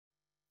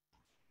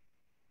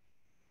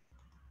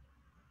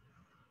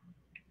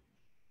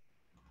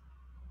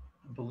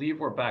believe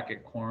we're back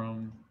at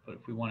quorum, but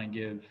if we want to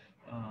give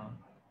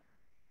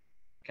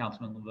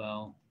Councilman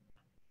Lavelle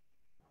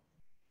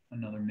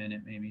another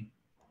minute, maybe.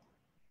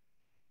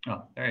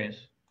 Oh, there he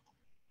is.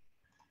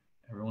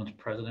 Everyone's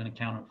present and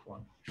accounted for.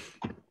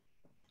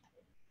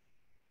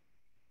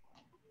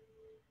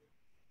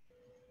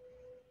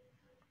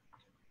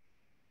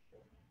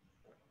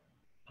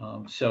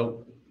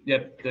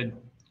 Yep, good.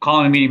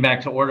 Calling the meeting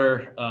back to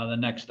order. The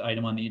next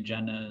item on the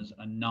agenda is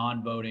a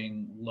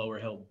non-voting Lower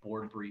Hill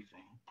board briefing.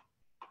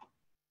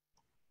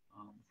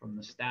 From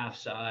the staff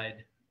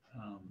side,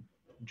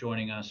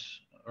 joining us,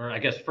 or I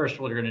guess first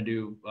we're going to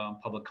do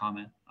public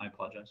comment. I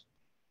apologize.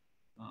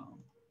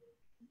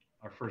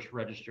 Our first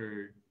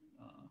registered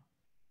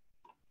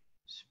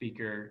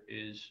speaker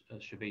is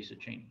Shavesa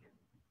Cheney.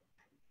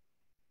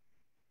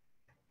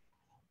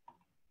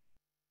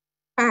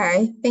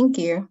 Hi, thank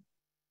you.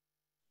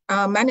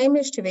 My name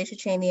is Shavesa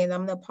Cheney, and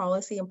I'm the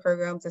Policy and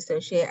Programs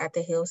Associate at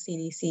the Hill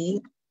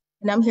CDC.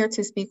 And I'm here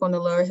to speak on the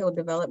Lower Hill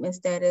development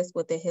status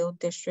with the Hill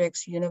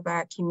District's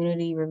Unified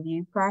Community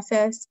Review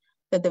Process,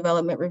 the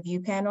Development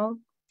Review Panel.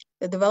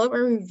 The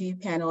Development Review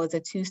Panel is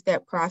a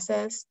two-step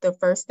process. The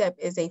first step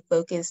is a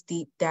focused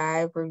deep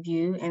dive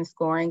review and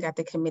scoring at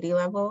the committee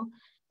level.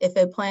 If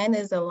a plan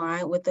is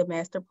aligned with the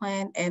master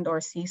plan and or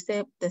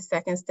CSIP, the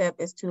second step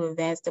is to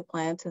advance the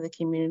plan to the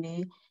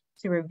community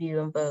to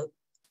review and vote.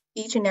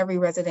 Each and every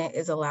resident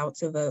is allowed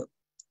to vote.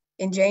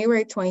 In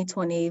January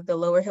 2020, the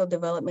Lower Hill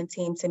Development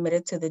Team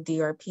submitted to the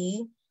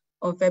DRP.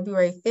 On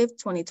February 5th,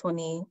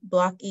 2020,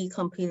 Block E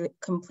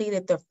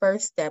completed the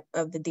first step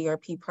of the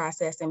DRP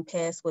process and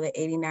passed with an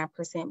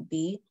 89%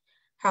 B.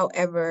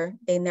 However,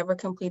 they never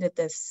completed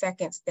the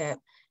second step,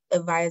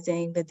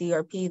 advising the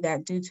DRP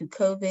that due to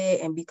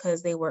COVID and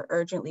because they were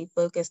urgently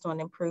focused on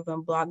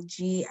improving Block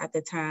G at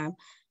the time,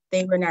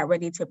 they were not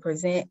ready to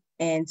present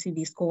and to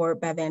be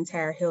scored by the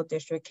entire Hill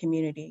District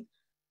community.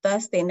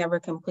 Thus, they never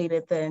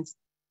completed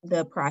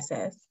the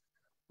process.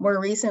 More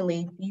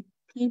recently,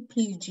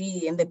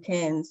 PPG and the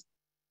PINs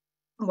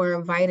were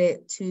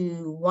invited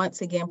to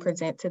once again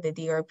present to the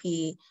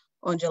DRP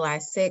on July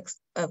 6th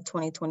of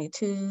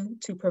 2022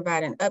 to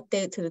provide an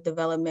update to the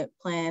development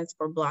plans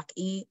for Block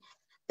E.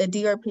 The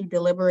DRP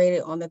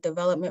deliberated on the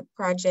development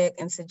project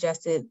and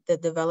suggested the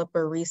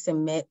developer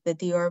resubmit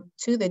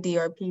to the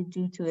DRP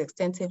due to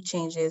extensive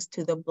changes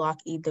to the Block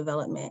E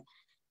development,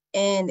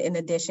 and in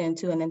addition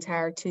to an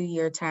entire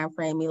 2-year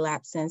timeframe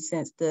elapsing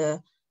since they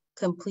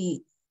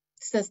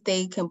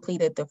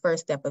completed the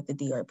first step of the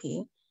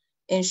DRP.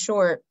 In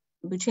short,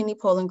 Buccini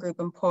Polling Group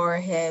and PAR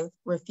have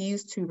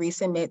refused to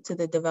resubmit to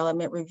the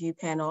Development Review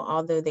Panel,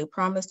 although they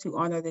promised to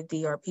honor the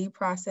DRP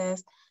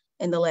process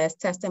in the last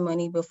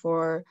testimony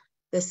before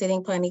the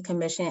Sitting Planning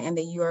Commission and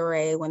the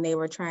URA when they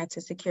were trying to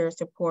secure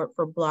support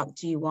for Block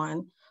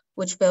G1,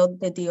 which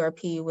failed the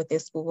DRP with a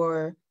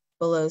score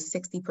below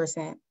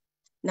 60%.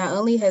 Not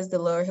only has the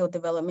Lower Hill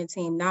Development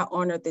Team not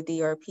honored the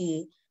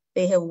DRP,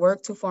 they have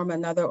worked to form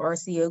another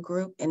RCO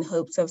group in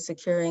hopes of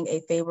securing a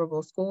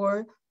favorable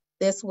score.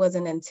 This was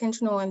an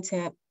intentional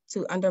attempt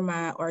to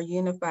undermine our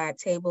unified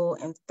table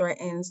and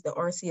threatens the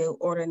RCO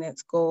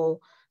ordinance goal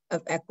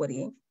of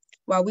equity.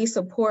 While we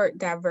support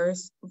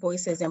diverse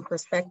voices and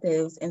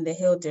perspectives in the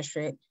Hill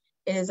District,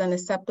 it is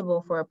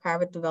unacceptable for a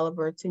private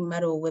developer to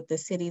meddle with the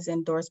city's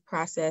endorsed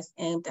process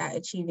aimed at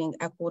achieving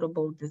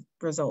equitable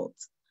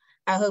results.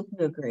 I hope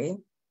you agree.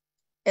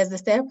 As the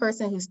staff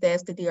person who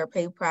staffs the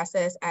DRP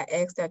process, I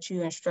ask that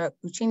you instruct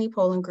Buccini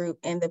Polling Group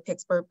and the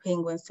Pittsburgh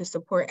Penguins to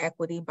support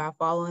equity by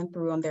following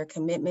through on their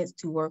commitments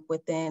to work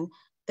within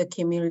the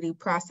community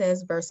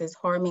process versus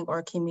harming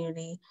our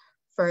community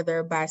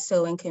further by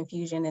sowing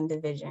confusion and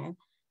division.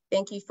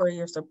 Thank you for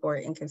your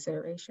support and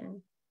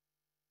consideration.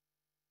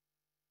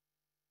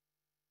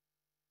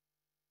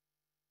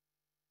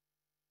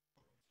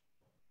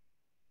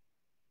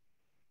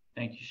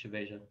 Thank you,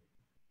 Shavesa.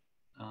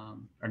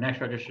 Our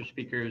next registered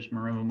speaker is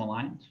Marimba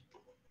Lyons.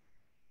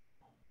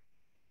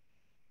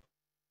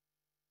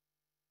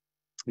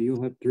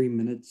 You'll have 3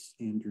 minutes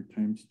and your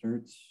time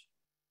starts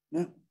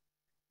now.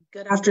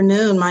 Good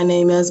afternoon. My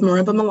name is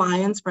Marimba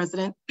Lyons,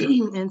 President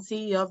and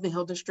CEO of the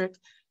Hill District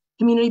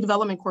Community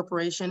Development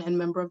Corporation and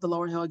member of the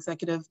Lower Hill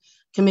Executive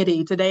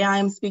Committee. Today, I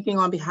am speaking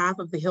on behalf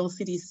of the Hill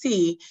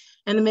CDC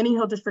and the many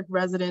Hill District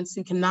residents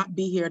who cannot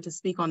be here to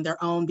speak on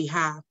their own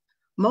behalf,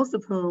 most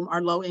of whom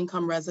are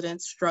low-income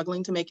residents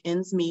struggling to make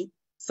ends meet,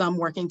 some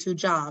working 2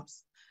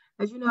 jobs.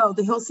 As you know,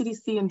 the Hill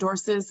CDC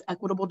endorses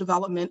equitable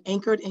development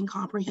anchored in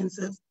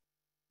comprehensive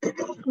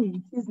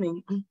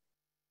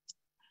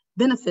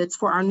benefits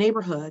for our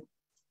neighborhood.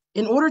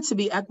 In order to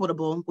be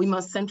equitable, we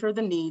must center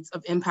the needs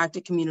of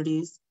impacted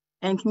communities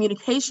and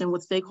communication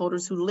with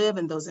stakeholders who live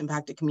in those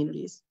impacted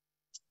communities.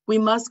 We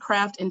must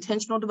craft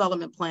intentional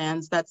development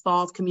plans that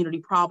solve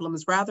community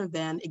problems rather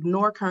than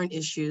ignore current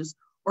issues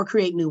or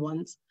create new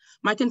ones.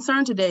 My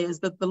concern today is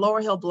that the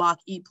Lower Hill Block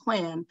E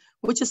plan,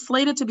 which is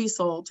slated to be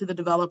sold to the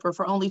developer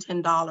for only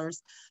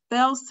 $10,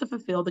 fails to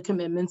fulfill the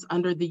commitments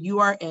under the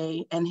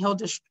URA and Hill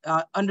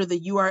under the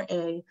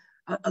URA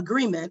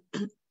agreement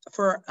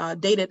for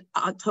dated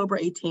October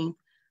 18th,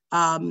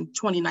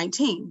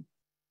 2019.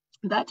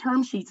 That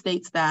term sheet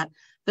states that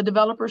the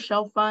developer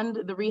shall fund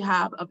the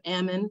rehab of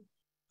Ammon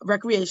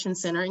Recreation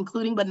Center,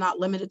 including but not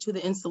limited to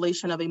the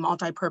installation of a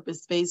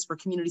multi-purpose space for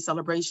community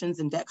celebrations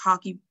and deck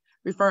hockey,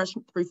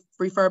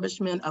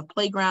 refurbishment of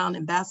playground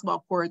and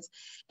basketball courts,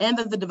 and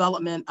the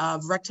development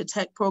of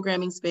rec-to-tech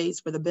programming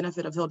space for the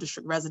benefit of Hill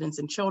District residents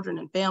and children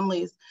and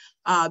families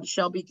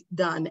shall be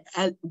done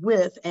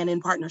with and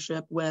in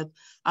partnership with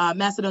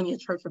Macedonia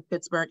Church of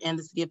Pittsburgh and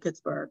the City of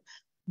Pittsburgh.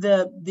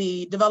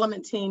 The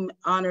development team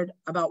honored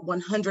about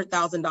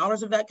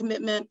 $100,000 of that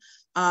commitment.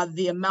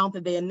 The amount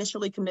that they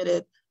initially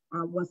committed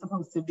was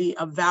supposed to be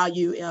a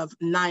value of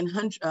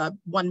 $1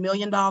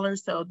 million,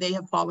 so they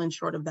have fallen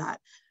short of that.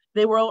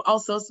 They were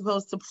also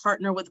supposed to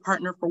partner with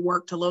Partner for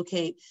Work to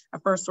locate a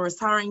first source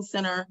hiring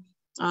center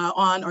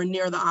on or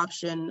near the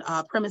option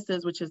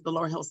premises, which is the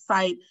Laurel Hill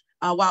site.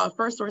 While a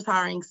first source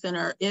hiring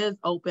center is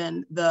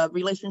open, the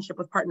relationship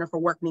with Partner for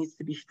Work needs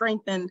to be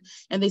strengthened,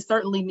 and they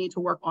certainly need to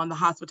work on the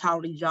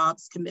hospitality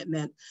jobs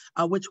commitment,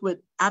 which would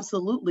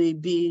absolutely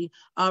be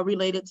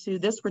related to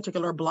this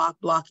particular block,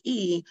 Block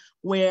E,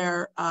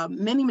 where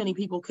many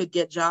people could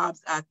get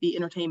jobs at the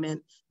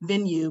entertainment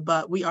venue,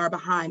 but we are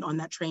behind on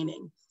that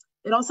training.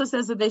 It also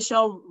says that they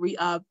shall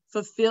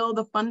fulfill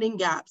the funding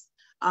gaps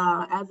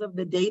as of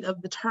the date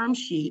of the term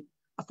sheet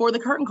for the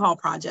curtain call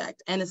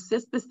project and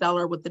assist the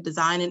seller with the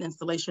design and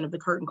installation of the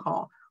curtain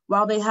call.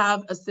 While they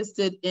have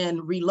assisted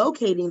in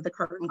relocating the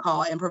curtain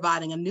call and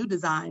providing a new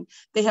design,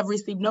 they have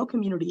received no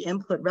community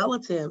input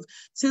relative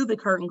to the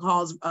curtain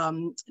call's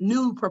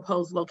new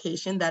proposed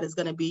location that is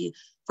going to be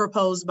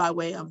proposed by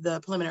way of the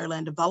preliminary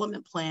land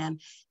development plan.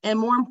 And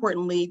more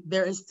importantly,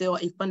 there is still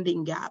a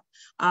funding gap,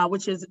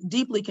 which is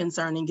deeply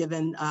concerning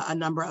given a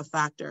number of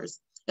factors.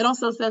 It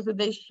also says that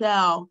they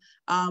shall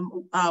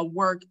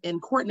work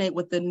and coordinate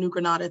with the New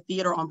Granada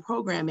Theater on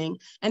programming.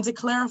 And to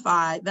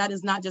clarify, that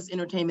is not just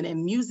entertainment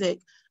and music,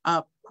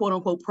 quote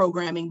unquote,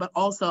 programming, but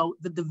also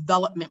the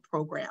development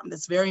program.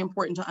 That's very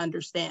important to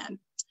understand.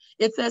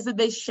 It says that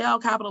they shall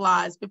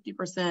capitalize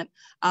 50%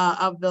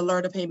 of the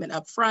LRTA payment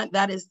up front.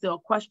 That is still a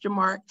question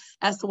mark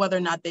as to whether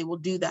or not they will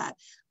do that.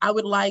 I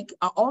would like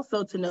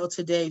also to know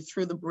today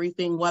through the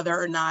briefing whether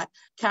or not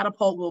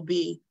Catapult will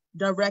be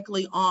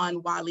directly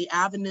on Wiley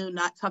Avenue,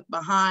 not tucked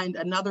behind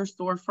another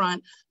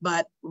storefront,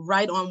 but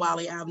right on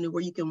Wiley Avenue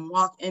where you can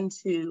walk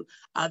into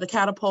the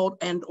Catapult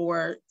and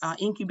or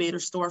incubator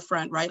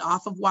storefront right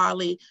off of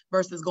Wiley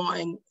versus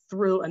going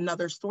through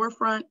another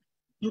storefront.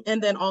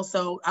 And then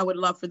also, I would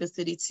love for the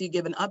city to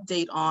give an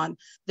update on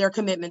their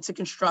commitment to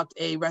construct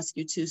a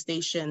Rescue 2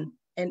 station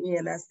and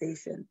EMS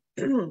station.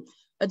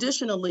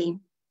 Additionally,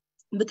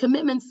 the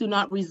commitments do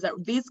not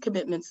these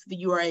commitments to the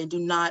URA do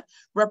not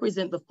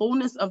represent the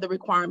fullness of the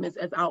requirements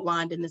as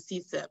outlined in the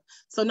CSIP.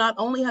 So not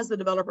only has the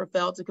developer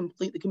failed to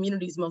complete the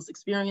community's most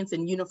experienced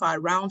and unified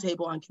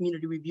roundtable on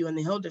community review in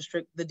the Hill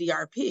District, the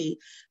DRP,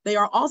 they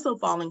are also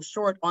falling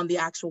short on the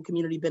actual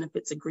community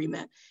benefits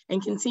agreement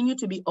and continue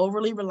to be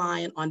overly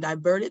reliant on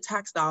diverted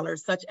tax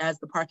dollars such as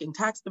the parking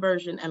tax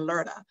diversion and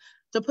LRTA.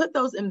 To put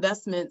those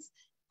investments,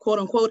 quote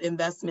unquote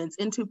investments,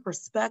 into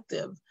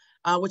perspective,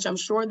 which I'm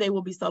sure they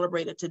will be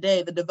celebrated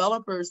today. The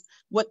developers,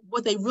 what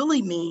they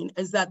really mean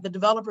is that the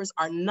developers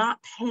are not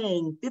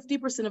paying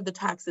 50% of the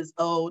taxes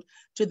owed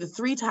to the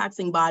 3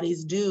 taxing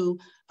bodies due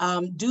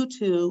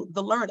to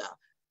the LRTA.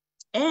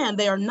 And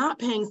they are not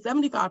paying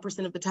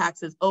 75% of the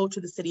taxes owed to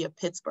the city of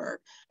Pittsburgh.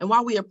 And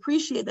while we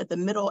appreciate that the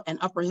Middle and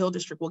Upper Hill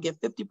District will get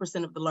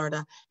 50% of the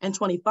LRTA and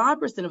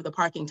 25% of the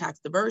parking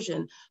tax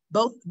diversion,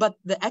 but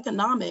the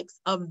economics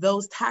of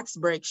those tax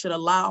breaks should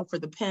allow for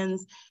the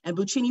Penns and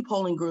Buccini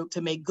Polling Group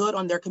to make good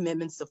on their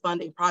commitments to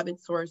fund a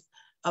private source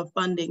of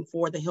funding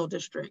for the Hill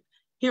District.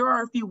 Here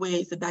are a few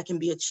ways that can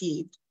be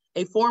achieved.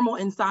 A formal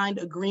and signed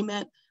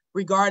agreement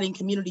regarding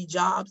community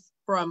jobs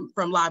from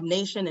Live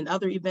Nation and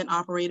other event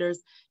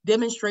operators,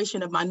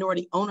 demonstration of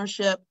minority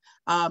ownership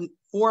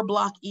for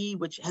Block E,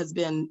 which has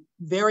been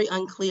very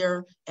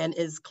unclear and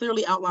is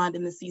clearly outlined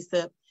in the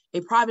CSIP, a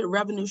private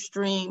revenue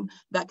stream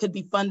that could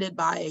be funded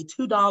by a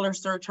 $2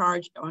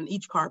 surcharge on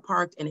each car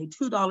parked and a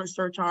 $2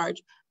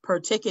 surcharge per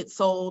ticket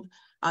sold.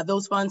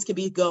 Those funds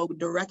could go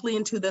directly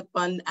into the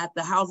fund at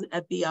the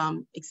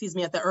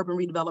Urban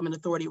Redevelopment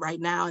Authority right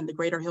now in the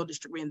Greater Hill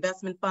District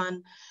Reinvestment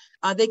Fund.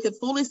 They could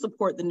fully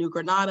support the New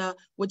Granada,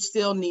 which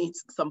still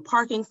needs some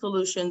parking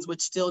solutions,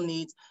 which still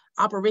needs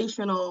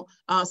operational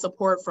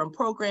support from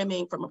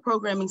a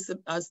programming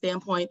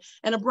standpoint,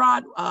 and a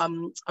broad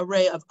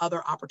array of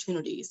other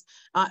opportunities.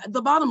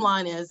 The bottom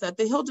line is that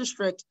the Hill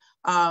District,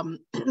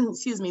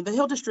 the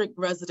Hill District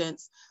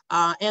residents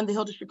and the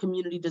Hill District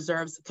community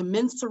deserves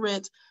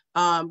commensurate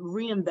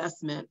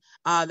reinvestment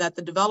that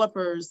the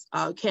developers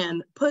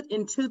can put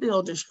into the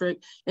Hill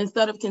District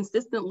instead of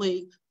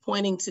consistently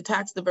pointing to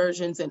tax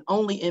diversions and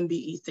only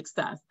MBE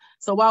success.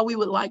 So while we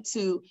would like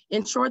to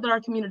ensure that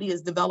our community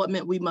is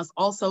development, we must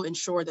also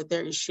ensure that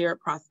there is shared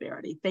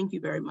prosperity. Thank you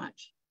very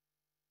much.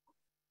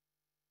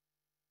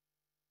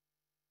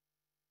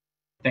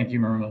 Thank you,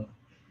 Marima.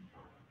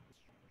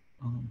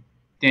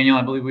 Daniel,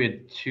 I believe we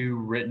had 2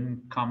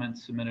 written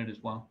comments submitted as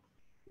well.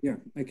 Yeah,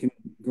 I can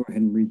go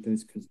ahead and read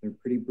those because they're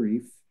pretty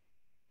brief.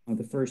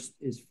 The first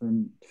is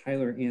from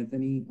Tyler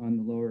Anthony on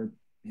the Lower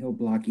Hill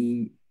Block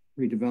E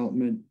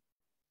redevelopment.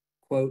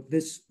 Quote,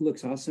 "This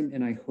looks awesome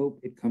and I hope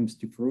it comes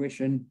to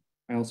fruition.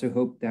 I also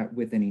hope that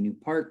with any new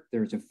park,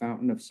 there's a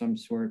fountain of some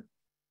sort,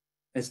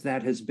 as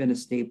that has been a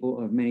staple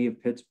of many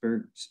of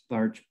Pittsburgh's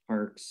large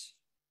parks,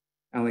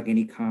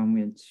 Allegheny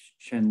Commons,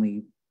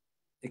 Shenley,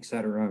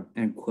 etc."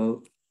 End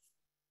quote.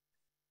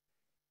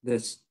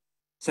 This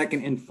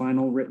second and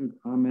final written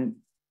comment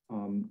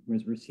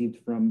was received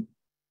from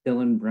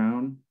Dylan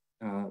Brown.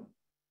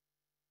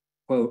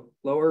 Quote,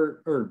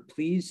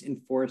 please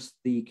enforce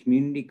the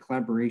community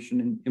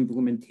collaboration and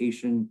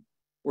implementation,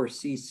 or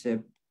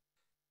CSIP,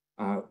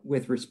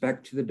 with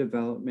respect to the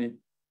development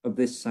of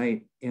this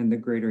site and the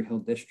Greater Hill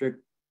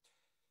District.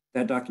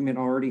 That document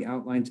already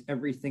outlines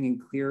everything in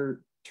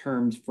clear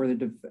terms for the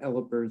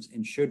developers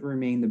and should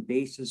remain the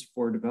basis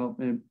for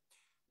development.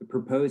 The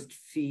proposed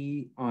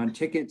fee on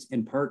tickets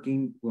and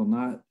parking will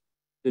not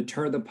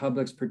deter the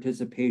public's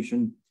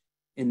participation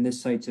in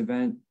this site's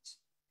events,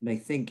 and I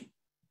think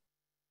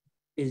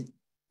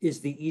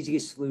is the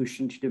easiest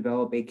solution to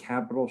develop a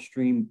capital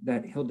stream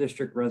that Hill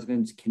District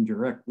residents can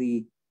direct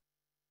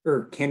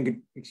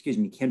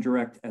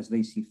as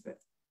they see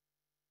fit.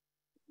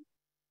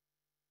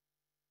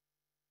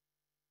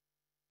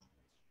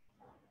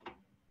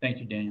 Thank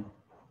you, Daniel.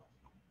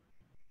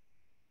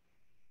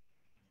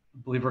 I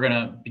believe we're going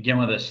to begin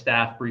with a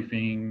staff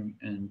briefing,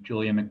 and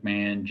Julia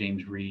McMahon,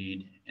 James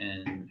Reed,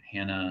 and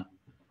Hannah.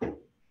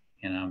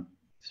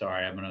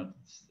 Sorry,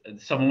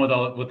 someone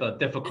with a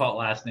difficult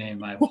last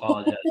name. I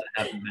apologize.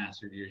 I haven't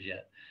mastered yours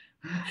yet.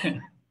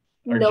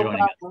 No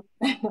problem.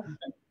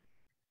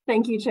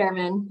 Thank you,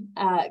 Chairman.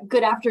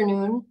 Good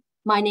afternoon.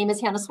 My name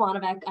is Hannah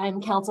Swanovec.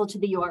 I'm counsel to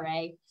the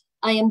URA.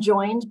 I am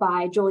joined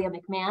by Julia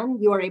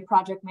McMahon, URA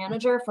project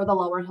manager for the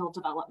Lower Hill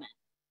development.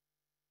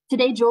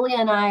 Today, Julia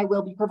and I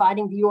will be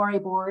providing the URA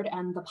board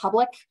and the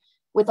public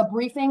with a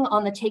briefing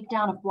on the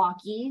takedown of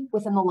Block E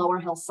within the Lower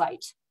Hill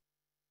site.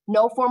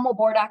 No formal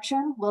board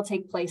action will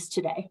take place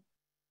today.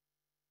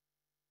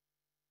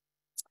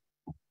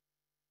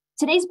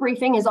 Today's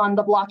briefing is on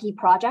the Block E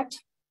project.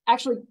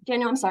 Actually,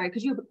 Daniel, I'm sorry,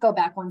 could you go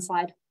back one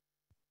slide?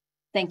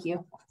 Thank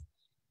you.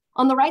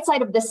 On the right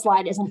side of this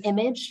slide is an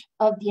image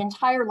of the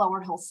entire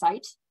Lower Hill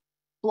site.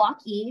 Block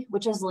E,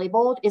 which is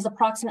labeled, is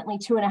approximately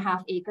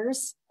 2.5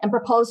 acres and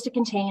proposed to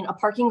contain a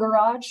parking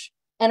garage,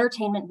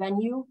 entertainment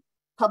venue,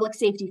 public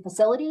safety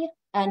facility,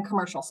 and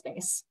commercial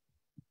space.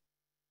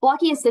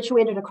 Block E is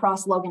situated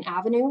across Logan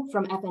Avenue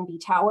from FNB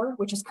Tower,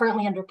 which is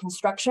currently under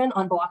construction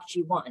on Block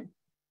G1.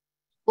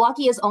 Block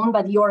E is owned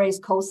by the URA's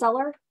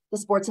co-seller, the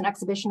Sports and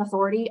Exhibition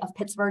Authority of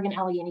Pittsburgh and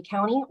Allegheny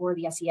County, or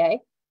the SEA,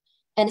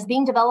 and is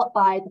being developed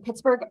by the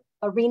Pittsburgh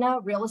Arena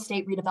Real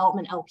Estate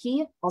Redevelopment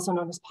LP, also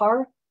known as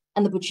PAR,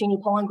 and the Buccini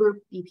Polling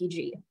Group,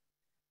 BPG.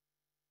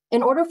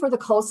 In order for the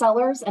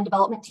co-sellers and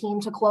development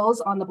team to close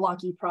on the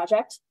Block E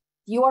project,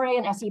 the URA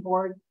and SEA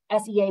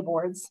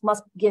boards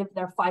must give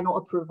their final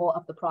approval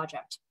of the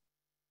project.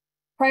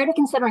 Prior to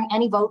considering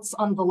any votes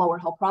on the Lower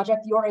Hill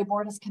project, the URA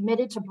board is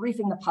committed to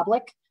briefing the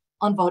public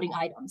on voting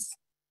items.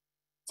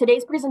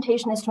 Today's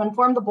presentation is to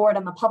inform the board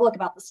and the public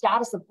about the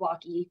status of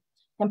Block E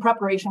in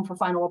preparation for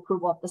final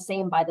approval of the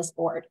same by this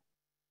board.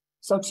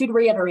 So to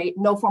reiterate,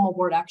 no formal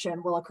board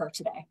action will occur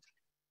today.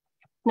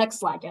 Next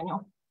slide,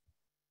 Daniel.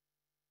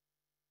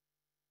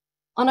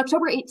 On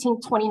October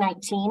 18,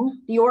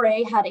 2019, the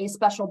URA had a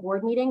special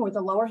board meeting where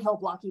the Lower Hill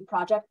Block E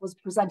project was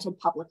presented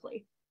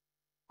publicly.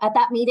 At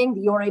that meeting,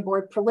 the URA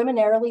board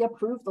preliminarily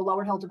approved the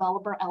Lower Hill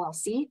Developer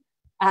LLC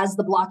as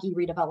the Block E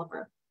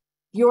redeveloper.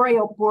 The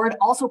URA board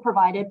also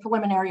provided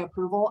preliminary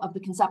approval of the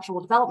conceptual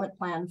development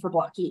plan for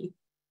Block E.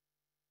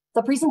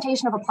 The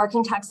presentation of a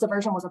parking tax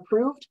diversion was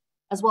approved,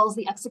 as well as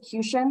the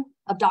execution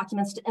of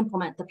documents to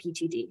implement the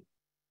PTD.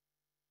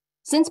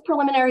 Since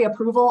preliminary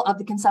approval of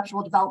the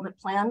conceptual development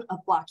plan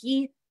of Block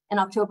E in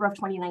October of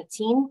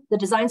 2019, the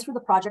designs for the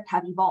project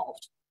have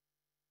evolved.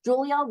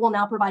 Julia will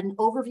now provide an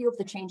overview of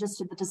the changes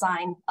to the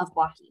design of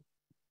Block E.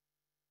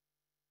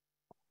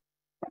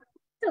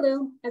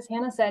 Hello, as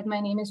Hannah said,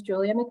 my name is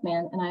Julia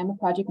McMahon and I am a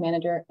project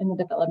manager in the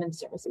Development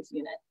Services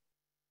Unit.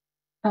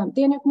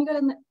 Daniel, can you go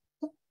to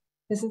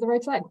this is the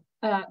right slide.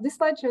 This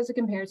slide shows a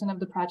comparison of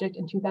the project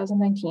in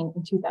 2019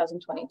 and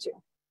 2022.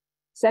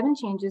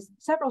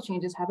 Several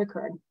changes have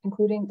occurred,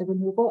 including the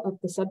removal of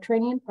the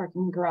subterranean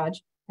parking garage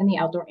and the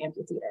outdoor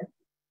amphitheater.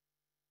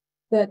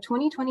 The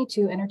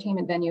 2022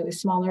 entertainment venue is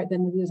smaller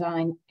than the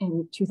design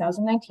in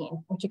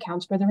 2019, which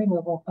accounts for the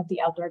removal of the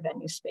outdoor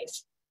venue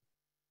space.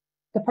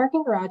 The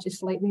parking garage is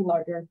slightly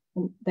larger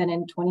than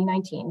in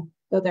 2019,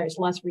 though there is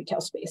less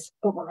retail space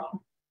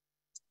overall.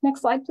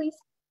 Next slide, please.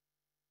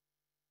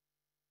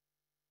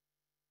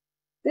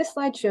 This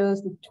slide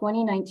shows the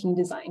 2019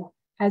 design.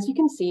 As you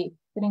can see,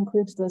 it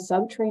includes the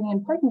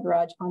subterranean parking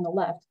garage on the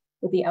left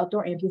with the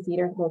outdoor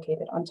amphitheater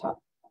located on top.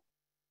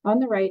 On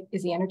the right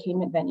is the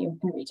entertainment venue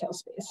and retail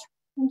space.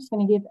 I'm just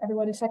going to give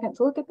everyone a second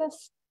to look at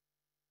this.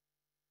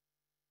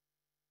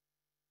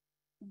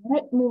 All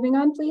right, moving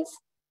on, please.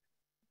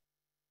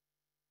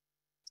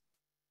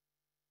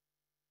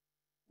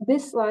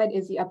 This slide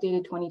is the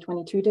updated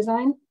 2022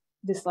 design.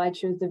 This slide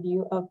shows the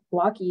view of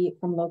Block E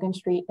from Logan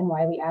Street and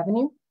Wiley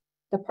Avenue.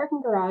 The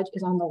parking garage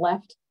is on the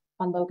left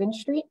on Logan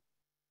Street.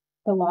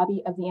 The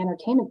lobby of the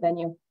entertainment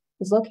venue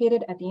is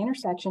located at the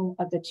intersection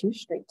of the two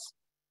streets.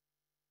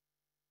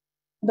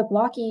 The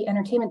Block E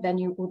entertainment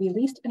venue will be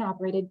leased and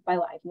operated by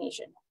Live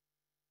Nation.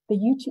 The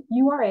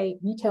URA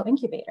retail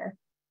incubator,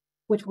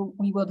 which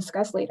we will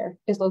discuss later,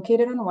 is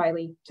located on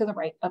Wiley to the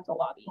right of the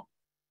lobby.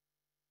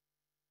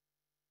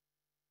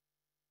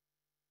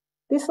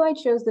 This slide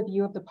shows the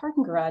view of the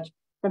parking garage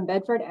from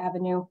Bedford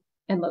Avenue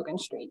and Logan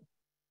Street.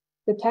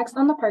 The text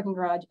on the parking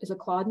garage is a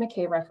Claude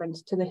McKay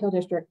reference to the Hill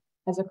District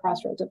as a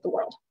crossroads of the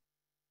world.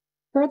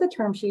 Per the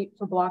term sheet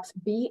for blocks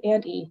B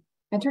and E,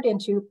 entered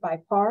into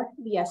by PAR,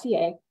 the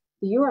SEA,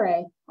 the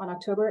URA on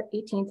October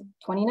 18th,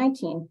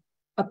 2019,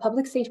 a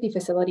public safety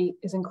facility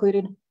is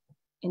included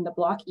in the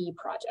Block E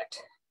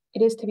project.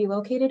 It is to be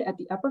located at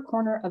the upper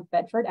corner of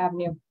Bedford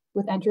Avenue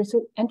with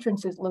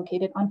entrances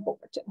located on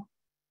Fullerton.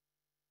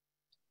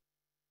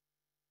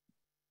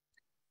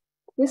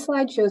 This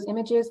slide shows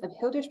images of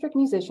Hill District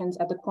musicians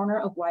at the corner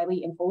of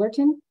Wiley and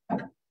Fullerton.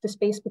 The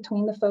space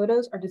between the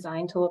photos are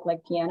designed to look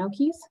like piano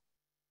keys.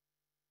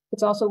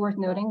 It's also worth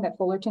noting that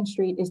Fullerton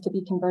Street is to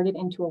be converted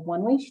into a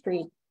one-way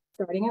street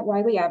starting at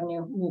Wiley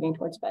Avenue, moving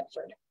towards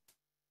Bedford.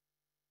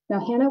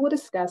 Now Hannah will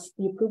discuss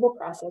the approval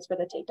process for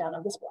the takedown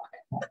of this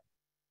block.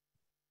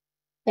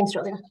 Thanks,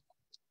 Julia.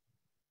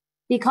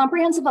 The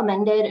comprehensive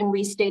amended and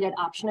restated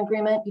option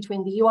agreement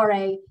between the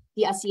URA,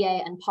 the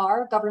SEA, and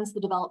PAR governs the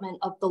development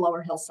of the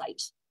Lower Hill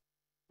site.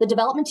 The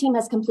development team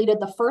has completed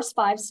the first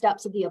 5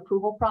 steps of the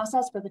approval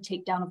process for the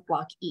takedown of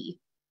Block E.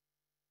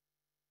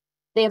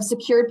 They have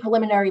secured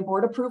preliminary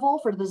board approval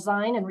for the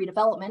design and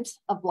redevelopment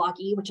of Block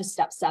E, which is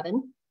step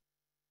 7.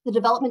 The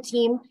development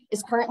team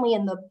is currently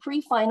in the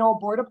pre-final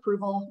board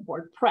approval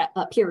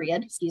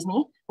period,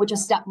 which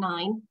is step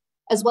 9,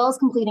 as well as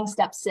completing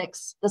step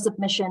 6, the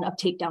submission of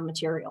takedown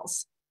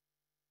materials.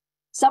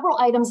 Several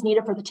items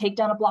needed for the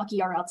takedown of Block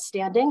E are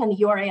outstanding, and the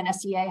URA and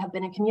SEA have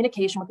been in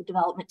communication with the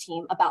development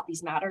team about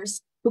these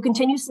matters, who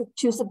continues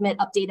to submit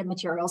updated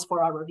materials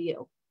for our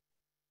review.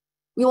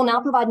 We will now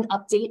provide an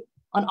update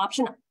on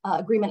option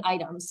agreement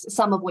items,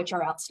 some of which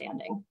are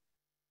outstanding.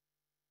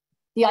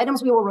 The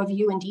items we will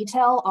review in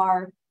detail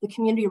are the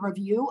community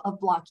review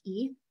of Block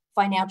E,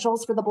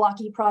 financials for the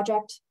Block E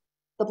project,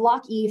 the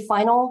Block E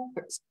final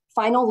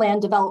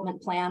land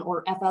development plan,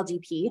 or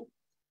FLDP,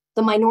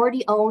 the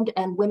minority-owned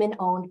and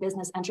women-owned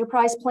business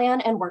enterprise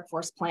plan and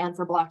workforce plan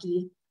for Block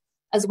E,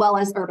 as well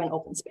as urban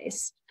open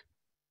space.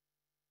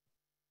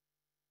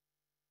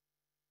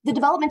 The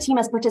development team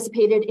has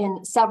participated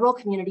in several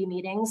community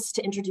meetings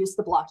to introduce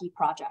the Block E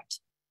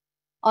project.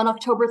 On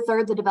October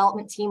 3rd, the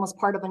development team was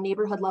part of a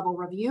neighborhood level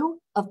review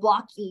of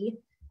Block E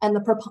and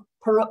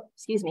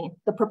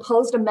the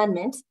proposed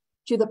amendment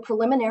to the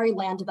preliminary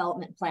land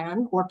development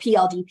plan, or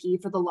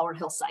PLDP, for the Lower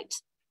Hill site.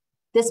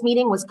 This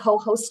meeting was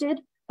co-hosted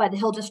by the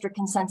Hill District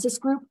Consensus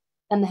Group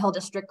and the Hill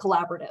District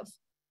Collaborative.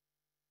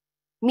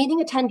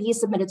 Meeting attendees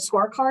submitted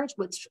scorecards,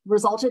 which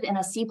resulted in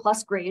a C+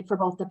 grade for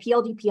both the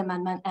PLDP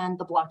amendment and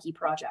the Block E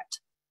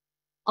project.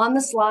 On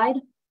the slide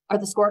are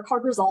the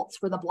scorecard results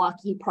for the Block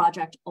E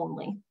project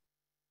only.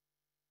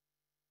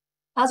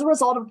 As a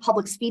result of the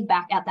public's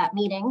feedback at that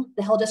meeting,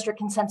 the Hill District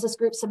Consensus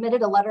Group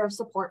submitted a letter of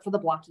support for the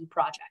Block E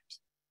project.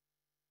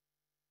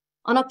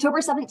 On October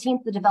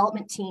 17th, the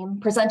development team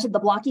presented the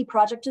Block E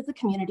project to the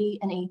community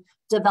in a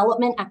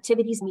development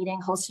activities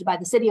meeting hosted by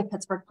the City of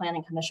Pittsburgh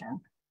Planning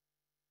Commission.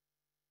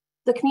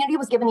 The community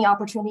was given the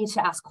opportunity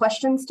to ask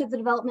questions to the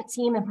development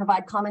team and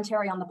provide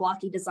commentary on the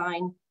Block E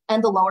design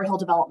and the Lower Hill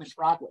development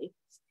broadly.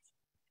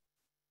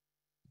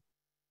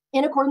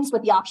 In accordance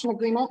with the option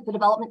agreement, the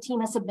development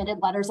team has submitted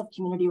letters of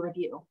community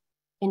review.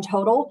 In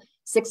total,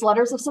 6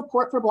 letters of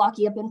support for Block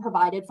E have been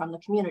provided from the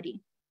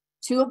community.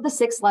 2 of the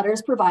 6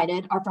 letters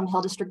provided are from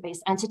Hill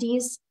District-based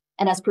entities,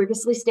 and as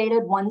previously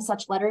stated, 1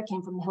 such letter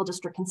came from the Hill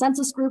District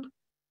Consensus Group,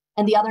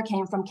 and the other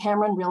came from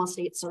Cameron Real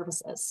Estate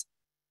Services.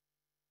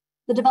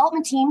 The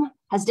development team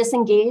has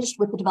disengaged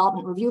with the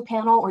Development Review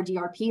Panel, or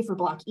DRP, for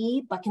Block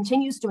E, but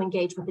continues to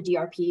engage with the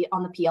DRP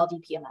on the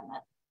PLDP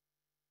amendment.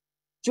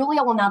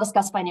 Julia will now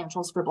discuss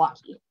financials for Block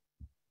E.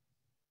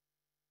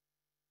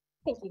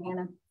 Thank you,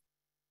 Hannah.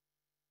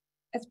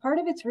 As part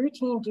of its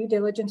routine due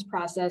diligence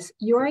process,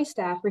 URA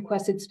staff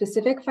requested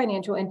specific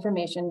financial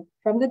information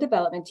from the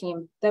development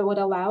team that would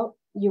allow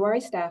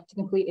URA staff to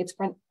complete its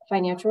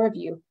financial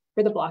review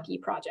for the Block E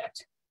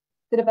project.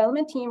 The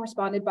development team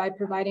responded by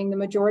providing the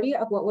majority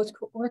of what was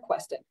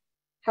requested.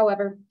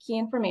 However, key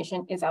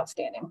information is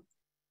outstanding.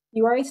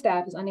 URA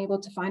staff is unable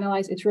to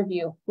finalize its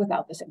review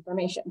without this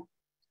information.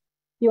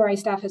 URA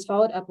staff has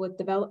followed up with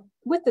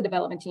the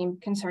development team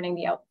concerning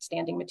the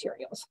outstanding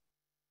materials.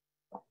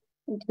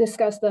 To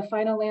discuss the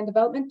final land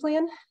development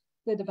plan,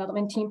 the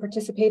development team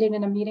participated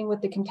in a meeting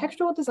with the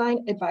Contextual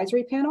Design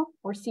Advisory Panel,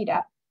 or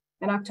CDAP,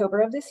 in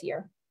October of this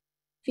year.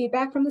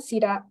 Feedback from the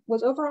CDAP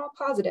was overall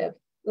positive,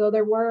 though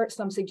there were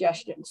some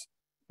suggestions.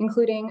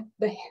 including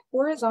the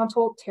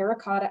horizontal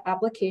terracotta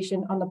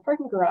application on the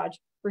parking garage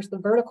versus the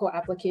vertical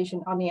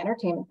application on the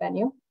entertainment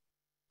venue,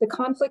 the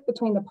conflict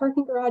between the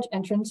parking garage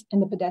entrance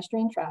and the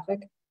pedestrian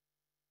traffic.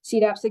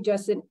 CDAP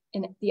suggested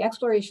in the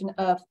exploration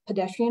of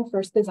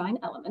pedestrian-first design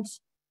elements,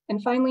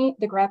 and finally,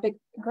 the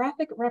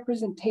graphic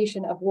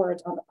representation of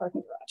words on the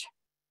parking garage.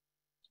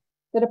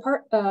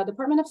 The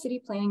Department of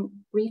City Planning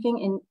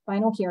briefing and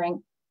final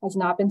hearing has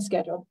not been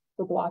scheduled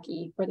for Block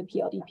E for the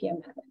PLDP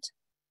amendment.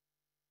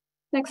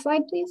 Next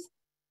slide, please.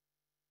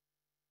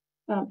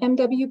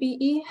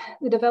 MWBE,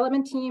 the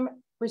development team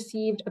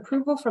received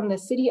approval from the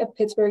City of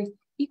Pittsburgh's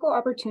Equal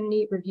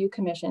Opportunity Review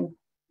Commission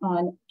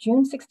on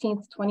June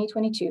 16th,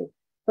 2022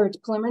 for its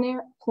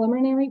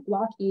preliminary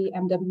Block E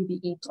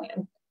MWBE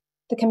plan.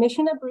 The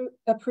commission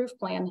approved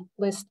plan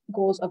lists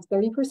goals of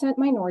 30%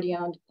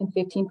 minority-owned and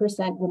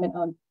 15%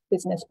 women-owned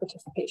business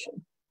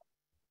participation.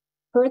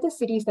 Per the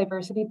city's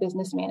diversity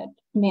business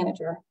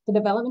manager, the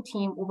development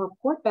team will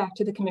report back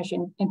to the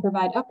commission and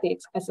provide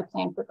updates as the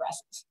plan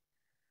progresses.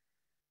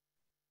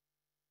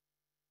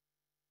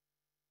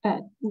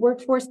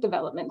 Workforce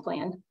development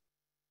plan.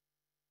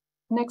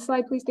 Next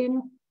slide, please,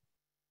 Daniel.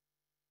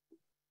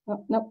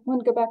 Oh, no, one,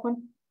 go back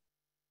one.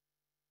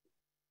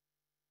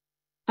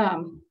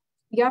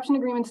 The option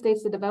agreement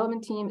states the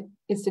development team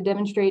is to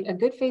demonstrate a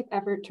good faith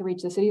effort to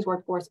reach the city's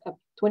workforce of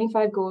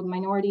 25 gold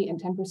minority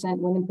and 10%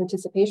 women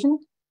participation.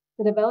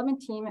 The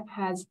development team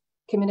has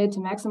committed to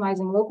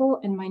maximizing local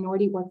and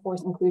minority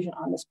workforce inclusion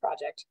on this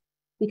project.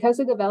 Because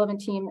the development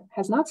team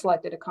has not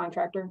selected a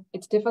contractor,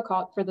 it's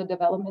difficult for the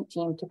development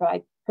team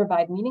to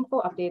provide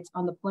meaningful updates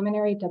on the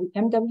preliminary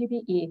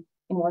MWBE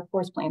and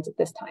workforce plans at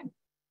this time.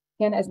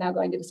 Hannah is now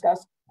going to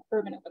discuss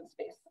urban open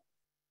space.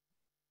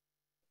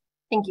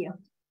 Thank you.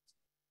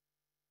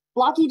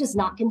 Block E does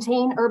not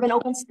contain urban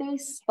open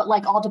space, but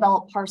like all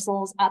developed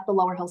parcels at the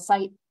Lower Hill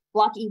site,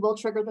 Block E will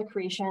trigger the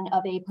creation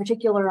of a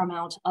particular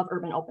amount of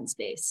urban open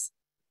space.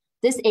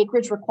 This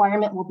acreage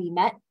requirement will be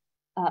met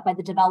by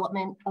the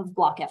development of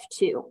Block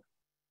F2.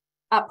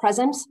 At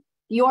present,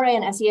 the URA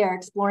and SEA are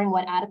exploring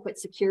what adequate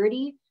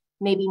security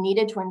may be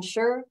needed to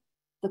ensure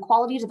the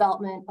quality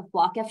development of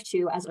Block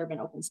F2 as urban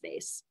open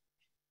space.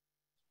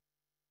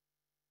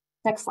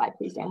 Next slide,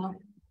 please, Daniel.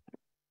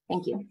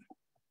 Thank you.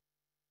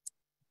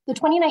 The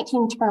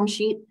 2019 term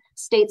sheet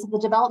states that the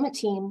development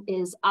team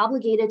is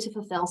obligated to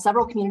fulfill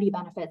several community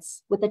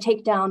benefits with the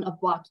takedown of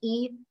Block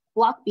E,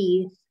 Block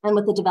B, and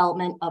with the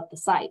development of the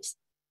site.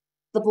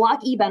 The Block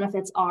E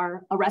benefits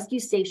are a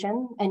rescue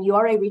station and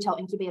URA retail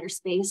incubator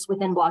space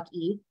within Block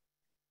E,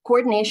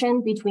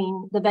 coordination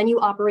between the venue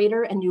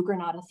operator and New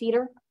Granada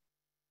Theater,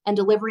 and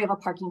delivery of a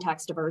parking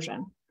tax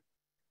diversion.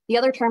 The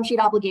other term sheet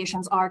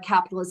obligations are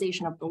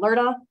capitalization of the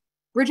LRTA,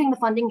 bridging the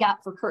funding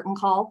gap for Curtain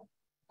Call,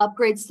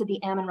 upgrades to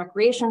the Ammon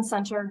Recreation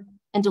Center,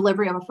 and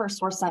delivery of a first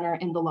source center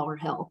in the Lower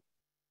Hill.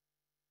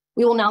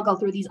 We will now go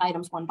through these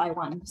items one by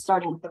one,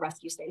 starting with the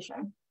rescue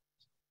station.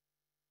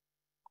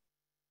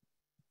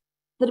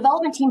 The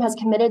development team has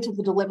committed to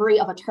the delivery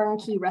of a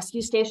turnkey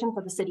rescue station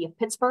for the city of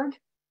Pittsburgh.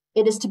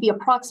 It is to be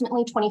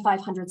approximately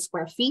 2,500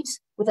 square feet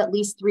with at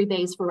least 3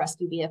 bays for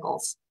rescue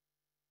vehicles.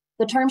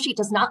 The term sheet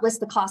does not list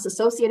the costs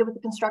associated with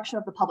the construction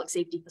of the public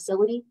safety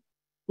facility.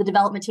 The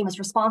development team is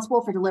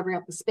responsible for delivery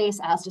of the space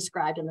as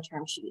described in the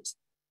term sheet.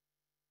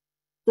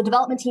 The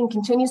development team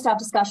continues to have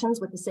discussions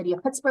with the city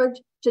of Pittsburgh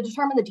to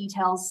determine the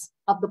details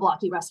of the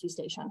Block E rescue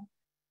station.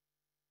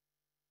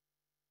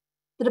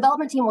 The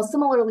development team will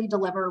similarly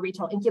deliver a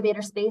retail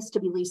incubator space to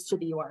be leased to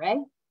the URA.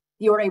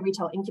 The URA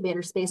retail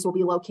incubator space will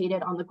be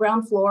located on the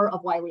ground floor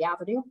of Wiley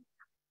Avenue.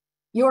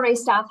 URA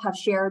staff have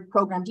shared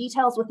program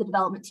details with the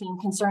development team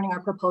concerning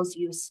our proposed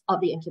use of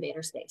the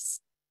incubator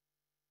space.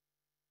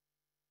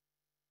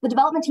 The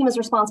development team is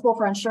responsible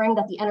for ensuring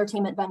that the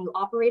entertainment venue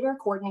operator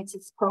coordinates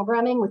its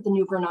programming with the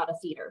New Granada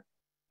Theater.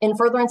 In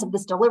furtherance of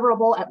this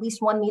deliverable, at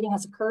least one meeting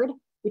has occurred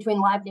between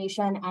Live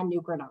Nation and New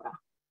Granada.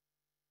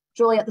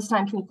 Julie, at this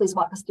time, can you please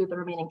walk us through the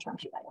remaining term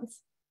sheet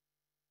items?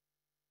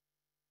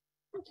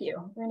 Thank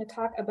you. We're going to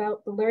talk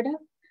about the LRTA.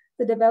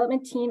 The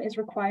development team is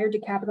required to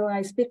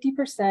capitalize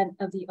 50%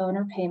 of the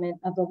owner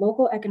payment of the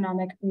Local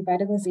Economic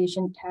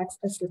Revitalization Tax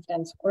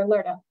Assistance, or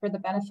LRTA, for the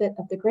benefit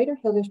of the Greater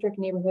Hill District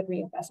Neighborhood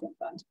Reinvestment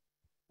Fund.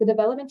 The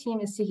development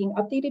team is seeking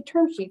updated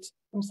term sheets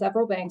from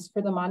several banks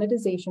for the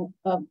monetization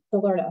of the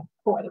LRTA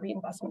for the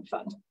reinvestment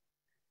fund.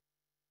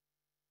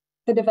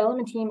 The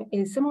development team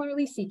is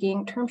similarly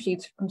seeking term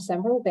sheets from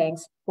several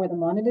banks for the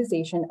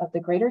monetization of the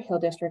Greater Hill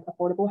District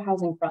Affordable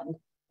Housing Fund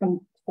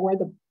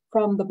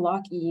from the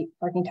Block E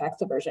parking tax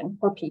diversion,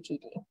 or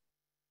PTD.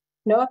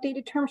 No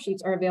updated term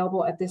sheets are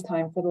available at this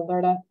time for the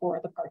LRTA or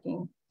the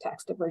parking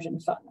tax diversion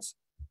funds.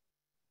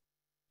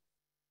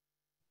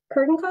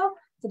 Curtain Call.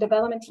 The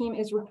development team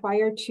is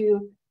required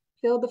to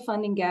fill the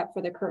funding gap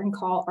for the Curtain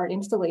Call art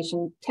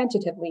installation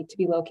tentatively to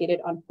be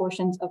located on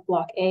portions of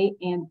Block A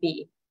and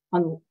B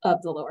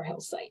of the Lower Hill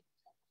site.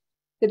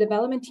 The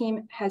development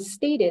team has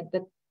stated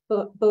that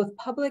both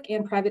public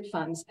and private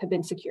funds have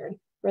been secured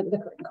for the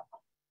Curtain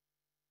Call.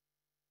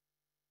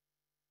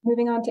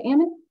 Moving on to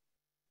Ammon.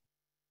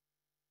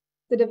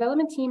 The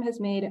development team has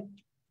made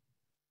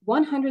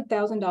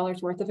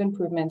 $100,000 worth of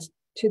improvements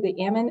to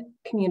the Ammon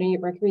Community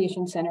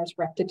Recreation Center's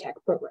Rec to Tech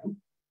program.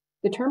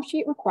 The term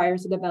sheet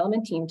requires the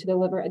development team to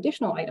deliver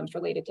additional items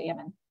related to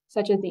Ammon,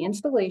 such as the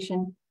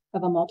installation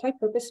of a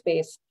multi-purpose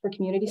space for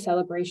community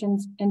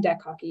celebrations and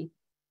deck hockey,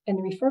 and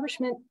the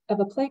refurbishment of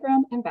a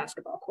playground and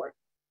basketball court.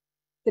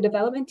 The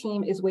development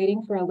team is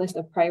waiting for a list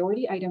of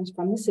priority items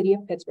from the city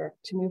of Pittsburgh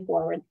to move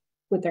forward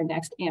with their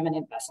next Ammon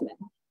investment.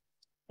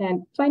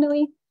 And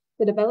finally,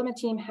 the development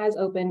team has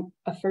opened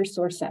a First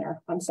Source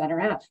Center on Center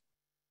Ave.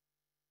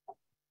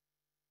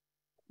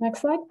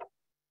 Next slide.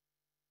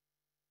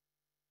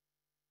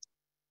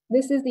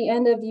 This is the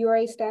end of the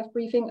URA staff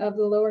briefing of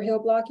the Lower Hill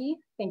Block E.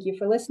 Thank you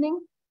for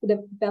listening.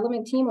 The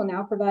development team will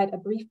now provide a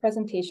brief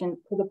presentation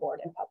for the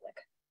board and public.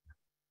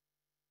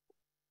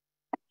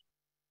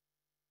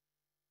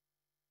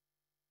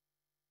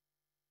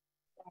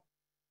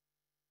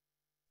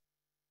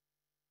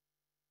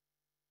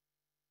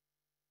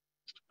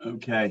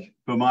 Okay,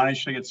 Bomani,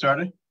 should I get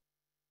started?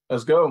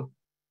 Let's go.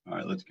 All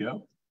right, let's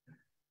go.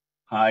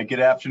 Hi, good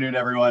afternoon,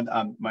 everyone.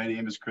 My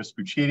name is Chris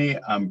Buccini.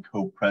 I'm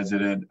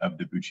co-president of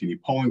the Buccini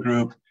Polling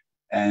Group,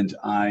 and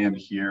I am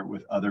here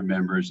with other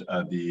members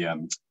of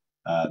the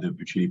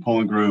Buccini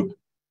Polling Group,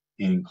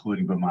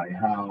 including Bomani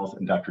Howells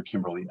and Dr.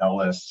 Kimberly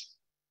Ellis,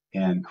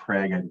 and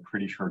Craig. I'm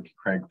pretty sure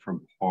Craig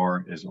from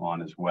PAR is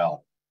on as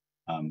well.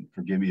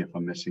 Forgive me if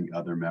I'm missing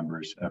other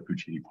members of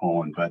Buccini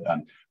Polling, but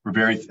we're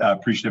very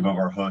appreciative of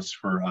our hosts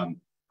for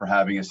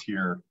having us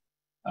here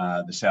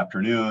this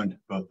afternoon,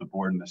 both the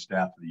board and the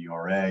staff of the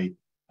URA.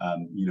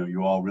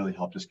 You all really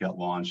helped us get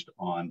launched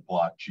on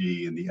Block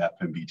G and the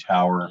FMB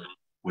Tower,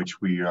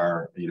 which we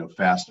are,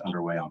 fast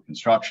underway on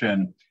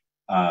construction,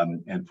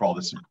 and for all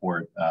the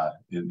support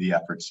in the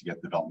efforts to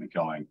get development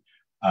going.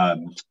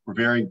 We're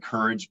very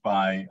encouraged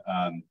by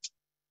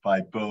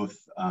both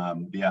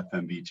the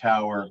FMB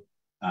Tower,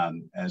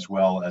 as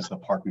well as the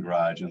parking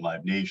garage and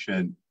Live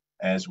Nation,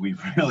 as we've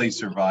really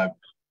survived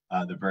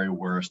the very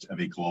worst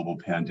of a global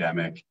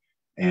pandemic.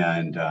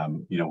 And,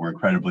 we're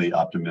incredibly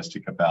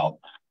optimistic about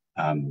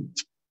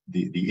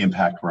the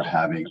impact we're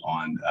having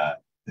on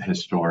the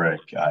historic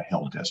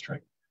Hill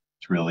District.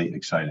 It's really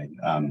exciting.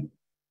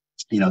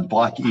 The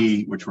Block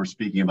E, which we're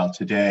speaking about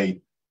today,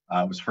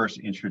 was first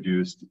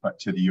introduced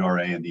to the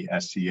URA and the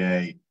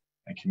SCA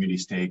and community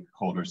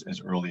stakeholders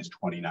as early as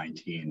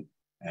 2019.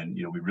 And,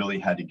 we really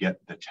had to get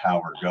the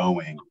tower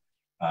going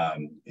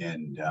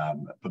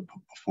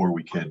before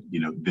we could,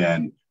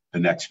 then the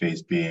next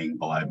phase being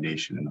the Live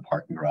Nation and the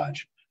parking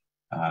garage.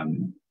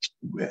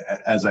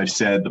 As I've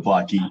said, the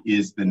Block E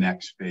is the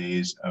next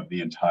phase of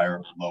the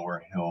entire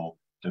Lower Hill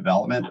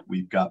development.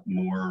 We've got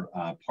more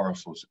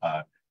parcels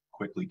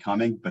quickly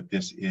coming, but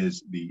this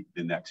is the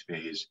next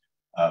phase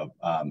of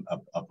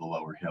the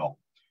Lower Hill.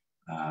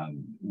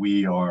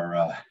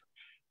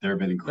 There have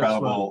been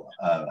incredible,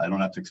 I don't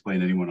have to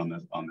explain to anyone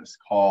on this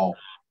call,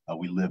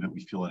 we live it,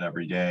 we feel it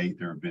every day.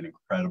 There have been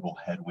incredible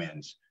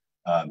headwinds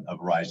of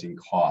rising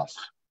costs,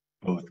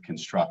 both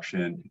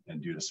construction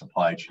and due to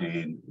supply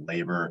chain,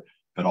 labor,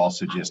 but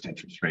also just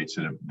interest rates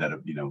that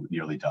have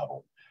nearly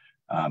doubled.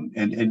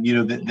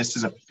 This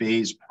is a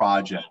phased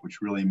project,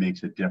 which really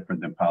makes it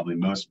different than probably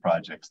most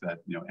projects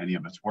that any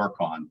of us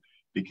work on,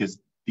 because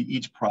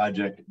each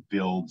project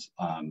builds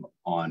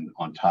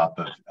on top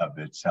of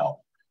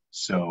itself.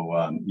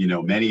 So,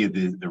 many of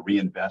the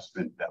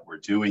reinvestment that we're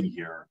doing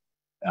here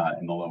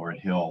in the Lower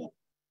Hill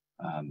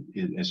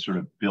is sort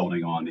of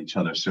building on each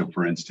other. So,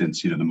 for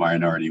instance, the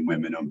minority and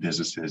women-owned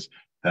businesses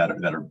that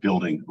are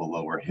building the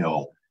Lower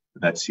Hill,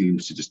 that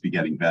seems to just be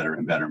getting better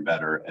and better and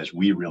better as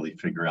we really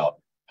figure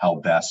out how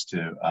best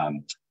to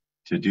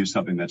do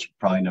something that's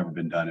probably never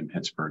been done in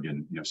Pittsburgh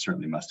and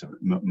certainly much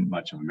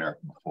of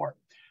America before.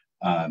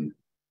 And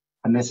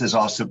this is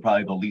also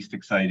probably the least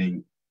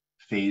exciting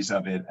phase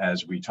of it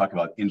as we talk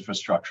about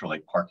infrastructure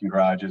like parking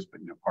garages,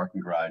 but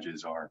parking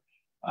garages are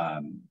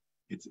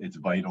it's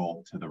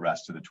vital to the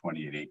rest of the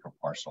 28-acre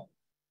parcel.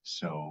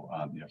 So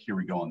here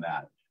we go on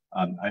that.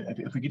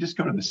 If we could just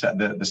go to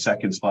the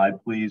second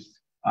slide, please.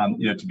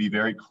 To be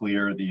very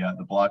clear,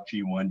 the Block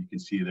G1 you can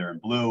see there in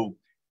blue,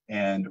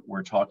 and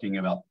we're talking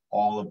about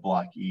all of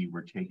Block E.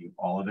 We're taking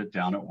all of it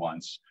down at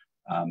once.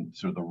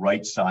 So the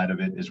right side of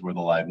it is where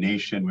the Live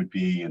Nation would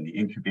be, and the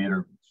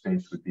incubator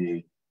space would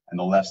be. And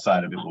the left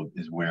side of it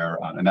is where,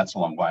 and that's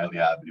along Wiley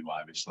Avenue,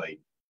 obviously.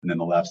 And then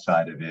the left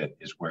side of it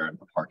is where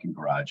the parking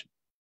garage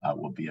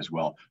will be as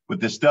well. What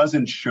this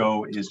doesn't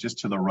show is just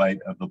to the right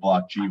of the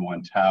Block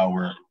G1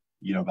 tower,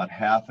 about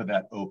half of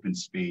that open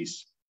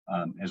space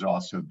is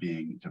also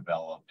being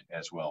developed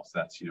as well. So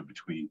that's,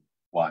 between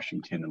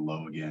Washington and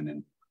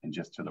Logan and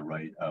just to the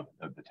right of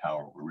the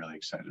tower. We're really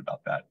excited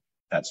about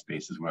that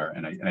space as well.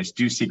 And I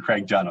do see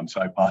Craig Dunham,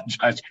 so I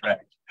apologize, Craig.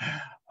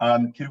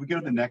 Can we go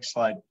to the next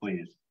slide,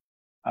 please?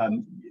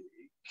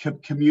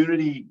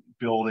 Community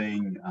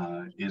building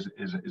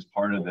is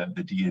part of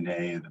the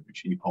DNA of the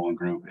Buccini Polling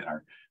Group in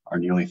our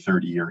nearly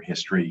 30-year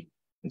history.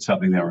 It's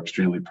something that we're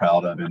extremely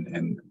proud of,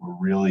 and we're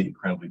really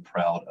incredibly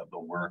proud of the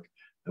work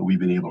that we've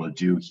been able to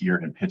do here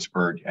in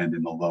Pittsburgh and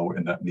in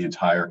the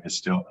entire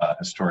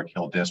historic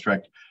Hill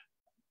District.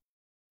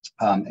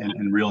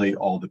 And really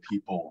all the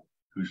people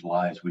whose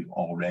lives we've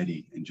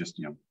already, in just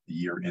the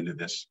year into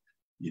this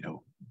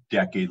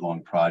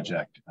decade-long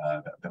project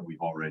that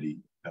we've already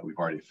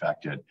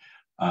affected.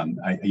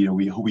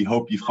 We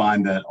hope you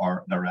find that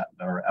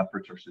our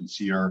efforts are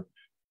sincere,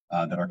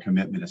 that our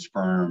commitment is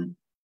firm,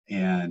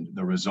 and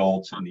the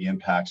results and the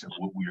impacts of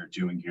what we are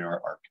doing here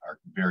are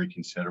very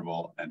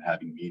considerable and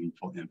having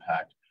meaningful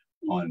impact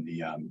on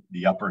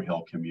the Upper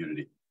Hill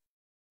community.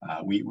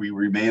 We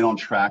remain on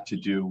track to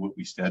do what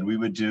we said we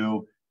would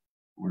do.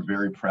 We're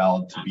very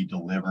proud to be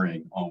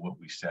delivering on what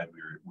we said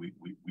we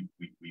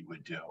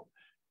would do.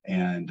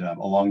 And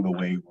along the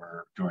way,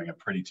 during a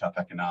pretty tough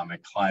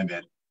economic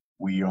climate,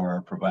 we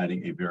are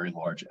providing a very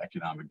large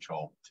economic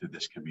jolt to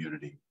this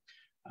community.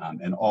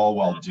 And all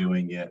while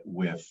doing it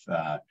with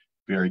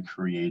very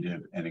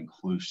creative and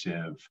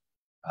inclusive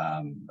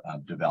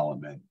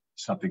development,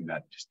 something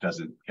that just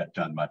doesn't get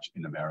done much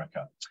in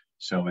America.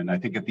 So, and I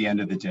think at the end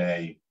of the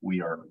day,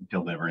 we are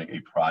delivering a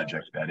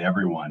project that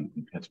everyone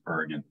in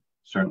Pittsburgh, and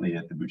certainly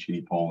at the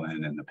Buccini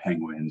Poland and the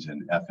Penguins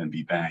and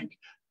FNB Bank,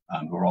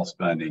 who are all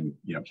spending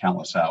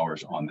countless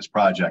hours on this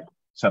project,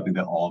 something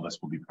that all of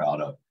us will be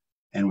proud of.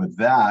 And with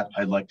that,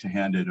 I'd like to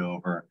hand it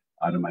over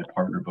to my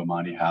partner,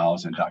 Bomani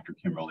Howes, and Dr.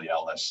 Kimberly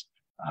Ellis,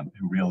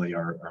 who really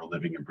are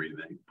living and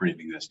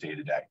breathing this day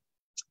to day.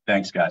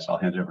 Thanks, guys. I'll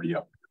hand it over to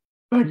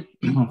you.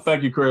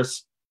 Thank you,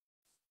 Chris.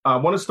 I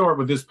want to start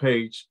with this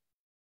page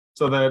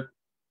so that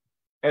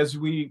as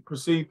we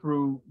proceed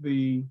through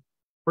the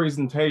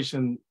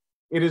presentation,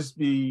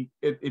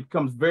 it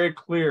becomes very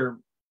clear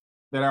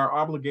that our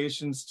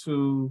obligations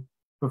to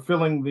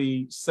fulfilling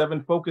the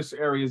 7 focus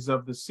areas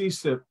of the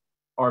CSIP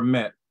are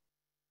met.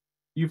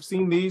 You've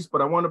seen these,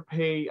 but I want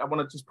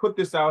to just put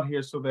this out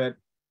here so that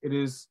it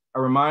is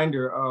a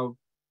reminder of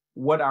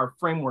what our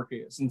framework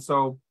is. And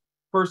so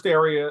first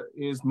area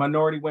is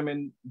minority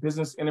women,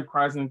 business,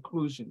 enterprise, and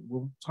inclusion.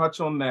 We'll touch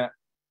on that.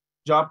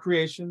 Job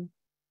creation,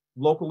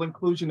 local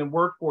inclusion and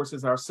workforce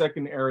is our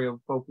second area of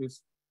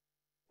focus.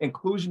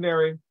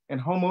 Inclusionary and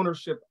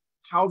homeownership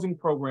housing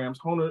programs,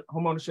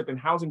 homeownership and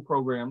housing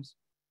programs,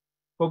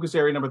 focus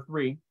area number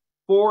 3.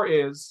 4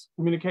 is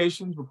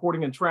communications,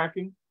 reporting and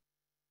tracking,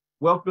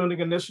 wealth building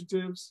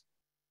initiatives,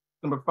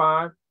 number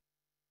 5.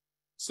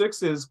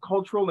 6 is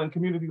cultural and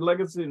community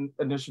legacy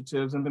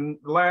initiatives. And then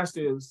the last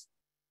is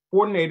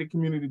coordinated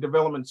community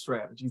development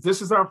strategies.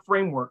 This is our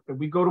framework that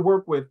we go to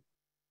work with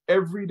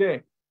every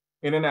day,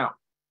 in and out.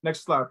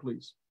 Next slide,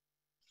 please.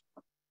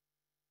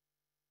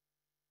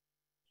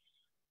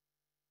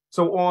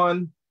 So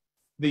on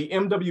the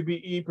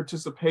MWBE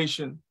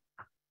participation,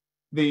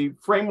 the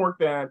framework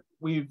that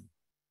we've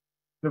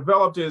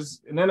developed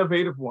is an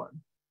innovative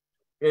one.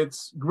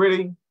 It's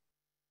gritty.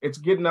 It's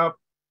getting up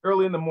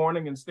early in the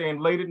morning and staying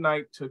late at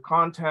night to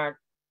contact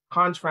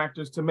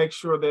contractors to make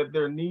sure that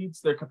their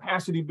needs, their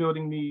capacity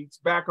building needs,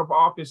 back of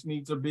office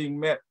needs are being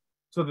met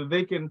so that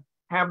they can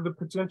have the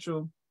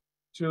potential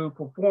to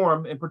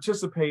perform and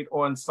participate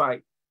on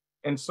site.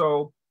 And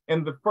so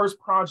in the first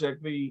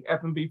project, the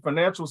FNB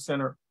Financial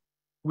Center,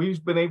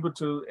 we've been able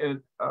to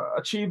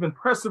achieve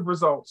impressive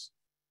results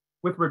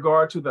with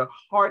regard to the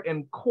heart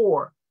and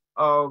core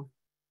of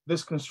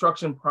this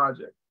construction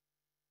project.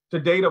 To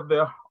date, of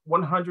the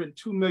 $102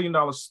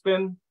 million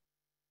spend,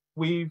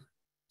 we've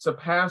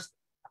surpassed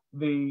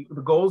the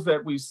goals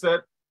that we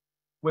set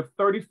with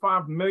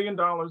 $35 million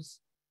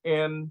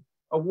in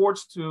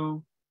awards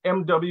to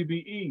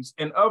MWBEs.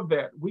 And of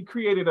that, we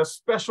created a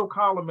special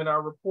column in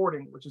our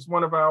reporting, which is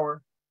one of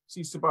our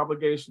CSIP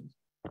obligations,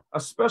 a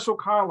special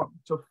column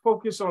to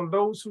focus on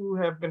those who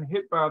have been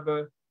hit by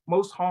the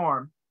most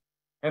harm,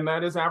 and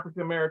that is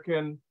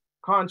African-American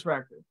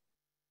contractors.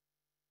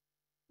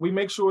 We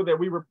make sure that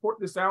we report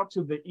this out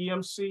to the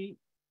EMC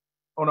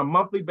on a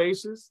monthly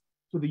basis,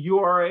 to the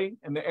URA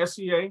and the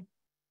SEA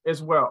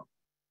as well.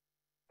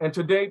 And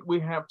to date, we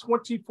have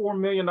 $24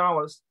 million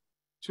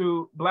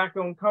to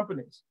Black-owned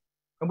companies.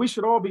 And we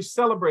should all be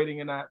celebrating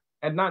in that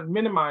and not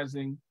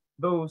minimizing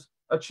those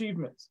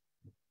achievements.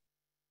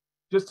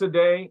 Just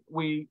today,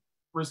 we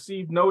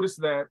received notice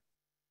that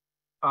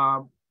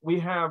we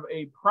have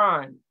a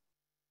prime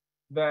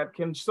that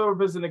can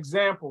serve as an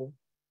example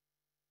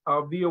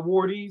of the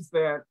awardees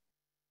that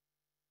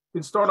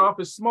can start off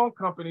as small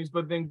companies,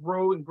 but then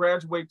grow and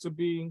graduate to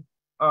being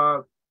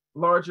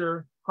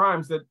larger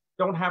primes that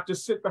don't have to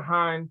sit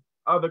behind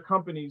other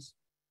companies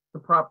to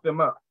prop them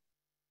up.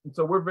 And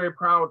so we're very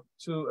proud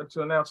to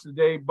announce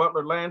today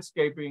Butler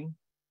Landscaping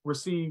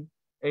received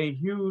a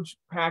huge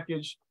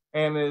package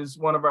and is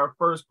one of our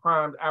first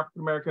primed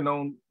African-American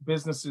owned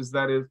businesses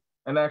that is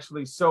an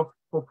actually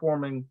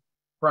self-performing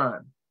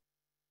prime.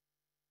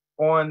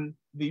 On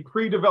the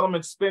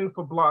pre-development spend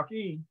for Block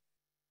E,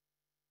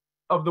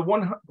 of the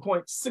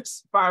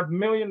 $1.65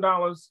 million,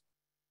 $1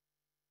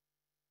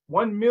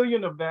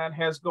 million of that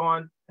has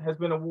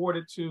been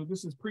awarded to,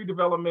 this is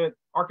pre-development,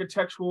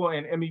 architectural,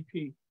 and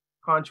MEP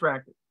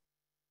contracted.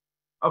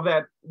 Of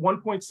that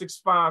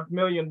 $1.65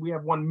 million, we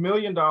have $1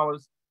 million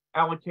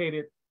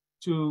allocated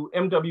to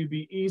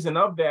MWBEs, and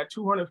of that,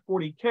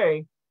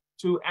 240K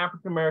to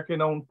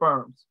African-American owned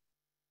firms.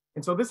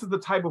 And so this is the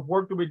type of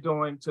work that we're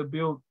doing to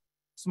build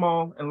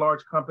small and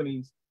large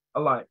companies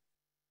alike.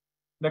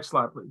 Next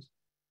slide, please.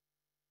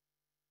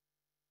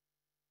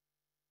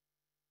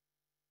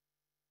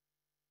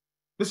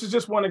 This is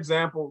just one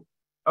example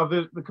of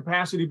the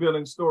capacity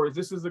building stories.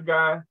 This is a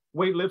guy,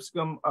 Wade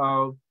Lipscomb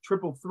of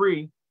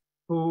 333,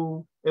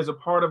 who is a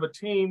part of a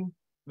team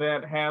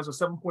that has a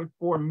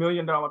 $7.4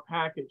 million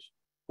package.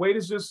 Wade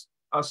is just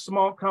a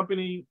small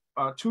company,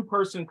 a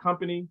two-person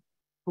company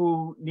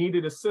who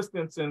needed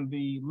assistance in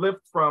the lift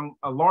from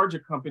a larger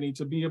company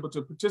to be able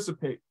to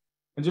participate.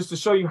 And just to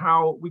show you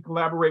how we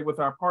collaborate with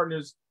our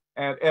partners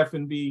at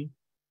F&B,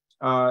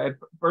 at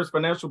First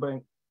Financial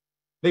Bank,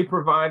 they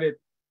provided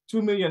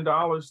 $2 million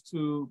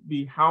to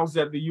be housed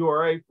at the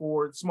URA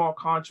for small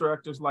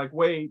contractors like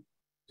Wade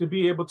to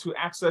be able to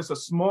access a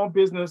small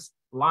business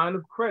line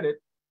of credit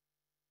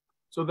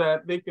so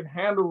that they could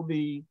handle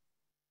the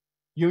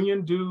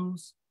union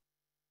dues,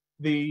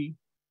 the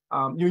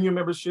union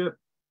membership,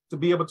 to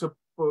be able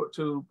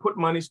to put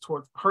monies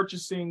towards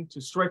purchasing,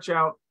 to stretch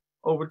out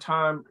over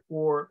time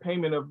for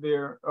payment of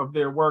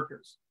their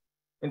workers.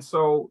 And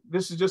so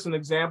this is just an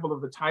example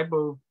of the type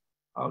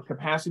of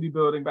capacity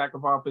building back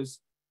of office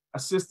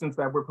assistance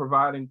that we're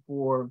providing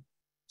for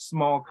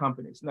small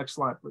companies. Next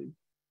slide, please.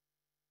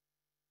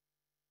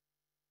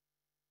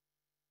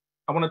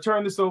 I want to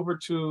turn this over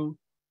to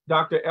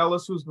Dr.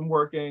 Ellis, who's been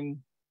working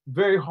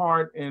very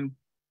hard in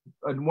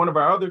one of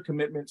our other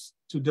commitments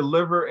to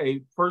deliver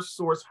a first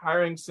source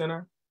hiring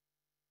center.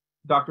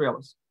 Dr.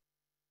 Ellis.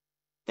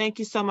 Thank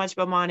you so much,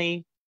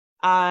 Bomani.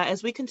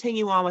 As we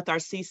continue on with our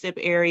CSIP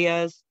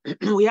areas,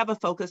 we have a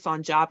focus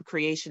on job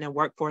creation and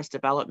workforce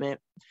development.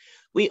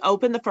 We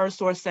opened the First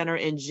Source Center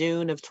in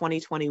June of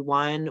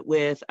 2021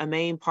 with a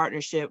main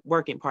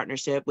working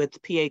partnership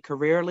with PA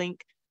Career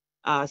Link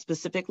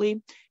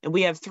specifically. And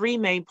we have 3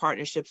 main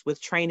partnerships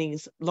with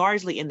trainings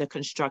largely in the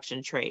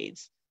construction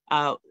trades.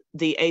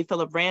 The A.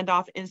 Philip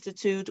Randolph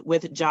Institute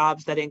with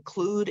jobs that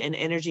include in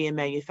energy and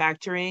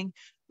manufacturing,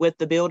 with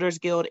the Builders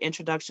Guild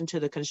Introduction to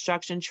the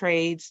Construction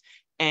Trades,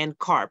 and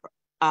CARP,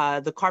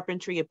 the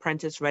Carpentry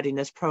Apprentice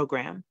Readiness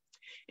Program.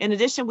 In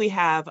addition, we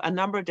have a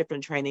number of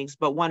different trainings,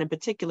 but one in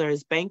particular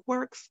is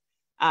BankWorks,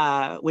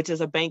 which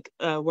is a bank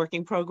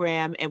working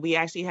program. And we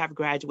actually have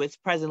graduates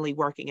presently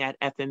working at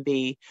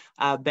F&B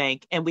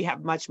Bank. And we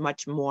have much,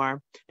 much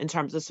more in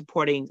terms of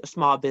supporting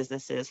small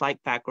businesses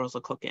like Fat Girls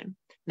Are Cooking.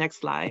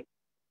 Next slide.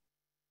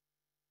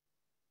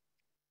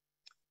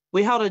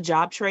 We held a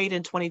job trade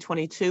in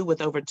 2022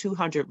 with over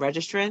 200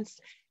 registrants.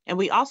 And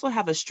we also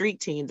have a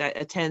street team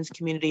that attends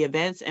community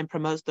events and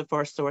promotes the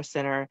First Source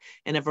Center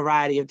in a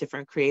variety of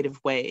different creative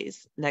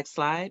ways. Next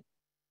slide.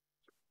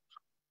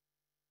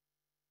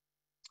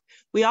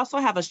 We also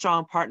have a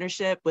strong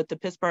partnership with the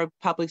Pittsburgh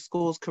Public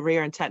Schools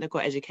Career and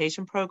Technical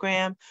Education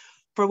Program,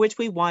 for which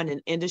we won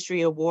an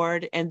industry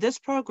award. And this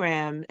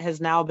program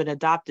has now been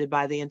adopted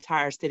by the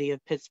entire city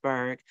of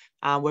Pittsburgh.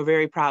 We're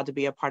very proud to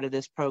be a part of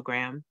this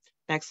program.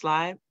 Next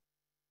slide.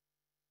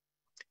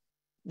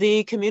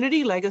 The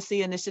community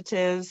legacy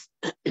initiatives,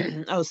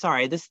 oh,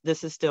 sorry, this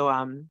is still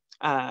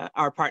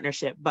our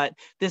partnership, but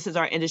this is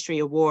our industry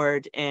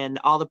award and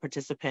all the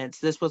participants.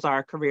 This was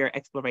our career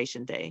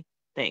exploration day.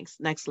 Thanks.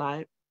 Next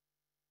slide.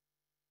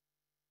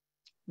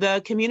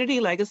 The community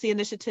legacy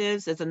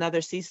initiatives is another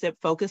CSIP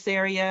focus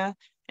area.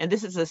 And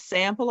this is a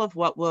sample of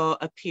what will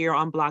appear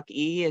on Block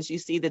E. As you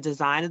see, the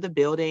design of the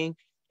building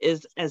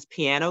is as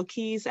piano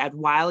keys at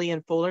Wiley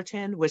and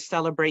Fullerton, which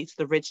celebrates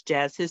the rich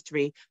jazz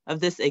history of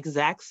this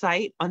exact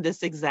site on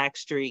this exact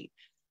street.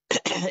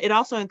 It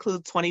also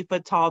includes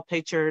 20-foot tall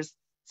pictures,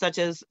 such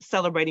as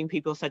celebrating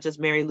people such as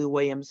Mary Lou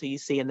Williams, who you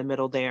see in the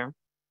middle there,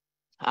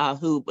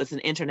 who was an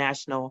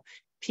international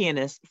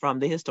pianist from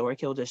the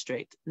Historic Hill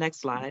District. Next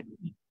slide.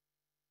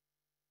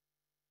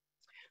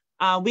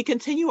 We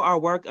continue our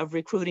work of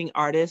recruiting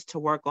artists to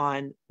work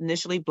on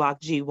initially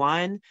Block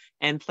G1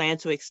 and plan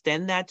to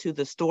extend that to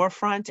the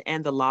storefront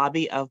and the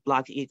lobby of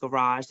Block E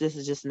Garage. This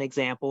is just an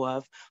example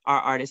of our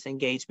artist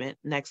engagement.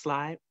 Next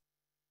slide.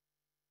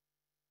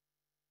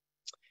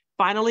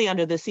 Finally,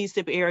 under the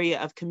CSIP area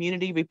of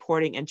community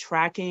reporting and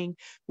tracking,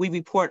 we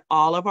report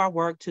all of our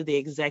work to the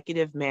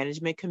Executive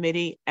Management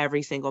Committee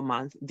every single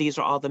month. These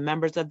are all the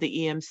members of the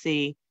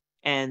EMC,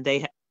 and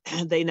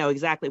they know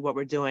exactly what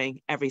we're doing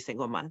every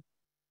single month.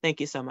 Thank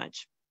you so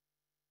much.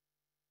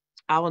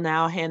 I will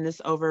now hand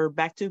this over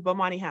back to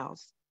Bomani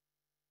House.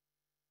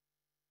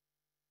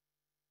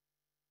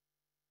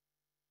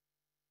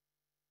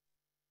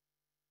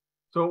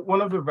 So one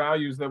of the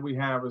values that we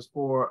have is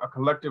for a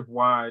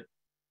collective-wide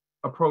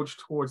approach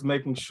towards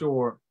making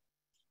sure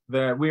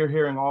that we are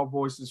hearing all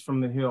voices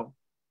from the Hill.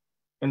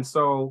 And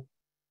so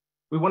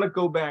we want to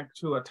go back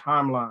to a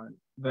timeline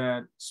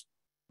that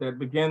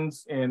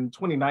begins in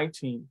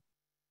 2019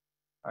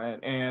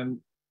 and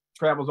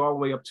travels all the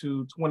way up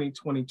to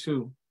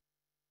 2022.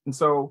 And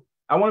so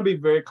I want to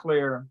be very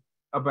clear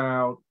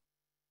about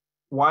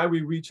why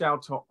we reach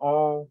out to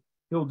all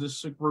Hill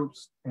District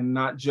groups and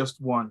not just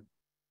one.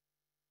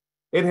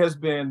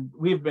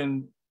 We've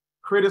been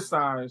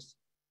criticized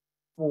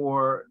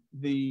for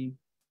the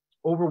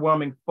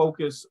overwhelming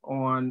focus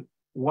on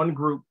one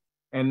group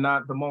and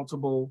not the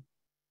multiple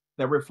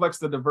that reflects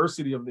the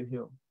diversity of the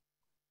Hill.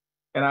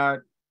 And I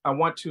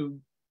want to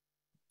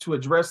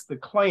address the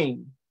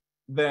claim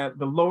that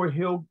the Lower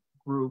Hill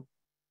group,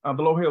 the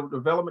Lower Hill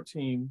development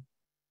team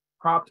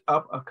propped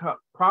up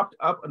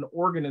an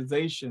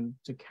organization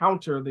to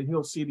counter the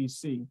Hill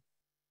CDC.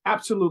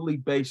 Absolutely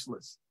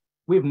baseless.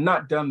 We have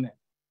not done that.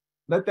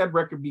 Let that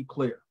record be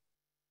clear.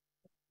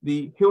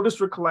 The Hill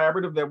District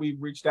Collaborative that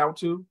we've reached out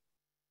to,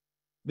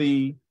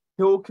 the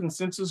Hill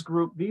Consensus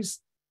Group, these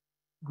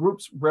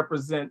groups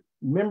represent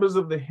members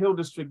of the Hill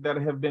District that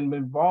have been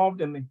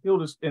involved in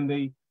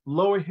the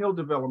Lower Hill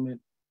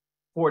development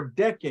for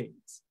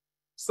decades.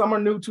 Some are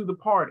new to the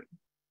party,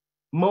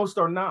 most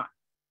are not.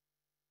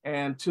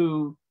 And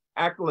to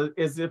act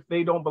as if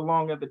they don't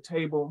belong at the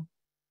table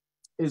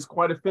is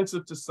quite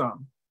offensive to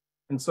some.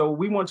 And so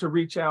we want to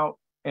reach out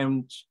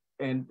and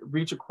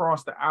reach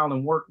across the aisle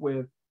and work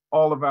with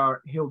all of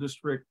our Hill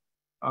District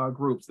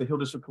groups, the Hill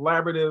District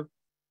Collaborative,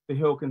 the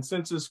Hill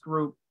Consensus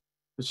Group,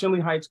 the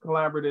Shenley Heights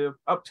Collaborative,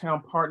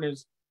 Uptown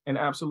Partners, and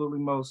absolutely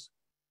most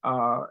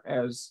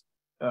as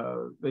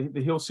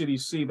the Hill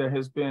CDC that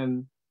has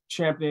been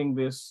championing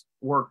this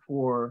work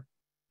for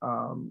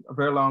a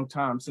very long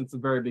time, since the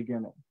very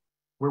beginning.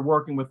 We're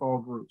working with all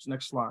groups.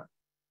 Next slide.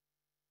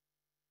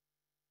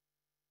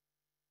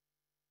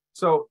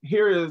 So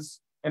here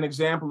is an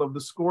example of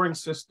the scoring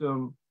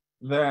system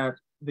that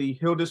the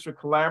Hill District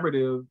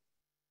Collaborative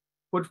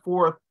put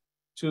forth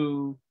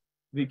to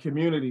the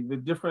community. The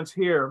difference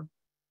here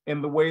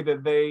in the way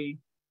that they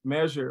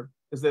measure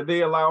is that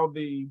they allow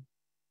the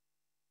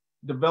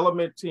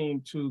development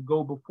team to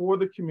go before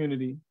the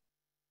community,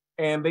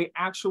 and they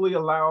actually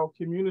allow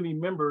community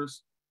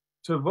members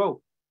to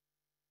vote.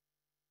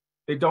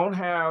 They don't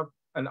have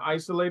an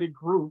isolated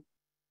group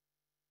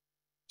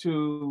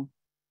to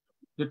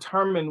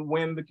determine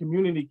when the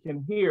community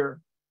can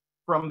hear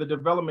from the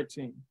development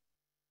team.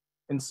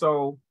 And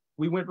so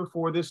we went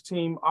before this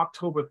team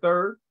October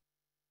 3rd.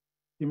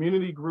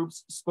 Community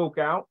groups spoke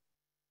out,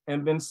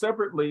 and then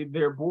separately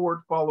their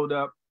board followed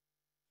up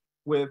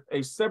with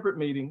a separate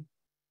meeting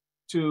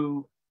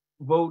to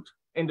vote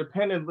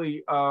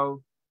independently of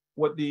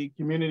what the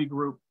community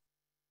group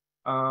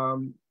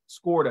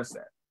scored us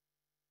at.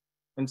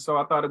 And so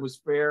I thought it was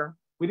fair.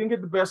 We didn't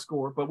get the best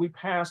score, but we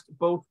passed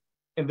both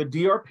in the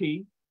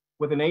DRP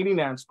with an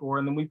 89 score,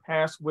 and then we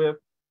passed with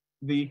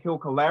the Hill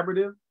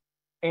Collaborative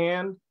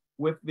and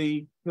with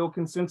the Hill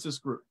Consensus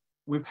Group.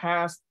 We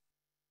passed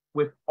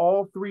with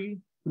all three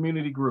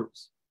community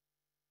groups.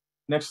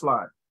 Next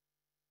slide.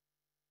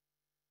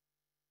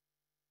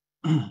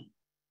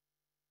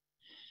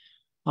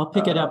 I'll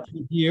pick it up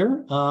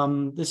here.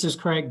 This is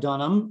Craig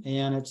Dunham,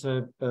 and it's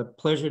a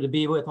pleasure to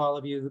be with all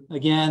of you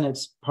again.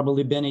 It's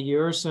probably been a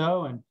year or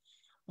so, and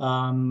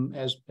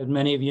as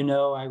many of you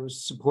know, I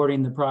was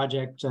supporting the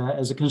project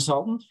as a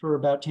consultant for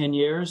about 10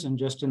 years, and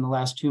just in the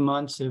last 2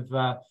 months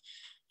have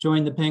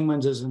joined the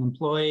Penguins as an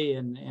employee,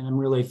 and I'm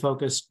really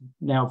focused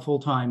now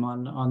full-time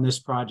on this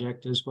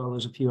project, as well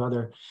as a few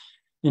other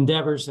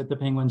endeavors that the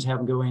Penguins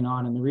have going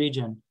on in the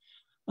region.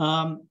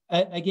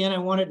 Again, I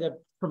wanted to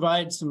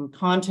provide some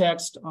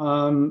context.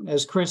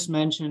 As Chris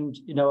mentioned,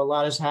 a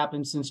lot has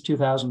happened since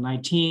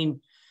 2019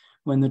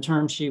 when the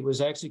term sheet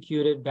was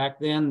executed. Back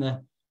then,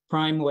 the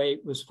prime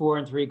rate was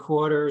 4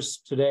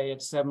 3/4. Today,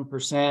 it's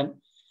 7%.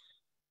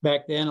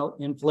 Back then,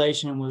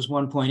 inflation was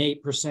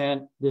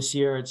 1.8%. This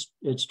year,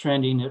 it's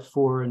trending at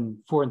 4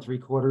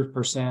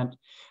 3/4%.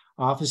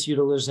 Office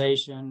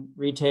utilization,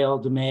 retail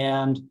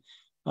demand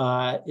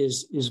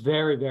is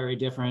very, very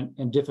different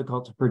and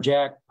difficult to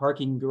project.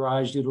 Parking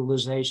garage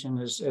utilization,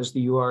 as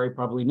the URA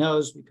probably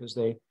knows, because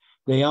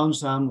they own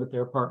some with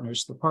their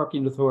partners, the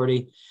Parking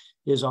Authority,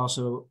 is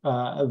also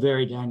a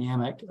very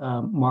dynamic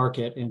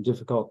market and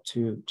difficult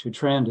to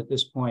trend at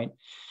this point.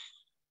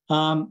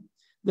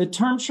 The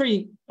term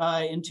sheet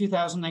in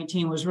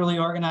 2019 was really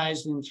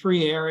organized in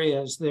 3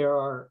 areas. There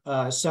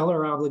are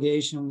seller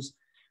obligations,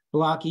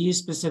 Block E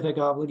specific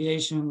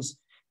obligations,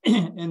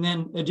 and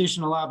then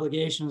additional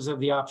obligations of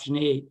the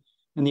optionee,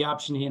 and the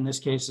optionee in this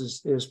case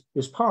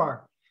is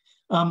PAR.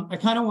 I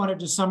kind of wanted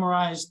to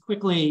summarize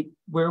quickly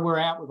where we're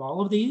at with all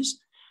of these.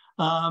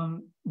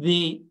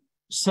 The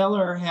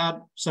seller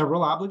had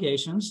several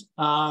obligations.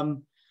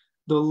 The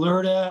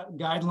LRTA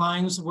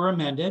guidelines were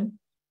amended,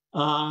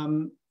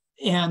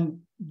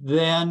 and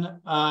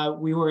then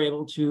we were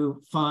able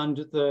to fund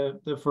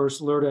the first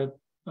LRTA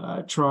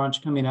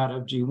tranche coming out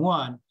of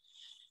G1.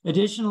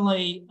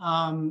 Additionally,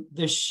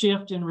 the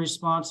shift in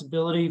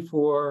responsibility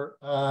for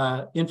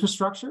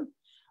infrastructure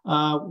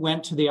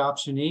went to the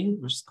optionee.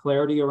 There's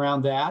clarity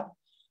around that.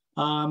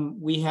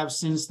 We have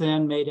since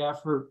then made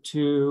effort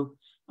to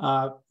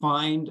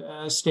find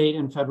state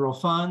and federal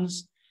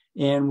funds,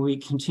 and we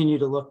continue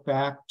to look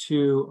back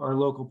to our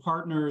local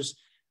partners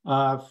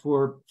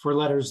for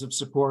letters of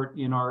support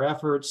in our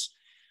efforts.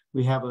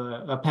 We have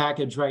a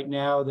package right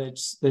now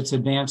that's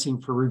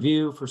advancing for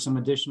review for some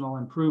additional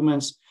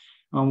improvements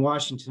on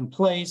Washington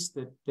Place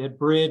that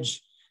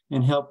bridge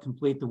and help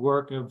complete the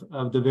work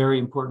of the very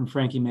important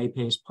Frankie May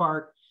Pace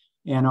Park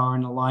and are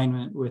in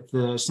alignment with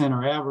the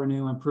Center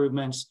Avenue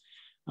improvements.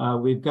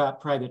 We've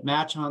got private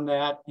match on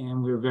that,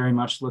 and we're very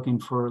much looking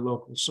for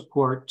local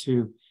support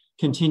to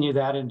continue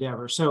that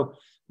endeavor. So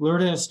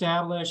LURTA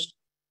established,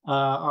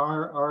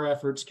 our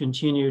efforts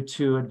continue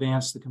to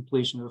advance the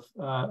completion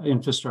of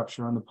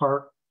infrastructure on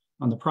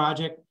the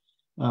project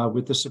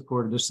with the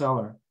support of the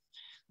seller.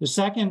 The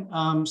second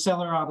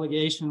seller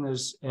obligation,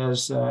 as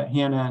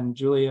Hannah and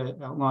Julia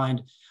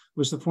outlined,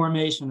 was the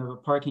formation of a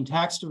parking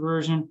tax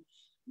diversion.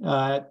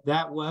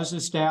 That was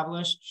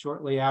established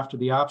shortly after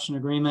the option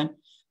agreement.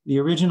 The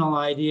original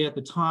idea at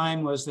the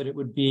time was that it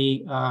would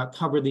be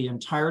cover the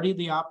entirety of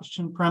the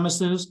option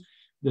premises,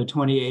 the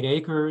 28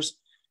 acres,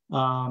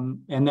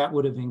 and that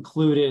would have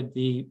included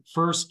the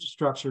first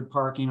structured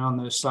parking on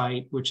the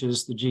site, which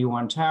is the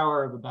G1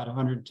 tower of about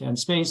 110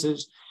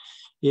 spaces.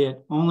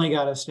 It only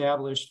got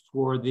established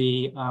for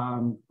the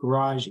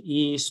garage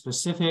E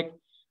specific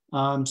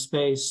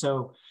space,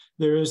 so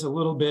there is a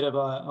little bit of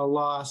a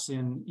loss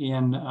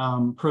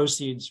in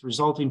proceeds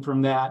resulting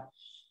from that,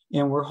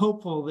 and we're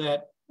hopeful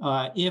that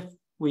if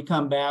we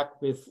come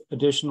back with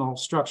additional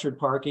structured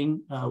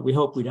parking, we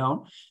hope we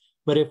don't,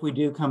 but if we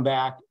do come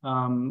back,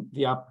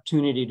 the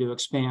opportunity to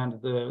expand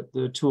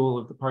the tool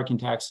of the parking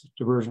tax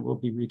diversion will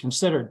be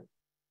reconsidered.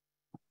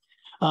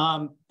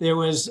 There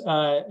was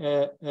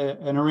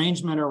an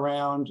arrangement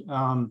around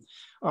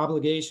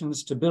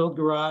obligations to build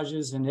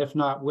garages, and if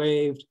not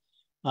waived,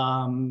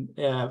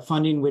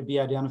 funding would be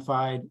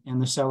identified, and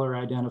the seller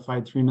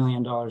identified $3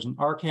 million in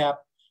RCAP.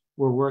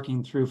 We're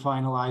working through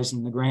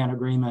finalizing the grant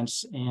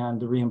agreements and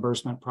the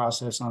reimbursement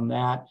process on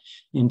that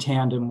in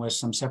tandem with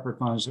some separate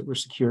funds that were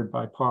secured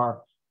by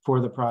PAR for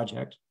the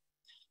project.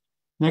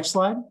 Next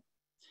slide.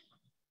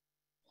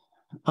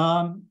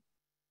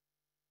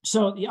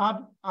 So the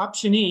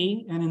option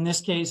E, and in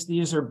this case,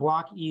 these are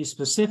block E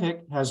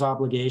specific, has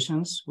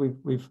obligations.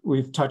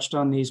 We've touched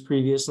on these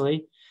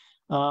previously.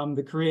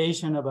 The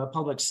creation of a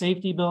public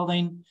safety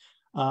building.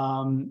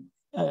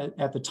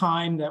 At the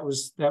time, that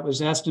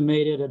was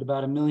estimated at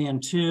about $1.2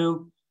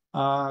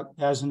 million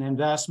as an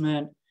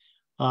investment,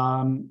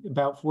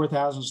 about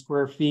 4,000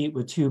 square feet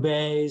with 2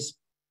 bays.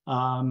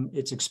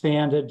 It's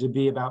expanded to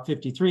be about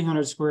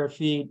 5,300 square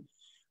feet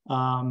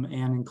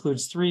and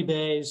includes 3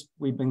 bays.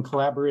 We've been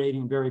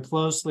collaborating very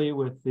closely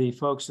with the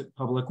folks at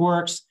Public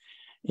Works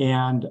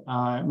and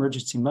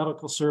Emergency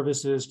Medical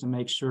Services to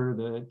make sure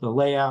the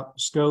layout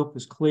scope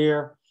is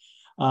clear.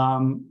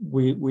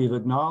 We've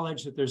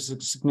acknowledged that there's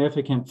a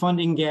significant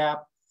funding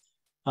gap.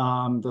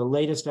 The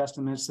latest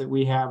estimates that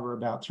we have are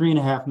about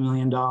 $3.5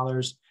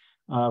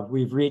 million.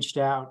 We've reached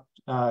out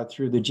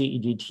through the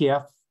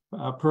GEDTF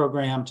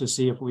program to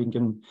see if we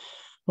can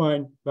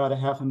find about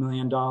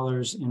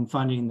 $500,000 in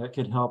funding that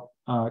could help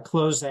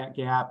close that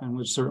gap, and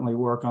would certainly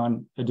work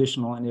on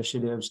additional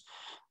initiatives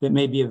that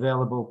may be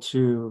available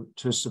to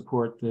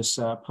support this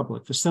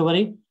public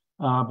facility.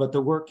 But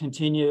the work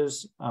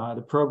continues.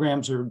 The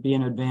programs are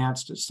being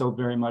advanced. It's still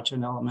very much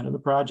an element of the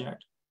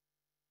project.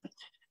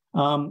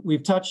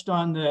 We've touched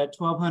on the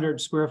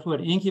 1,200 square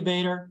foot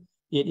incubator.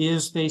 It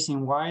is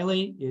facing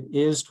Wiley. It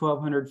is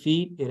 1,200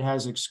 feet. It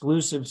has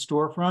exclusive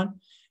storefront.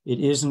 It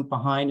isn't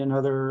behind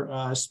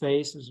another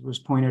space, as was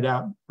pointed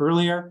out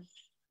earlier.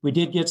 We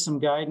did get some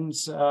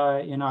guidance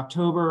in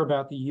October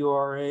about the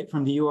URA,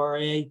 from the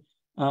URA,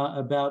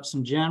 about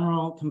some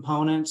general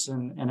components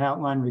and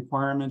outline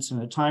requirements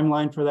and a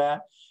timeline for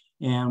that.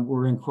 And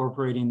we're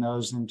incorporating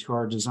those into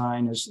our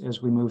design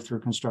as we move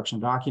through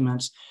construction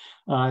documents.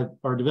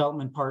 Our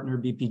development partner,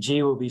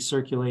 BPG, will be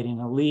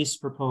circulating a lease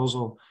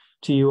proposal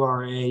to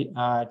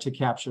URA to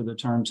capture the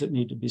terms that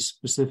need to be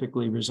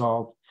specifically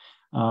resolved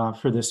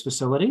for this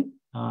facility.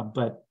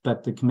 But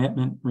the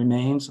commitment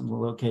remains, and the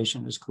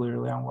location is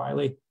clearly on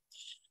Wiley.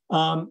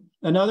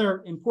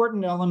 Another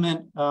important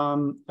element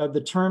of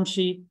the term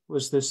sheet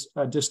was this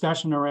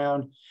discussion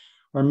around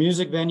our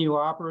music venue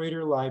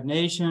operator, Live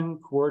Nation,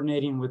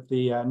 coordinating with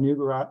the New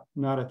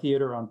Granada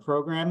Theater on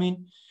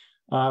programming.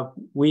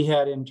 We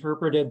had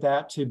interpreted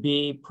that to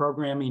be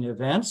programming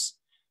events.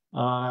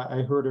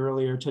 I heard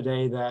earlier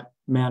today that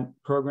meant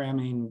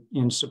programming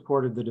in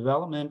support of the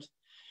development.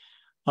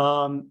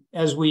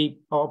 As we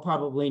all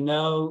probably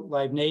know,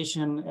 Live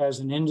Nation as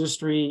an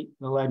industry,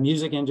 the live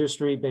music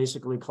industry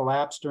basically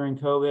collapsed during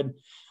COVID.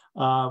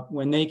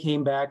 When they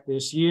came back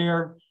this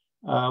year,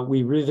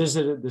 we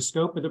revisited the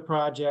scope of the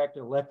project,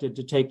 elected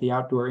to take the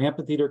outdoor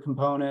amphitheater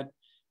component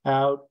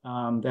out.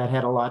 That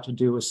had a lot to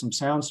do with some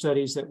sound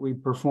studies that we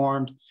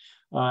performed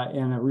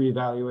and a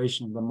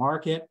reevaluation of the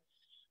market.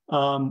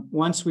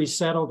 Once we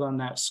settled on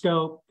that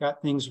scope,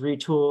 got things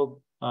retooled,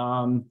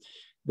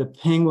 the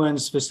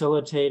Penguins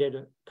facilitated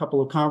a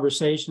couple of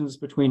conversations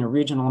between a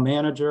regional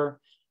manager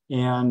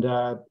and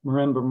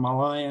Marimba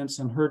Malliance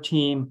and her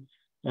team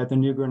at the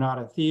New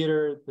Granada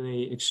Theater.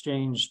 They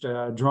exchanged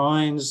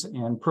drawings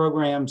and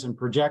programs and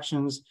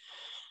projections.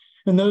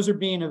 And those are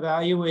being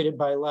evaluated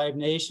by Live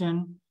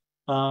Nation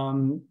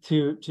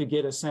to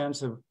get a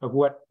sense of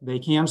what they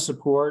can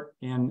support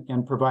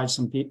and provide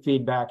some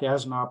feedback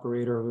as an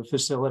operator of a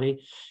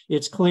facility.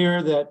 It's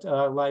clear that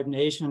Live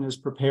Nation is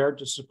prepared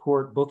to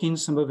support booking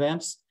some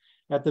events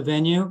at the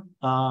venue.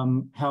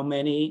 How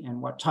many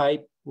and what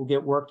type will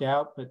get worked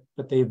out,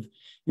 but they've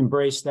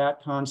embraced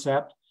that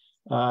concept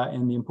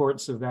and the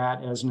importance of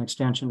that as an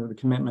extension of the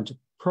commitment to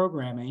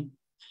programming.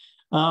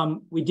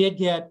 We did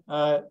get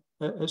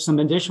some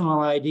additional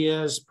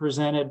ideas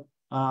presented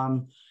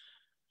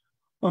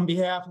on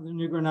behalf of the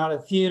New Granada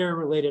Theater,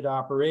 related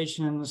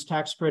operations,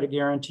 tax credit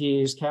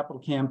guarantees, capital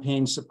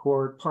campaign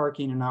support,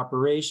 parking and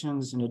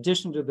operations. In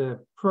addition to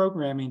the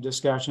programming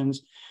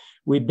discussions,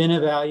 we've been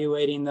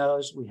evaluating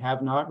those. We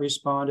have not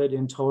responded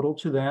in total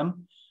to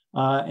them.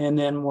 And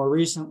then more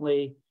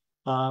recently,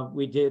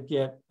 we did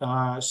get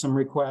some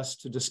requests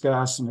to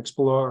discuss and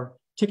explore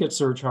ticket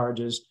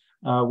surcharges,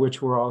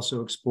 which we're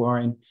also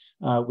exploring.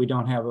 We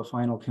don't have a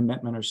final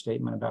commitment or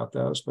statement about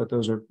those, but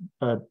those are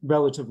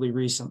relatively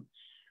recent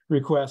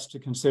requests to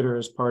consider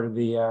as part of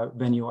the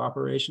venue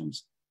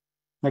operations.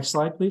 Next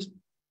slide, please.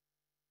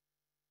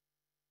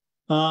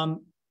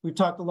 We've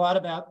talked a lot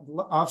about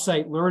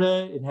offsite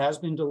LRTA. It has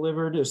been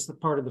delivered as the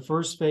part of the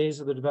first phase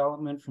of the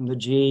development from the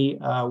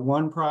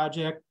G1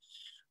 project.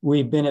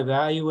 We've been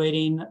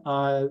evaluating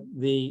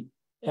the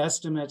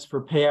estimates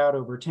for payout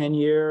over 10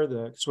 years,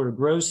 the sort of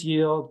gross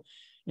yield,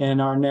 and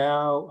are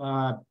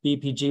now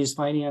BPG's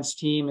finance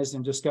team is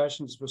in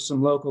discussions with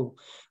some local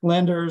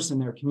lenders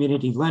and their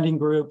community lending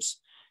groups,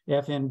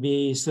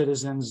 FNB,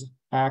 citizens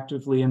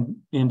actively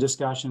in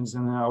discussions.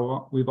 And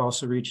now we've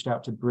also reached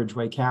out to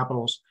Bridgeway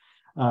Capital's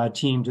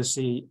team to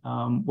see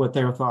what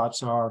their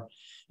thoughts are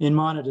in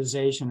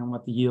monetization and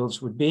what the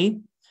yields would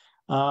be.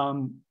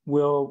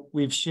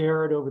 We've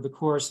shared over the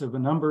course of a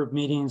number of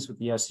meetings with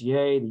the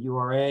SCA, the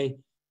URA,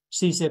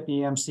 CSIP,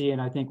 EMC,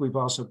 and I think we've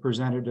also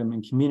presented them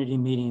in community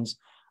meetings,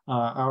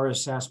 our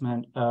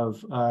assessment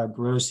of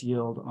gross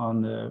yield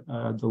on the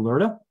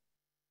LRTA.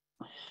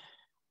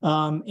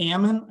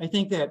 Ammon, I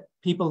think that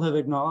people have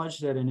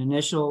acknowledged that an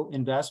initial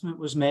investment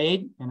was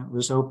made and it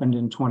was opened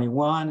in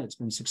 21. It's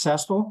been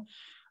successful.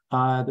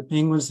 The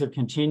Penguins have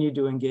continued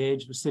to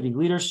engage with city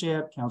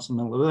leadership,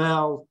 Councilman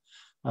Lavelle,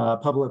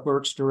 Public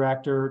Works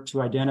Director,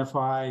 to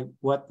identify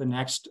what the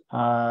next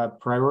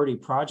priority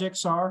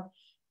projects are.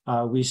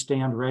 We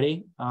stand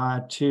ready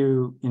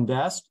to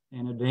invest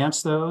and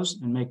advance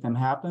those and make them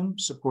happen,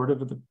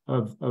 supportive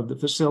of the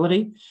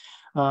facility.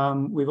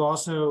 We've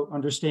also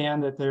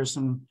understand that there's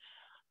some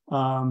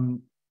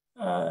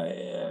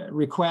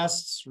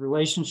requests,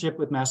 relationship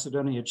with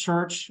Macedonia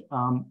Church.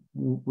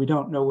 We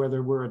don't know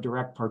whether we're a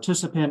direct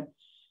participant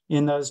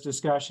in those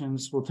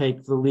discussions. We'll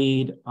take the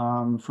lead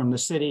from the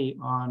city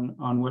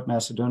on what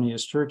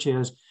Macedonia's church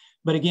is.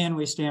 But again,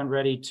 we stand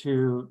ready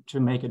to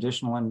make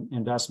additional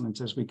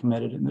investments as we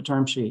committed in the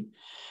term sheet.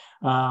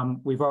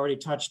 We've already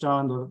touched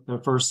on the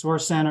first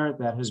source center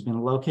that has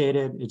been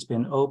located. It's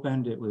been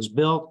opened. It was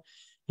built.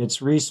 It's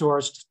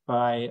resourced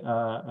by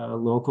a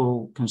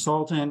local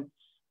consultant.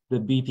 The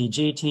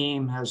BPG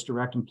team has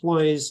direct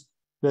employees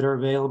that are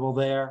available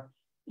there.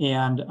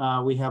 And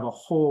we have a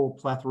whole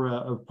plethora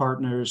of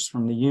partners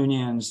from the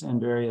unions and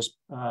various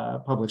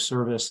public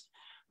service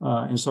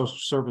and social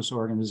service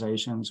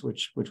organizations,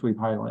 which we've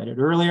highlighted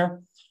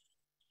earlier.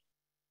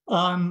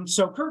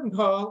 So curtain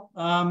call,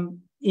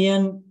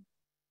 in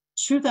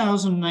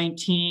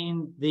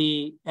 2019,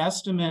 the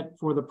estimate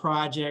for the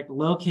project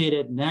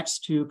located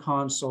next to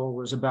Console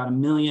was about $1.8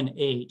 million.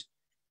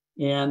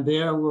 And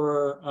there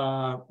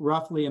were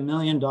roughly $1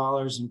 million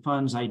in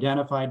funds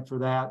identified for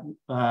that.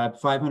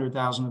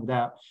 500,000 of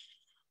that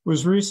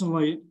was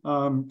recently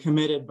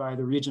committed by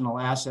the regional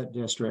asset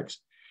districts.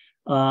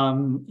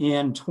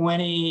 In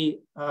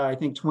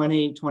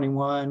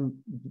 2021,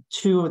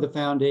 two of the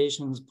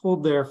foundations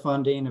pulled their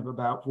funding of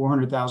about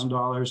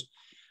 $400,000.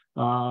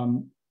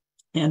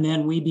 And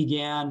then we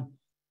began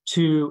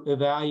to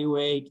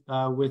evaluate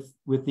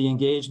with the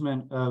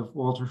engagement of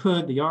Walter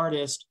Hood, the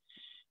artist.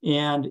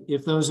 And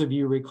if those of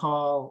you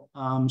recall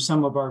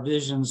some of our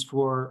visions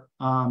for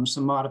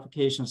some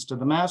modifications to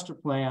the master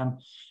plan,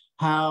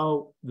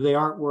 how the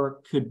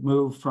artwork could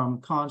move from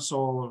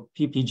Console or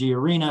PPG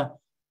Arena,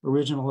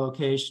 original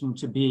location,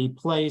 to be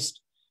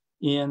placed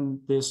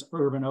in this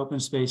urban open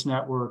space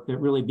network that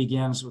really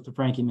begins with the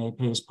Frankie May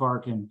Pace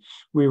Park. And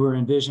we were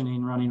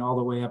envisioning running all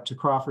the way up to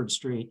Crawford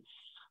Street.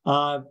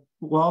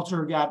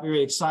 Walter got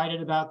very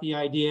excited about the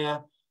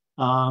idea.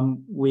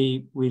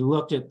 We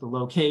looked at the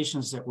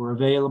locations that were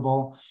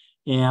available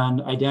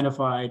and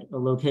identified a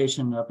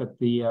location up at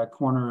the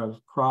corner of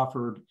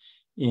Crawford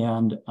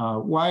and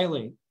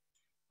Wiley.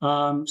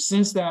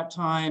 Since that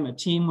time, a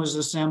team was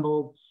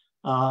assembled,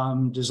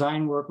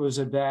 design work was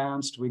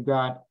advanced, we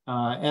got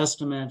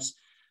estimates.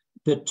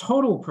 The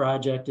total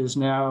project is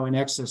now in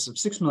excess of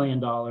 $6 million.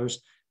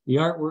 The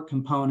artwork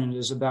component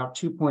is about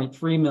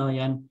 $2.3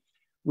 million.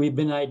 We've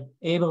been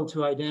able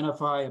to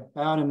identify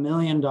about $1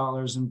 million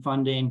in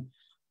funding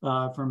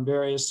from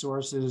various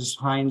sources.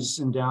 Heinz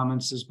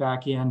Endowments is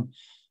back in.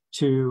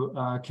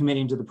 to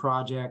committing to the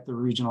project. The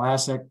Regional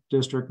Asset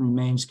District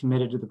remains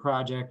committed to the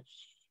project.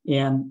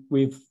 And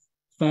we've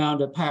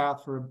found a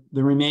path for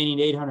the remaining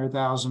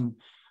 $800,000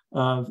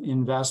 of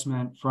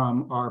investment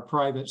from our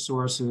private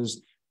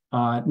sources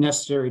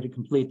necessary to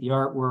complete the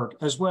artwork,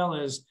 as well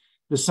as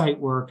the site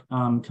work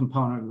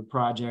component of the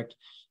project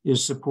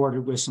is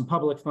supported with some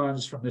public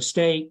funds from the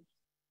state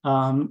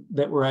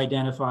that were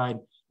identified,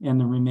 and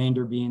the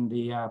remainder being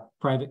the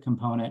private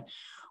component.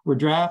 We're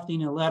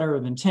drafting a letter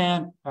of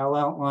intent. I'll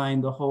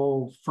outline the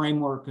whole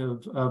framework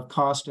of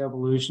cost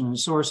evolution and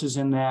sources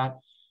in that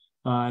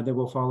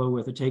will follow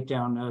with a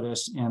takedown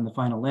notice and the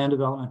final land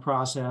development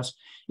process.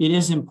 It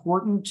is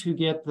important to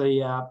get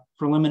the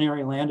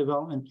preliminary land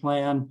development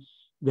plan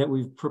that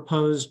we've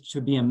proposed to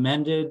be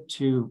amended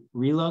to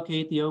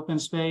relocate the open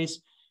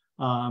space,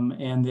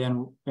 and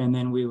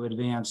then we would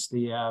advance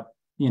the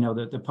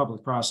the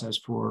public process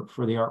for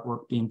the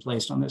artwork being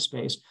placed on this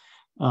space.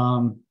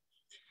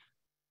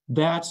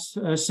 That's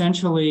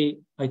essentially,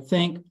 I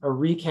think, a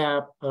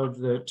recap of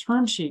the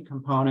term sheet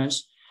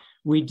components.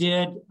 We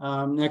did,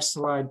 next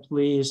slide,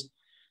 please,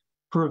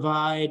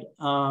 provide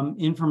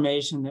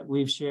information that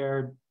we've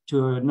shared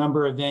to a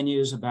number of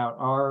venues about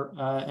our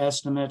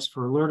estimates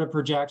for LRTA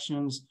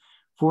projections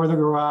for the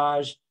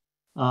garage.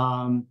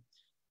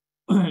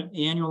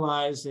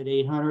 Annualized at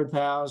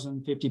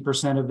 $800,000,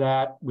 50% of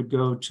that would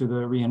go to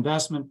the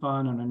reinvestment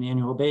fund on an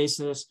annual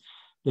basis.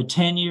 The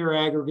 10-year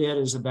aggregate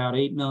is about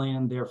 $8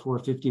 million, therefore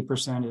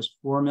 50% is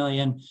 $4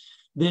 million.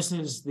 This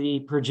is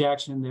the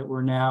projection that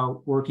we're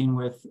now working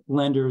with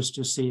lenders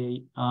to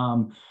see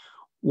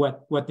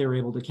what they're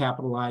able to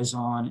capitalize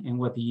on and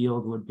what the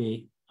yield would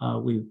be.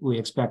 We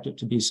expect it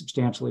to be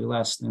substantially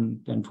less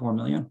than $4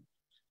 million.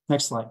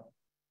 Next slide.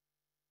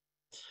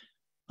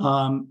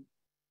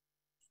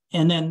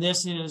 And then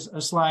this is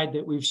a slide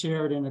that we've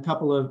shared in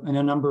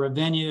a number of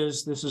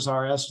venues. This is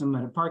our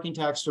estimate of parking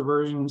tax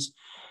diversions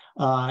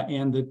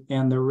and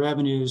the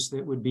revenues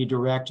that would be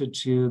directed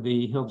to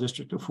the Hill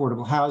District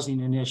Affordable Housing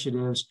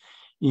Initiatives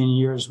in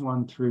years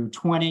 1 through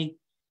 20.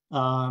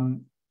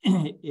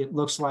 It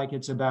looks like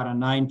it's about a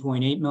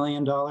 $9.8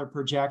 million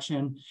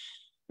projection.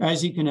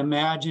 As you can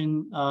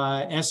imagine,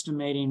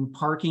 estimating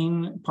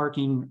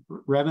parking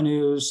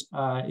revenues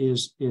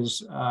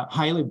is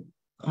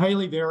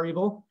highly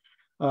variable.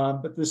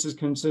 But this is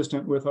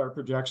consistent with our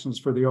projections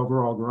for the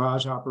overall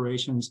garage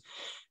operations.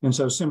 And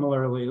so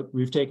similarly,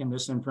 we've taken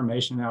this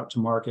information out to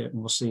market, and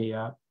we'll see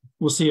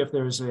if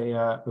there's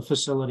a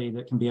facility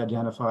that can be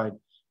identified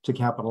to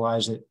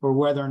capitalize it, or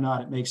whether or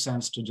not it makes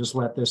sense to just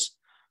let this,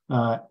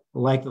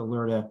 like the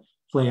LRTA,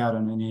 play out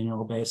on an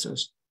annual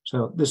basis.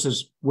 So this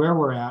is where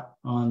we're at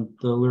on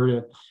the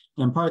LRTA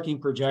and parking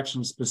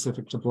projections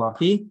specific to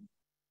Block E.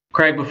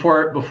 Craig,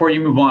 before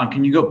you move on,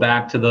 can you go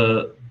back to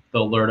the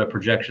LRTA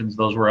projections?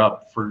 Those were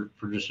up for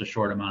just a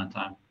short amount of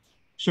time.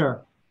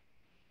 Sure.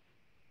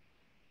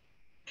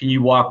 Can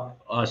you walk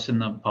us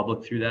and the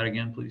public through that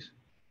again, please?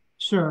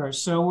 Sure.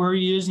 So we're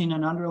using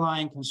an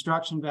underlying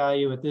construction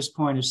value at this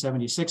point of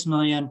 $76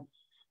 million,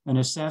 an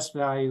assessed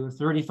value of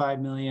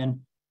 $35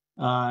 million,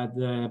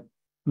 the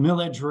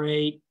millage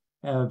rate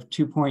of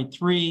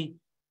 2.3.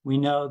 We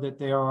know that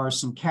there are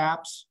some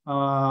caps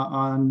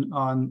on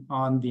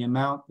the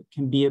amount that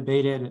can be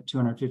abated at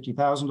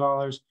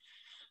 $250,000.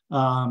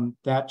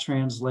 That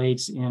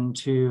translates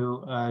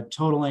into a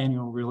total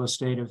annual real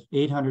estate of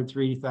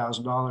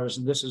 $803,000,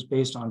 and this is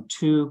based on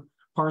 2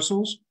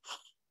 parcels.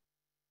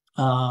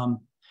 And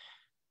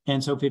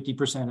so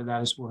 50% of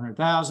that is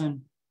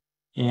 $400,000,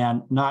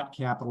 and not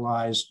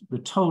capitalized, the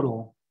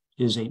total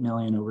is $8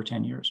 million over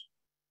 10 years.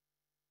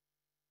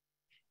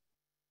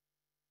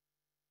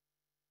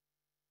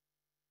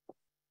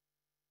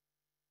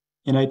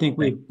 And I think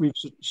we've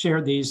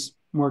shared these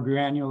more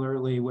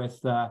granularly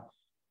with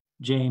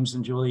James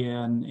and Julia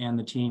and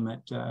the team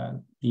at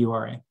the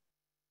URA.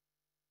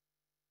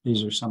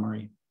 These are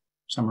summary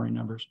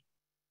numbers.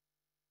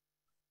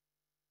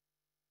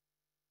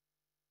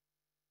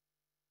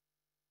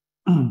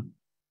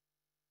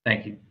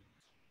 Thank you.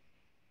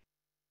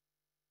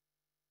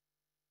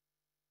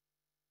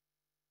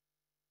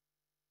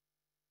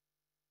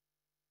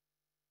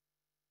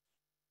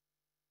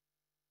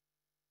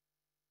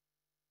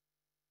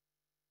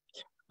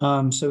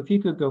 So if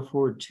you could go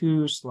forward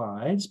 2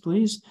 slides,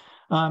 please.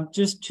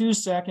 Just 2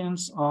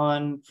 seconds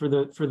on for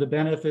the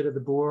benefit of the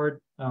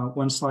board.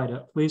 1 slide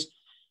up, please.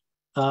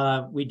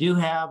 We do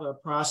have a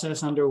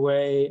process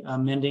underway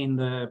amending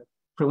the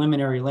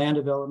preliminary land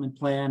development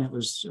plan. It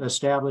was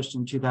established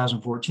in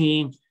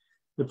 2014.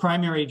 The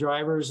primary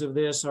drivers of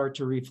this are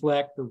to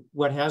reflect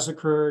what has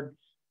occurred,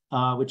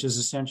 which is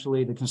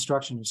essentially the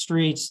construction of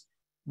streets,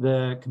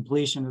 the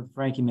completion of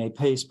Frankie May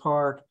Pace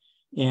Park,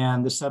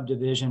 and the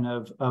subdivision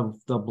of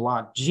the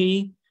Block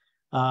G.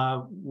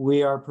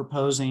 We are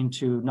proposing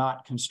to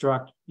not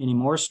construct any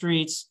more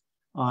streets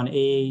on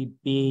A,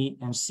 B,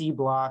 and C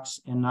blocks,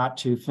 and not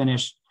to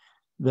finish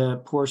the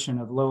portion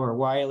of Lower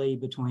Wiley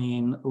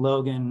between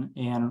Logan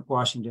and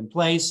Washington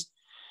Place.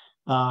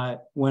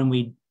 When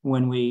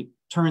we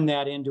turn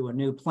that into a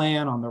new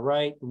plan on the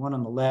right. The one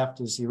on the left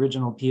is the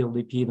original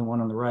PLDP. The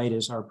one on the right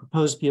is our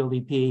proposed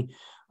PLDP.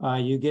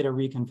 You get a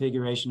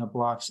reconfiguration of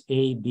blocks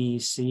A, B,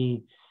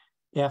 C,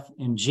 F,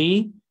 and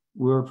G.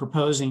 We're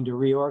proposing to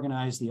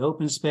reorganize the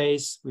open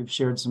space. We've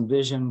shared some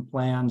vision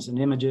plans and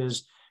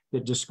images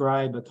that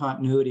describe a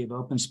continuity of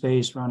open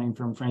space running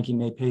from Frankie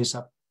May Pace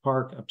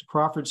Park up to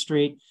Crawford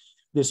Street.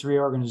 This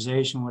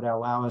reorganization would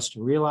allow us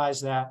to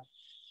realize that.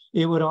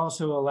 It would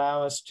also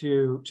allow us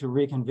to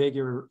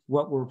reconfigure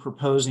what we're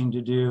proposing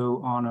to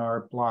do on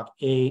our block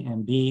A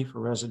and B for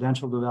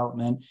residential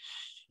development.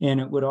 And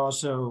it would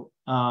also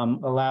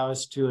allow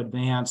us to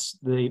advance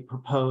the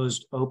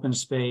proposed open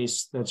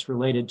space that's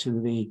related to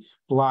the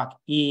block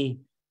E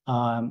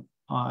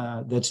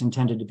that's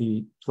intended to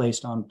be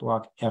placed on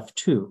block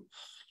F2.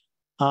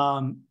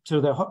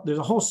 So there's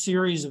a whole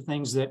series of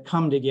things that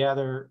come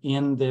together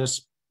in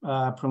this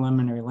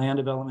preliminary land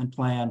development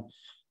plan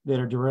that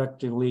are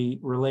directly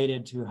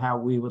related to how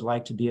we would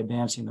like to be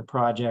advancing the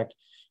project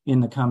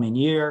in the coming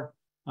year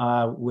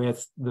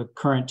with the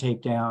current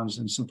takedowns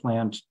and some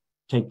planned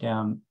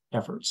takedown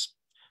efforts.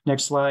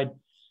 Next slide.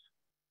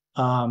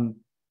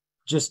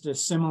 Just a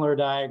similar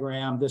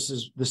diagram. This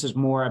is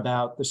more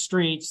about the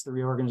streets, the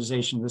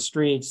reorganization of the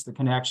streets, the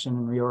connection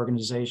and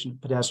reorganization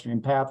of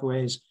pedestrian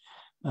pathways.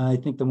 I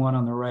think the one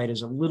on the right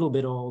is a little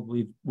bit old.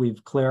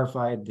 We've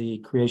clarified the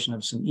creation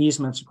of some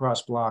easements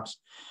across blocks.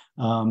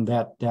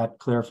 That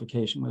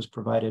clarification was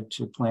provided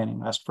to planning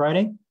last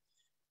Friday.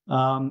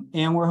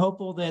 And we're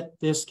hopeful that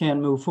this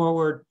can move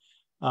forward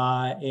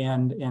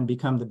and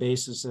become the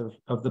basis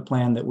of the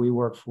plan that we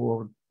work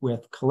forward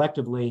with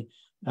collectively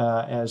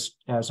as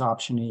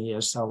Option E,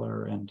 as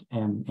seller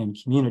and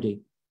community.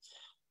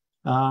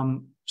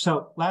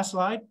 So last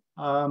slide.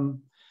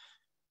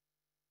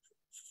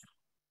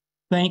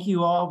 Thank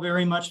you all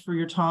very much for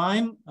your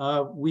time.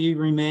 We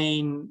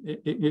remain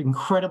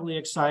incredibly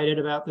excited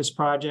about this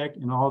project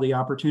and all the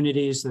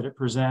opportunities that it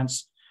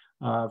presents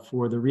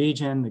for the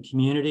region, the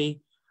community.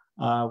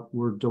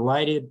 We're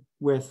delighted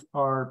with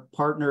our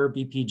partner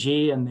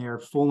BPG and their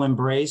full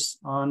embrace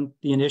on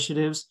the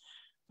initiatives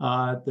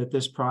that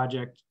this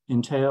project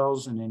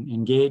entails and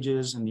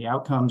engages and the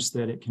outcomes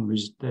that it can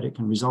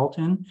result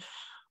in.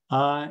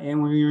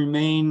 And we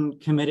remain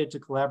committed to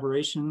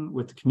collaboration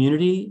with the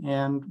community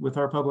and with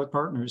our public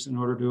partners in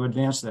order to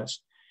advance this.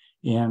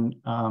 And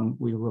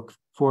we look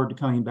forward to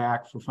coming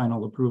back for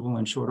final approval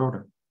in short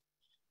order.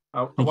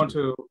 I want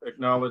to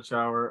acknowledge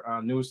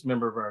our newest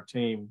member of our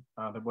team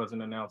that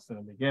wasn't announced in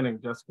the beginning,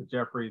 Jessica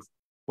Jeffries.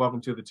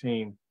 Welcome to the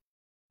team.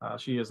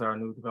 She is our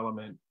new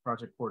development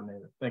project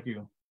coordinator. Thank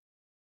you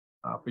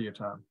for your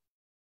time.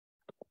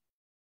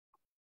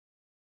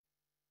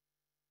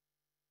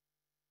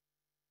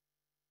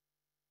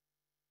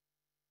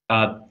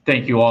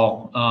 Thank you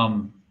all.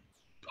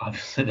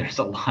 Obviously, there's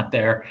a lot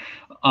there.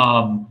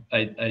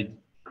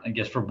 I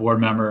guess for board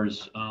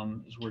members,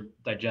 as we're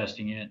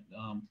digesting it,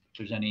 if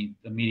there's any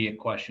immediate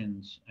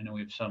questions, I know we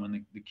have some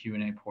in the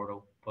Q&A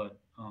portal, but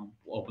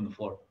we'll open the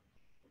floor.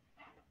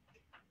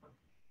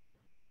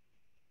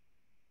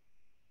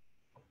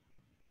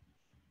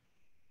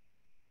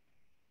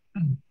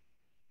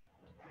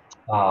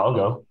 I'll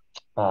go.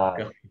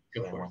 Go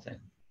for it.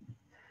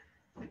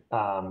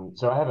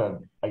 So I have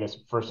I guess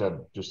first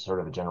just sort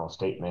of a general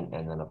statement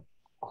and then a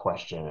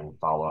question and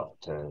follow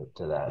up to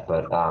that.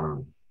 But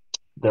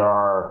there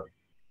are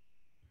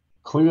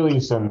clearly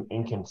some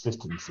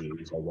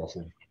inconsistencies, I guess,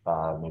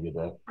 maybe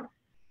the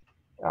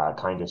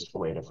kindest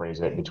way to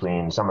phrase it,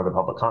 between some of the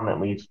public comment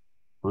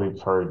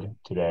we've heard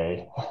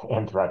today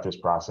and throughout this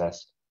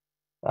process,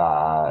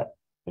 and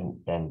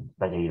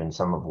frankly, even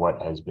some of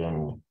what has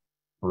been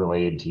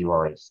relayed to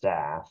URA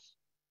staff,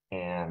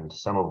 and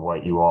some of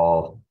what you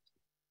all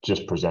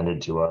just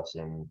presented to us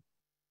in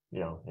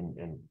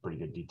pretty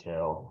good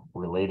detail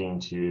relating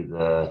to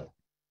the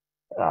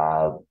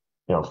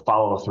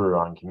follow through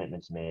on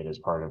commitments made as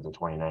part of the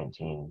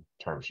 2019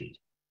 term sheet.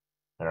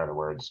 In other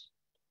words,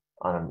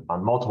 on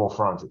multiple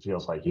fronts, it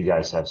feels like you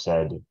guys have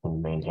said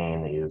and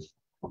maintained that you've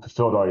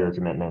fulfilled all your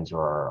commitments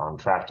or are on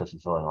track to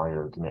fulfilling all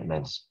your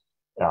commitments,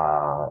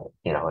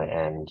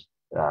 and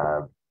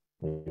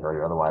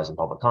or otherwise in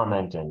public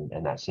comment,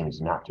 and that seems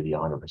not to be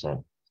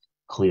 100%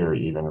 clear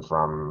even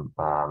from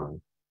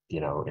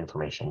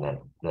information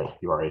that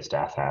URA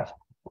staff have,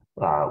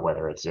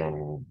 whether it's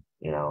in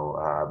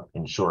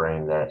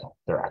ensuring that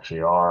there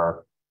actually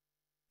are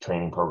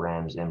training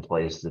programs in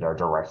place that are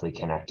directly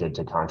connected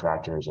to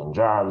contractors and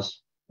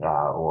jobs,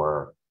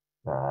 or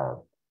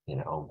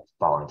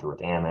following through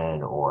with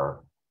Ammon,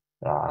 or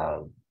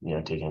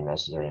taking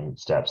necessary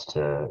steps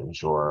to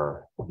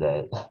ensure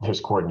that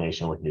there's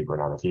coordination with New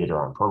Granada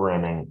Theater on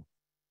programming,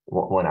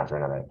 one after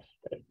another.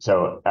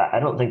 So I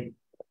don't think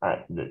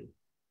that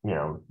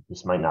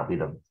this might not be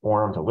the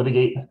forum to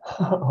litigate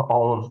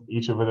all of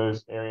each of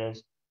those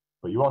areas,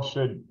 but you all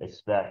should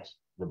expect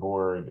the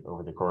board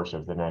over the course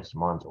of the next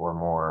month or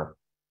more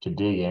to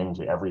dig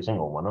into every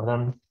single one of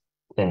them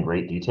in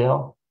great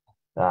detail.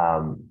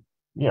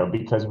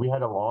 Because we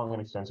had a long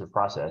and extensive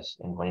process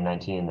in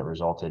 2019 that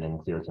resulted in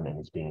clear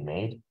commitments being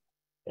made.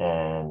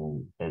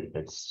 And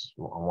it's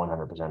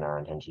 100% our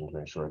intention to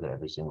ensure that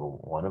every single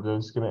one of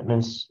those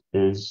commitments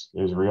is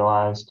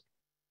realized,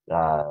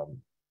 to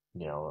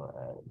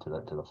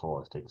the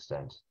fullest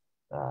extent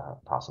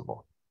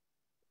possible.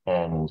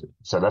 And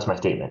so that's my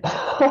statement.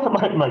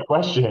 my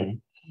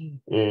question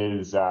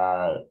is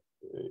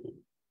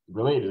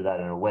related to that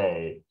in a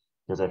way,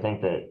 because I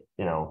think that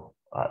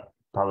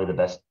probably the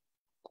best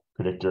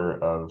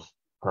predictor of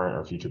current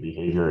or future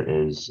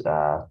behavior is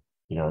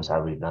is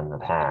how we've done in the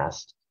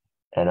past.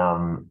 And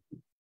I'm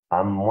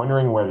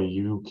wondering whether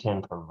you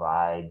can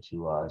provide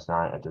to us,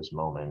 not at this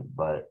moment,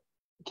 but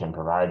can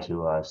provide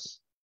to us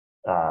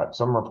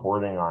some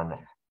reporting on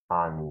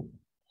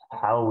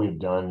how we've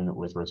done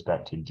with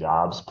respect to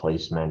jobs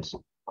placement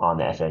on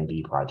the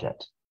FNB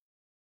project.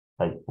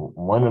 Like,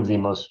 one of the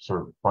most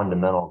sort of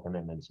fundamental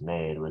commitments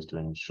made was to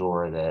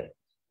ensure that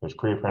there's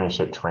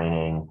pre-apprenticeship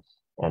training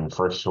and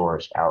first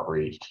source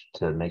outreach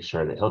to make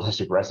sure that Hill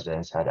District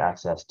residents had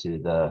access to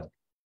the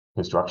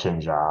construction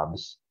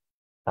jobs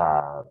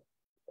at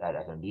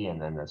FNB,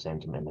 and then the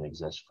same commitment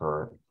exists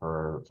for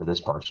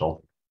this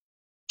parcel.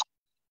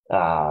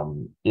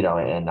 And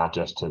not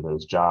just to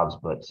those jobs,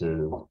 but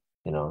to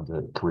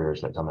the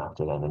careers that come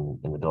after them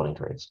in the building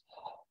trades.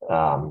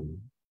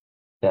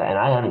 And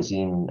I haven't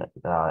seen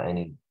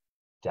any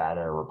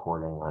data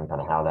reporting on kind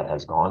of how that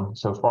has gone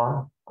so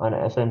far on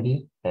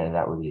FNB, and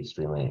that would be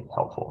extremely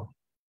helpful.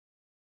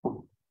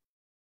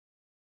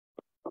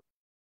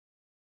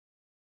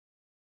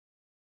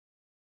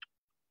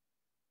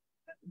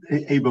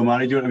 Hey,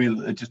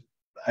 Bomani,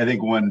 I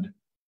think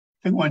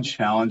one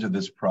challenge of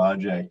this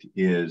project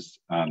is,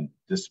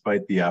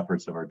 despite the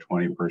efforts of our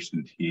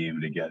 20-person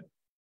team to get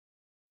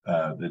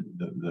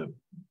the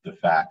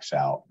facts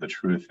out, the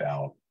truth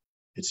out,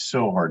 it's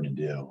so hard to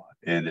do,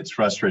 and it's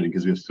frustrating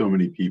because we have so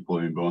many people.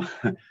 I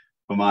mean,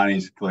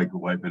 Bomani's like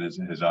wiping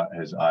his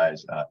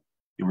eyes.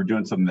 We're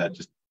doing something that,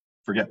 just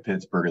forget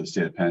Pittsburgh or the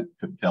state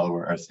of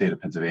Delaware or state of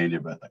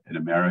Pennsylvania, but in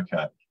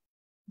America,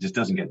 just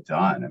doesn't get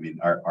done. I mean,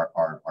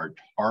 our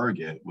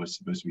target was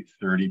supposed to be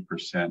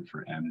 30%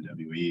 for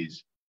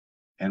MWEs,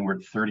 and we're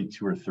at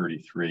 32 or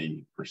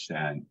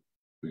 33%.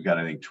 We've got,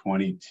 I think,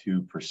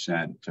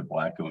 22% to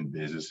Black-owned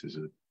businesses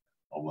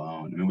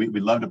alone. I mean,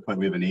 we'd love to put.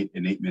 We have an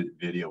 8-minute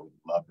video we'd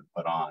love to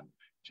put on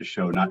to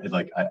show, not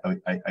like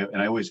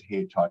I always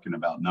hate talking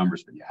about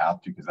numbers, but you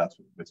have to, because that's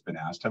what's been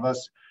asked of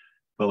us.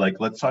 But like,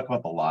 let's talk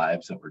about the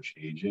lives that we're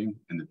changing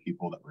and the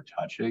people that we're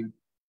touching,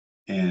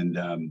 and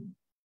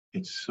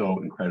it's so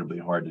incredibly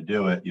hard to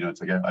do it. It's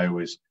like I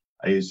always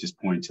just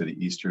point to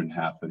the eastern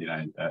half of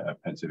the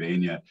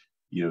Pennsylvania.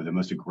 The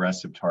most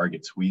aggressive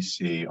targets we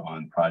see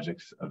on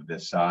projects of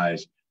this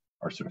size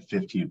are sort of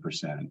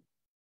 15%.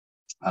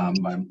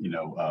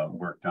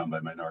 Work done by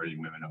minority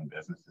and women-owned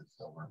businesses,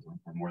 so we're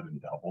more than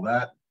double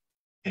that,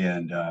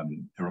 and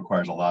it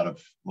requires a lot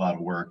of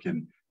work.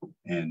 And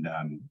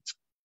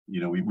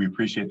we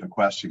appreciate the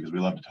question because we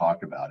love to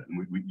talk about it.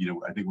 And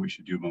I think we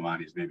should do,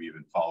 Bomani, is maybe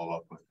even follow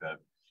up with the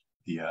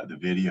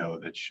video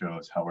that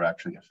shows how we're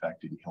actually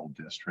affecting Hill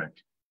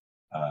District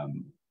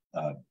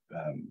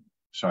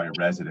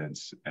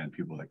residents and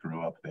people that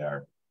grew up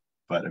there.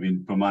 But I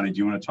mean, Bomani, do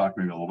you want to talk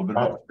maybe a little bit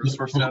about the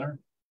Resource Center?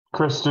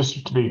 Chris,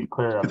 just to be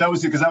clear, that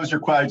was your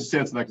question. I just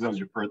answered that because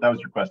that was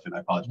your question. I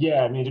apologize.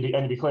 Yeah, I mean,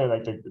 to be clear,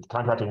 like, the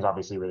contracting is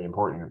obviously really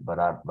important, but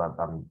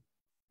I'm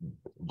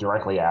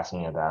directly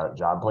asking about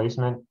job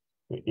placement.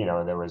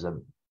 There was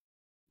the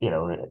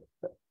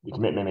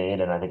commitment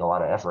made, and I think a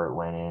lot of effort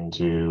went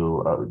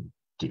into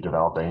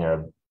developing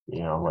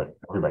what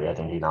everybody, I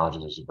think,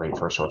 acknowledges is a great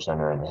first source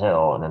center in the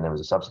Hill, and then there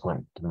was a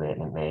subsequent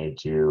commitment made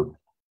to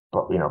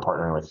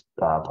partnering with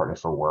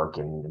Partners for Work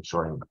and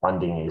ensuring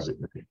funding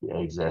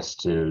exists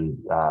to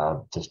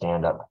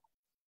stand up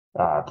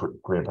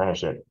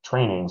pre-apprenticeship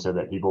training so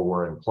that people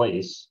were in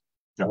place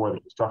for the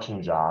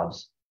construction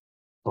jobs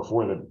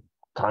before the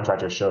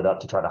contractors showed up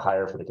to try to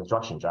hire for the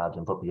construction jobs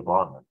and put people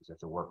on them, because they have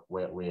to work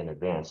way in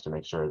advance to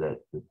make sure that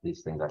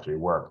these things actually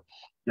work.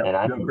 Yep. And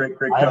I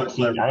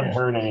haven't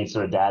heard any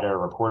sort of data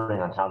reporting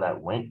on how that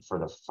went for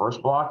the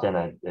first block, and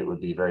it would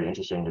be very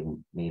interesting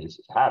to me to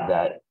have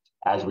that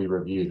as we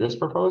review this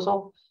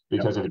proposal,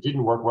 because if it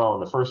didn't work well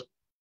in the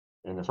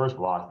first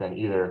block, then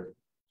either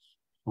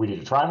we need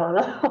to try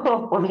harder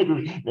or maybe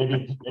we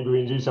need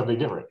to do something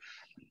different.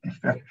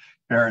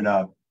 Fair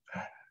enough.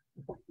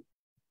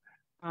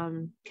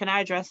 Can I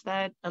address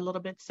that a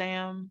little bit,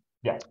 Sam?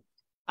 Yeah.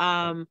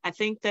 I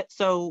think that,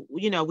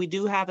 we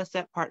do have a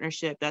set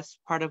partnership. That's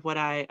part of what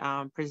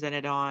I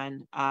presented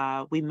on.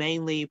 We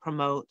mainly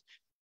promote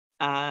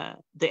the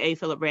A.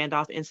 Philip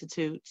Randolph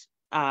Institute,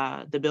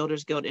 the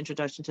Builders Guild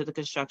Introduction to the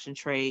Construction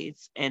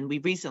Trades, and we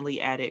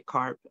recently added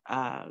CARP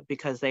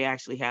because they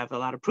actually have a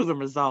lot of proven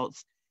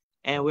results,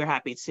 and we're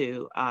happy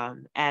to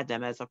add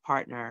them as a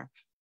partner.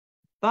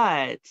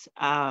 But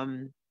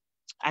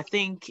I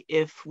think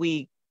if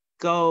we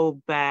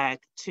go back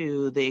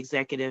to the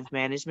Executive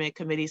Management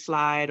Committee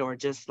slide, or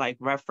just like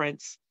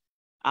reference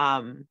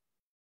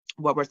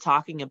what we're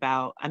talking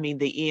about, I mean,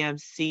 the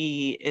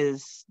EMC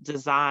is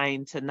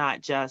designed to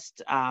not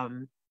just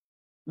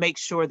make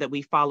sure that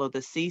we follow the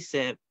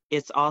CSIP,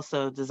 it's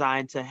also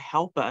designed to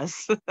help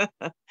us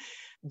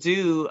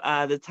do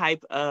the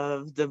type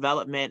of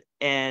development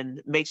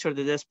and make sure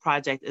that this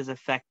project is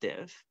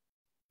effective.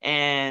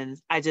 And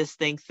I just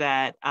think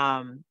that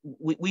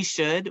we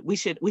should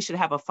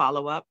have a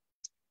follow-up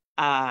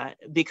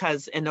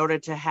because in order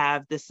to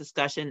have this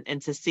discussion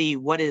and to see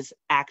what is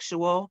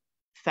actual,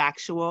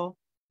 factual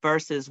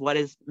versus what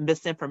is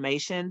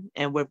misinformation,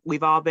 and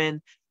we've all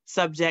been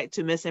subject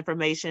to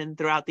misinformation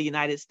throughout the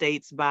United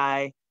States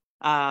by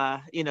a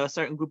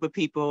certain group of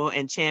people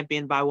and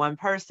championed by one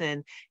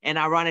person. And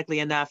ironically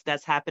enough,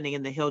 that's happening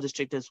in the Hill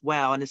District as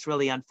well. And it's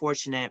really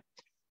unfortunate.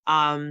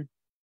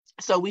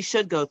 So we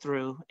should go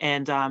through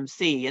and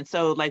see. And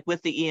so like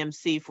with the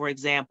EMC, for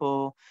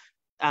example,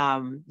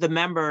 the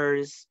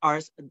members are,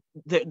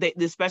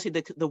 especially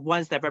the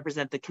ones that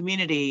represent the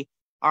community,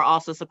 are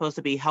also supposed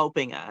to be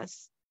helping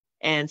us.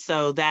 And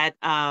so that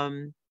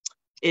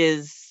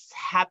is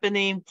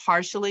happening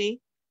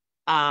partially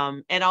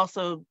and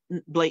also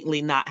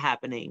blatantly not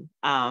happening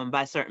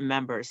by certain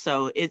members.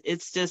 So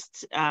it's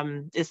just,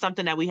 it's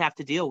something that we have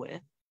to deal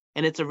with,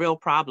 and it's a real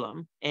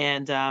problem.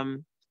 And,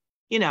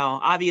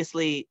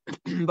 obviously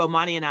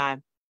Bomani and I,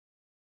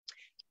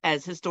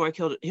 as historic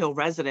Hill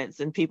residents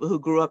and people who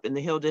grew up in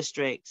the Hill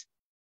District,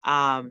 we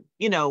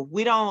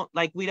don't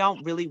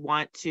really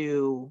want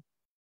to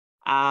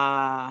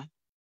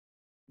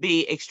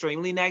be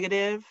extremely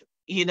negative,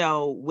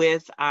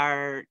 with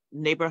our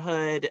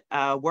neighborhood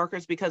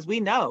workers, because we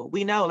know,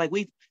 like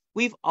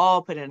we've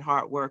all put in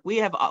hard work. We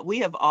have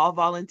all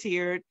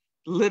volunteered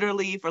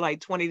literally for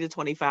like 20 to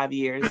 25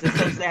 years. It's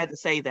so sad to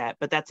say that,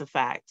 but that's a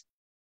fact.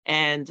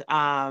 And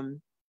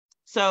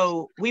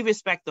so we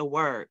respect the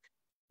work,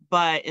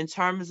 but in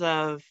terms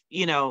of,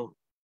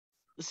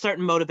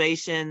 certain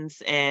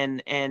motivations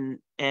and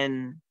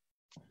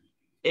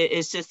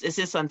it's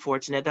just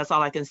unfortunate. That's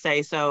all I can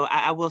say. So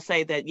I will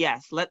say that,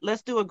 yes,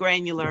 let's do a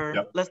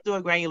granular,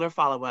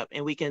 follow-up,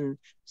 and we can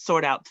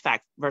sort out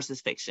fact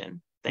versus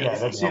fiction.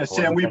 Thanks. Yeah,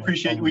 Sam, we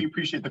appreciate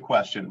the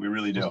question. We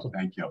really do.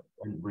 Thank you.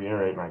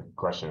 Reiterate my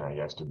question, I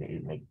guess, to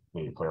make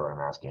it clear what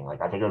I'm asking.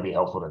 Like, I think it would be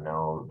helpful to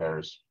know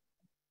there's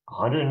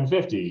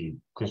 150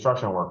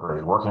 construction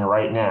workers working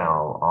right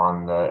now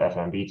on the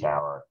FMB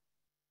tower.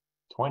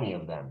 20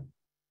 of them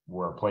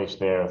were placed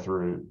there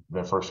through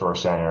the First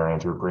Source Center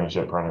and through Green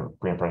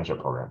Apprenticeship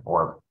Program,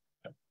 or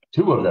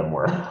 2 of them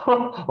were,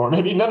 or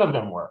maybe none of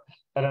them were.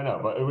 I don't know,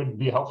 but it would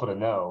be helpful to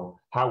know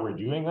how we're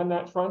doing on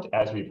that front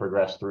as we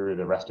progress through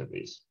the rest of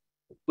these.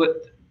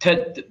 But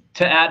to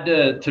add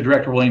to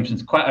Director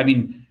Williamson's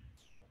question,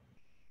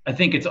 I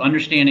think it's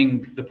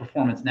understanding the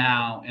performance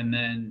now, and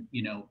then,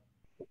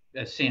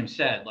 as Sam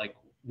said, like,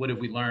 what have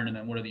we learned, and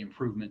then what are the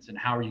improvements, and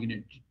how are you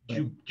going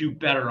to do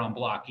better on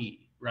Block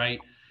E, right?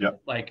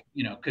 Yep. Like,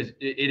 because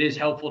it is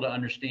helpful to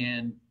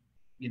understand,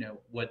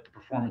 what the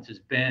performance has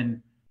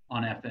been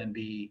on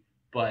FMB,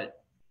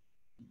 but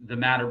the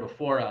matter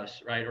before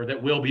us, right, or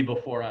that will be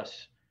before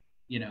us,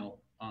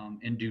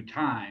 in due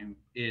time,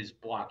 is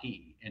Block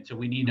E. And so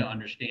we need to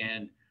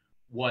understand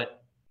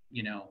what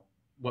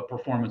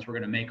performance we're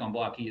going to make on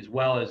Block E, as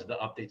well as the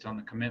updates on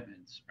the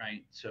commitments,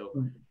 right?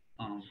 So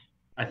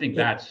I think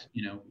that's,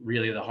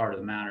 really the heart of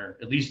the matter,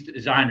 at least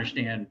as I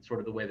understand sort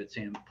of the way that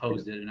Sam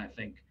posed it. And I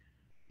think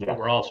what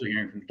we're also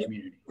hearing from the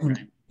community,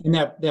 right? And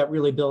that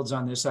really builds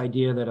on this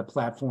idea that a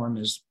platform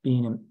is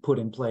being put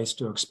in place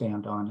to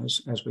expand on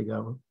as we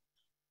go.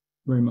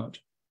 Very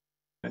much.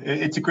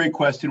 It's a great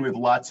question. We have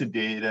lots of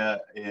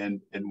data,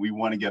 and we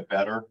want to get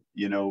better,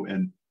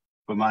 and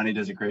Bomani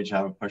does a great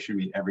job of pushing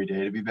me every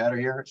day to be better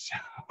here.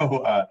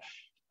 So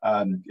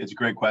it's a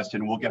great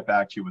question. We'll get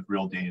back to you with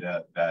real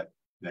data that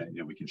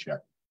we can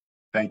share.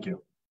 Thank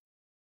you.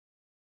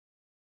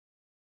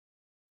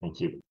 Thank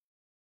you.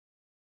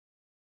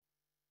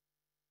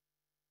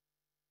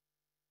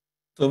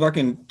 So if I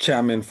can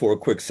chime in for a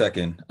quick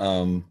second,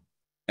 and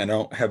I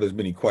don't have as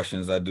many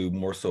questions, I do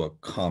more so a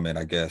comment,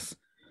 I guess,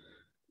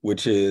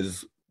 which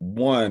is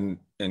one,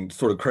 and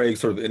sort of Craig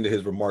sort of ended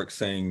his remarks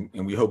saying,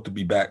 and we hope to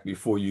be back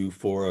before you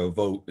for a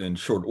vote in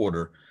short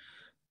order.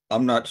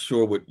 I'm not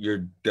sure what your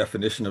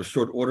definition of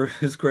short order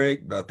is,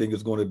 Craig, but I think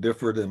it's going to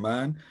differ than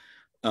mine.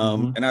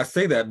 And I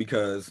say that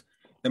because,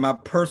 in my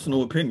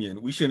personal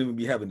opinion, we shouldn't even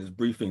be having this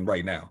briefing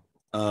right now.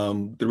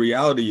 The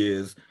reality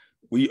is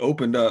we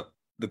opened up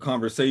the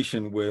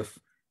conversation with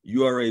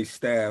URA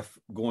staff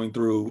going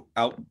through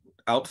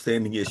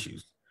outstanding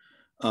issues.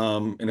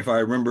 And if I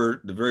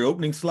remember the very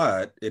opening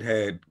slide, it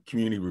had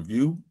community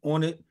review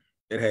on it.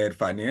 It had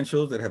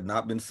financials that have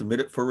not been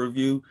submitted for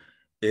review.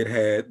 It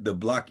had the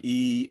Block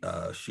E,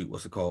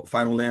 what's it called?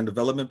 Final land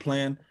development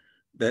plan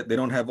that they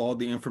don't have all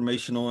the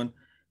information on.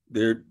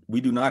 We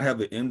do not have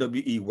an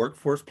MWE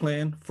workforce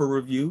plan for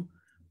review.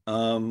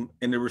 And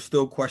there were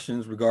still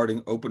questions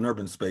regarding open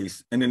urban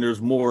space. And then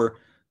there's more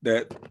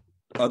that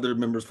other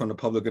members from the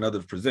public and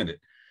others presented.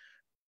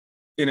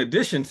 In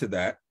addition to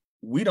that,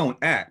 we don't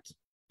act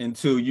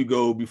until you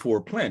go before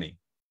planning.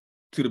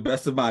 To the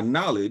best of my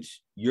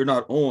knowledge, you're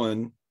not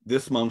on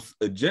this month's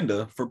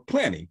agenda for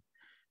planning.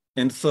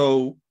 And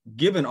so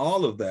given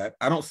all of that,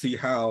 I don't see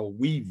how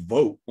we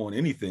vote on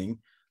anything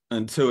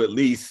until at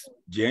least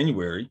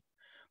January.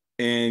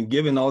 And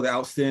given all the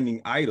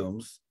outstanding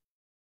items,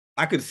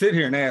 I could sit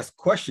here and ask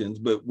questions,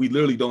 but we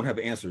literally don't have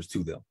answers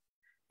to them.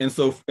 And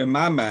so in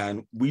my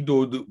mind, we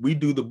do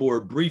the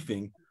board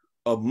briefing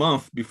a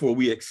month before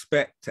we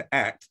expect to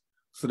act,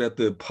 so that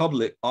the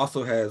public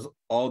also has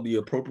all the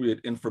appropriate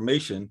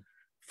information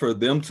for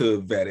them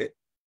to vet it,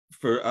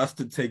 for us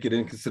to take it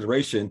in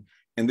consideration,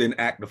 and then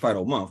act the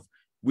final month.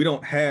 We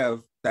don't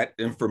have that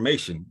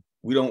information.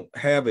 We don't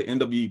have an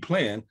NWE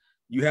plan.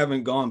 You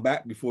haven't gone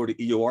back before the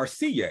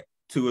EORC yet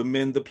to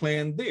amend the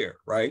plan there,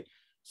 right?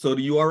 So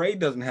the URA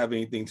doesn't have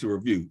anything to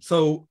review.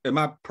 So in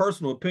my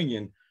personal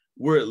opinion,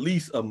 we're at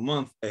least a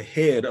month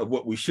ahead of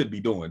what we should be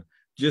doing,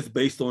 just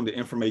based on the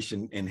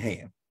information in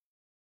hand.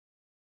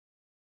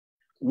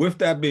 With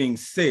that being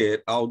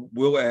said,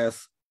 we'll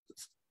ask,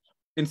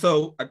 and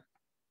so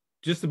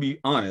just to be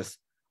honest,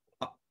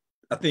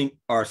 I think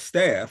our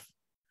staff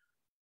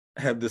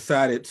have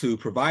decided to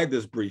provide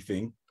this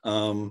briefing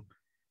in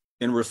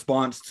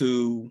response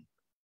to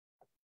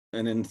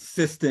an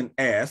insistent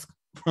ask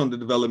from the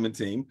development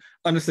team,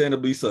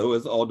 understandably so,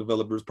 as all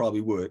developers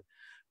probably would.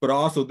 But I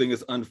also think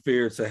it's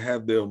unfair to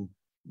have them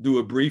do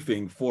a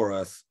briefing for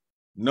us,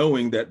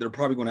 knowing that they're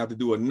probably going to have to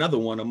do another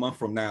one a month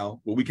from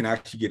now where we can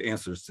actually get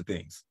answers to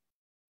things.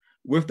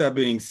 With that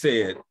being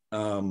said,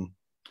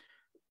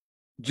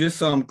 just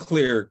so I'm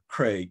clear,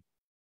 Craig,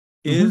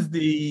 is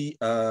the,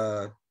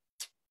 I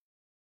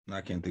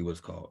can't think what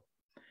it's called,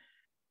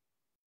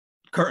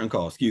 curtain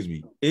call, excuse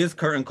me, is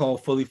curtain call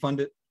fully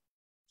funded?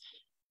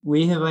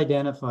 We have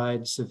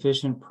identified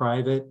sufficient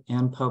private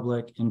and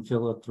public and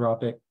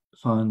philanthropic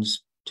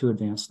funds to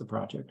advance the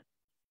project.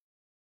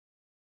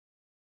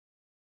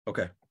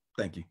 Okay,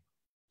 thank you.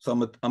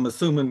 So I'm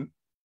assuming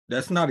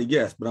that's not a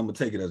yes, but I'm gonna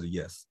take it as a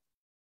yes.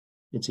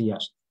 It's a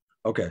yes.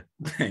 Okay,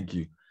 thank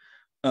you.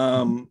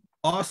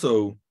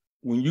 Also,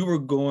 when you were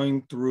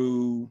going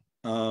through,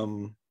 I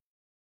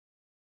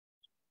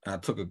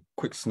took a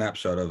quick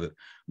snapshot of it.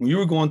 When you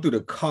were going through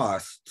the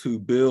cost to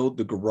build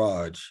the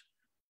garage,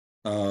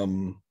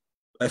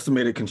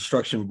 estimated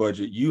construction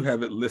budget, you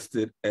have it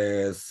listed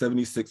as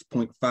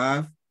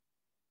 76.5.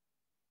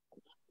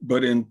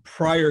 But in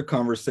prior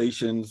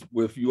conversations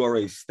with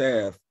URA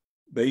staff,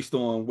 based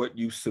on what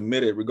you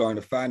submitted regarding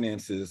the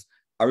finances,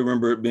 I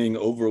remember it being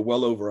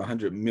well over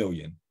 100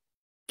 million.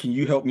 Can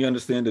you help me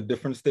understand the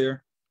difference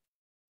there?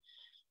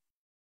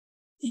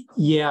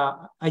 Yeah,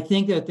 I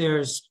think that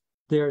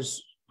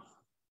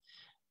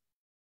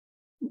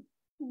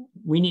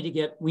we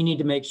need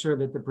to make sure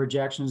that the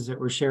projections that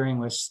we're sharing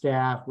with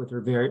staff, which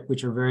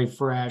are very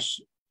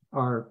fresh,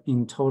 are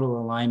in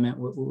total alignment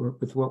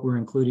with what we're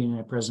including in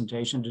a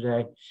presentation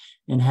today,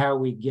 and how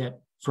we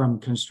get from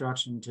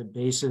construction to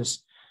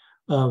basis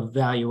of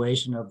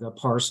valuation of the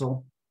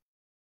parcel,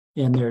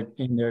 and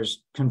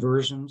there's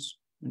conversions,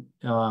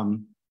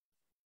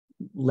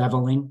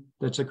 leveling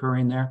that's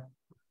occurring there.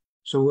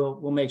 So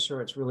we'll make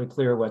sure it's really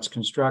clear what's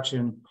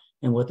construction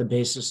and what the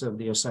basis of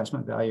the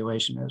assessment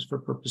valuation is for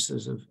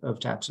purposes of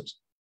taxes.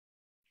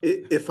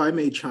 If I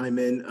may chime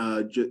in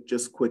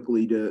just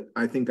quickly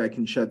I think I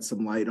can shed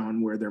some light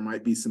on where there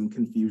might be some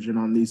confusion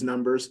on these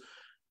numbers.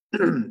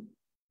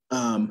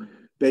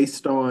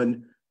 Based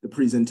on the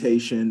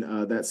presentation,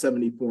 that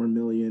 74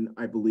 million,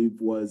 I believe,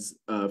 was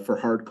for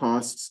hard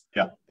costs.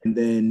 Yeah. And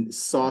then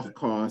soft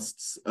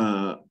costs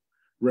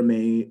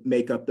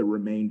make up the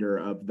remainder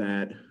of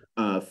that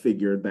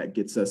figure that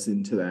gets us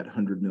into that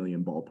 100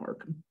 million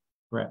ballpark.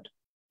 Correct.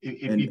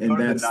 If you go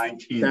to the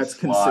 19th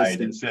slide,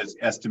 it says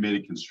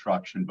estimated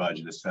construction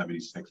budget is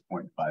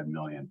 76.5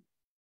 million.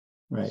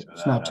 Right, So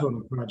it's not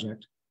total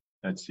project.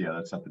 That's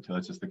up until,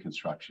 that's just the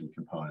construction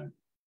component.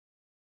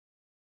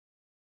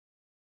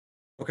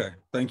 Okay,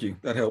 thank you,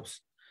 that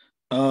helps.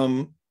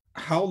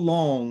 How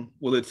long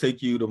will it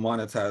take you to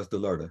monetize the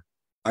LRTA?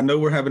 I know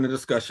we're having a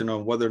discussion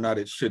on whether or not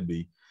it should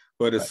be,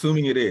 but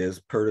assuming it is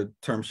per the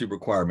term sheet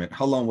requirement,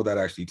 how long will that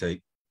actually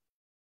take?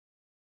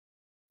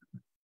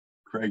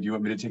 Craig, do you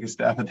want me to take a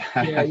stab at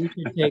that? Yeah, you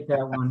can take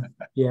that one.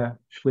 Yeah,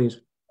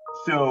 please.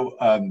 So,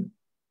 I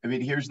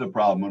mean, here's the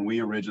problem. When we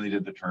originally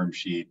did the term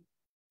sheet,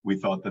 we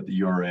thought that the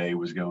URA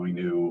was going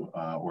to,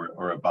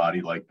 or a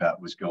body like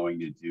that was going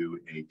to do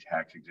a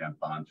tax-exempt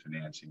bond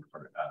financing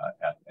for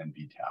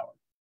FNB Tower.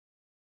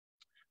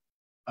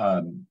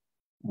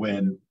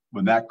 When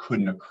that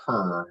couldn't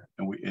occur,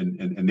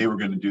 and they were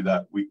going to do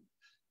that,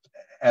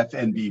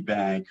 FNB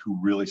Bank, who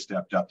really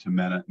stepped up to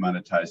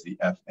monetize the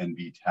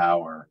FNB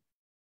Tower,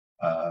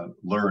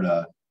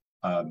 LRTA,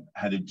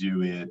 had to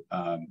do it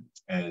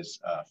as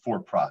for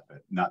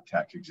profit, not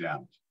tax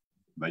exempt.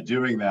 By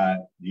doing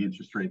that, the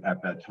interest rate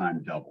at that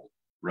time doubled,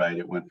 right?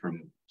 It went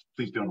from,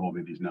 please don't hold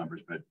me these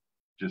numbers, but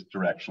just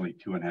directionally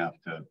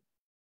 2.5% to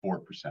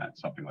 4%,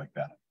 something like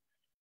that.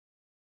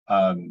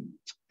 And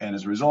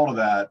as a result of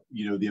that,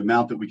 the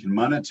amount that we can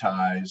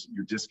monetize,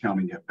 you're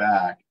discounting it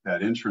back,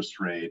 that interest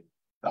rate,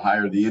 the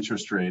higher the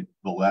interest rate,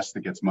 the less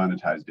that gets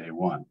monetized day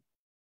one.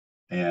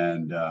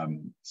 And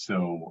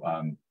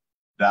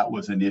that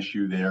was an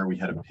issue there. We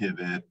had to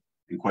pivot,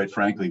 and quite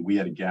frankly, we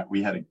had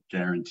to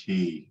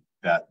guarantee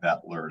that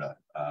LRTA,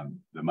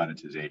 the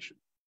monetization,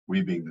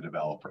 we being the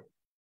developer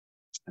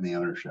and the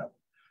ownership.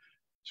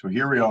 So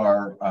here we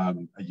are,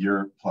 a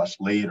year plus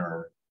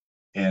later,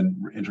 and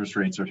interest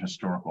rates are at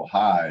historical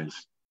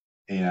highs,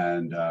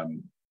 and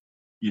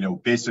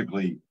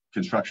basically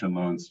construction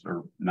loans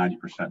are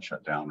 90%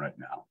 shut down right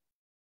now.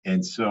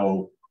 And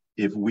so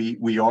if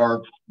we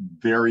are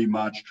very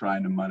much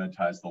trying to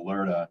monetize the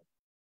LRTA,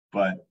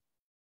 but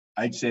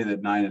I'd say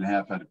that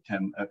 9.5 out of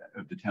 10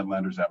 of the 10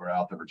 lenders that were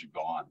out there are just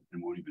gone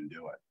and won't even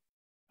do it.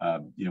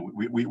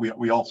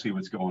 We all see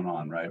what's going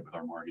on, right, with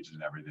our mortgages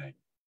and everything.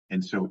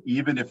 And so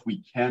even if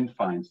we can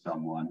find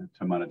someone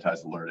to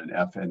monetize the LRTA, an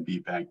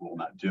FNB bank will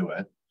not do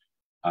it.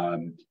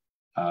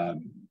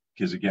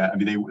 Because again, I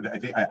mean,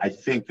 I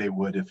think they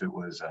would if it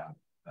was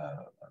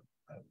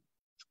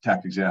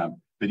tax exempt.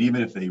 But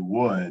even if they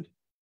would,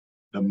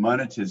 the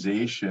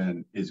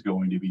monetization is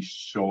going to be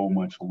so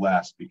much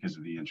less because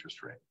of the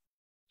interest rate.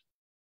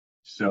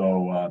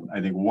 So I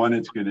think one,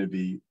 it's going to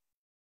be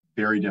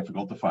very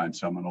difficult to find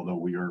someone, although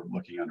we are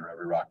looking under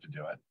every rock to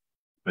do it.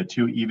 But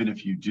two, even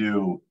if you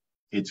do,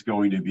 it's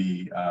going to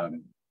be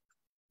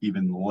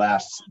even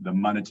less. The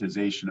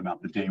monetization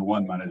amount, the day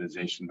one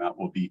monetization amount,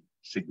 will be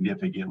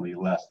significantly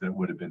less than it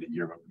would have been a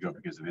year ago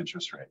because of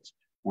interest rates.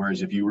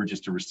 Whereas if you were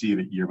just to receive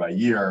it year by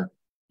year,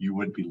 you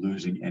wouldn't be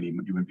losing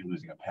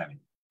a penny.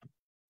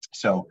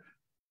 So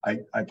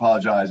I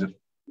apologize if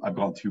I've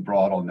gone too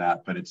broad on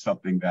that, but it's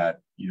something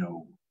that,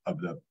 of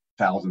the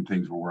 1,000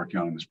 things we're working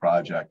on in this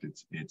project,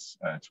 it's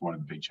one of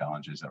the big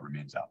challenges that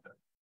remains out there.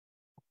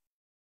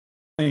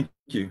 Thank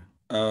you.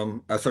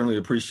 I certainly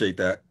appreciate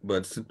that.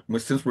 But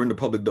since we're in the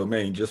public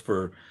domain, just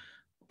for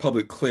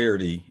public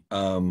clarity,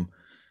 in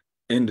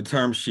the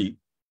term sheet,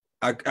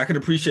 I can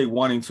appreciate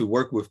wanting to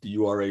work with the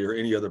URA or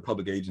any other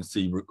public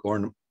agency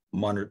or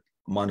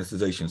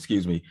monetization,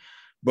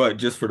 but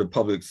just for the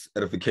public's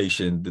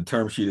edification, the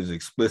term sheet is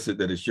explicit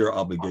that it's your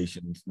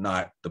obligations,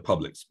 not the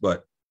public's,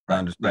 but I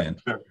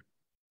understand. Right.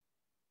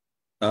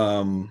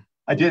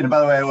 I did, and by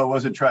the way, I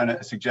wasn't trying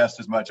to suggest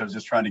as much. I was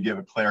just trying to give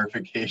a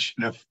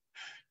clarification of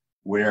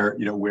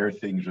where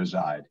things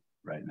reside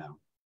right now.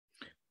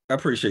 I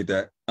appreciate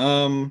that.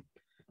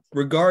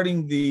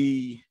 Regarding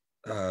the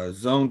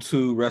Zone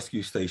 2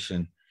 rescue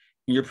station,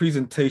 in your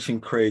presentation,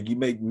 Craig, you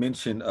make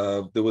mention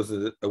of there was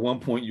at one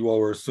point you all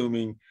were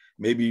assuming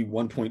maybe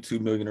 1.2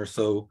 million or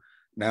so.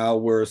 Now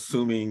we're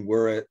assuming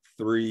we're at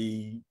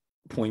 3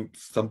 point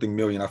something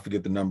million. I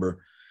forget the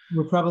number.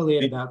 We're probably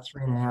at about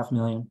 3.5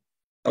 million.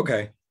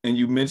 Okay. And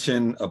you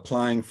mentioned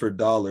applying for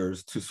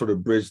dollars to sort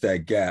of bridge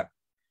that gap.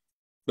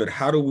 But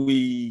how do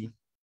we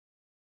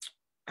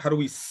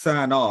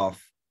sign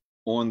off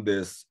on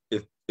this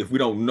if we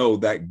don't know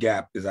that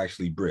gap is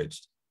actually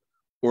bridged?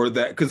 Or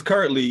that, because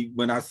currently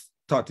when I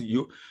talk to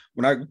you,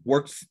 when I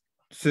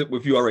sit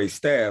with URA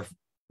staff,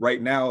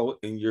 right now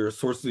in your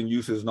sources and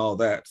uses and all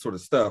that sort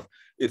of stuff,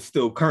 it's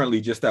still currently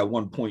just that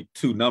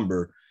 1.2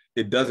 number.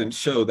 It doesn't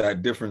show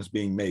that difference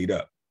being made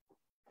up.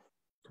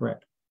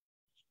 Correct.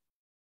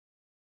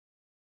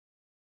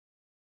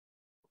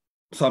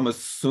 So I'm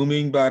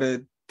assuming by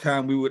the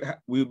time we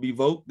would be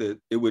vote that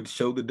it would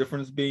show the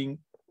difference being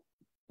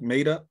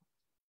made up.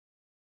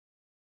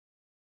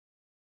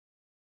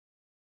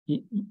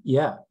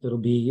 Yeah, it'll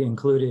be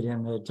included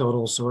in the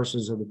total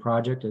sources of the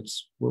project.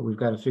 It's what we've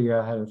got to figure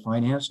out how to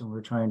finance, and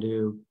we're trying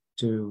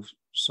to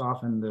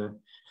soften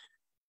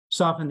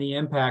the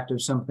impact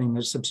of something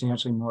that's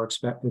substantially more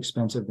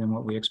expensive than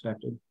what we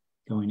expected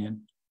going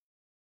in.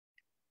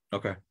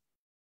 Okay.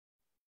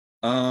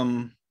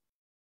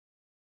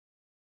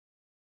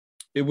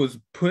 It was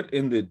put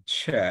in the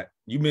chat.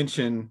 You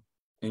mentioned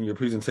in your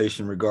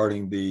presentation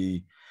regarding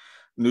the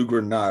New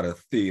Granada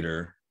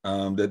Theater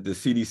that the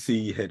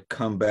CDC had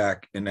come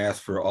back and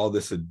asked for all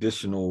this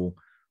additional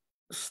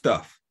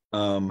stuff.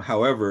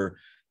 However,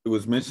 it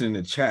was mentioned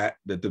in the chat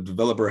that the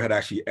developer had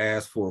actually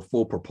asked for a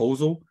full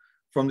proposal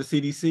from the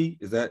CDC.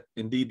 Is that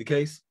indeed the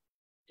case?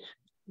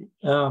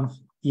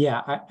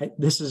 Yeah,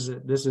 this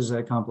is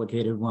a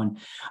complicated one.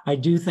 I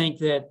do think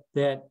that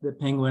the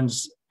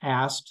Penguins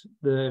asked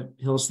the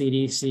Hill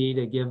CDC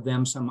to give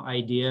them some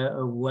idea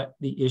of what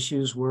the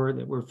issues were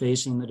that were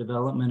facing the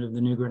development of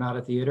the New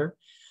Granada Theater.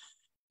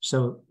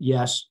 So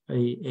yes,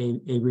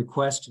 a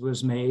request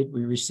was made.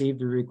 We received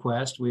the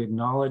request. We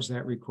acknowledge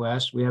that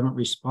request. We haven't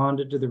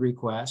responded to the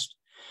request.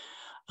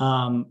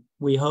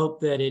 We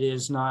hope that it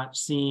is not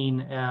seen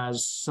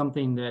as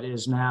something that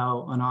is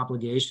now an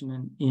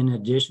obligation in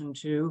addition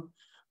to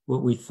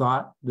what we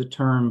thought the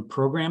term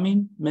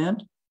programming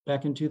meant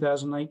back in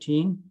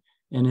 2019,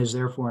 and is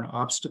therefore an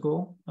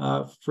obstacle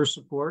for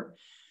support.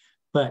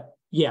 But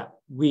yeah,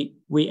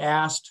 we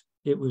asked,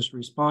 it was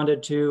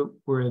responded to,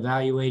 we're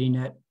evaluating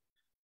it.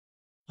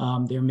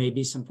 There may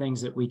be some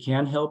things that we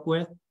can help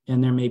with,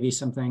 and there may be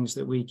some things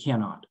that we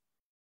cannot.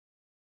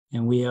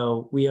 And we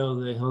owe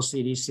the Hill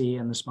CDC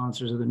and the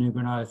sponsors of the New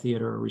Granada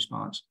Theater a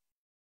response.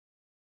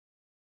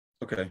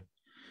 Okay.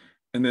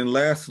 And then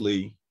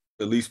lastly,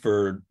 at least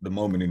for the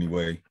moment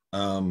anyway,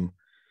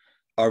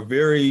 our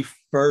very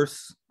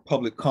first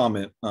public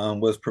comment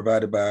was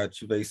provided by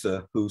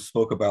Chavesa, who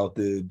spoke about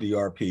the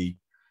DRP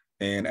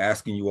and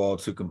asking you all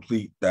to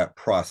complete that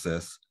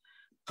process.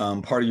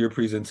 Part of your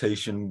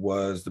presentation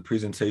was the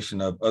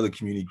presentation of other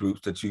community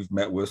groups that you've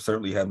met with.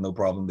 Certainly have no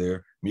problem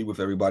there. Meet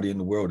with everybody in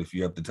the world if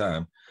you have the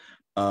time.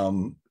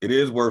 It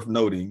is worth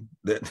noting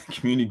that the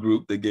community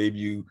group that gave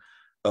you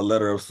a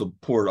letter of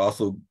support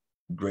also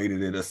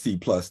graded it a C+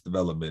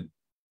 development,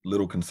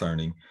 little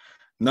concerning.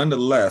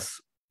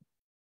 Nonetheless,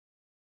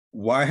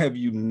 why have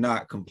you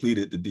not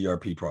completed the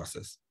DRP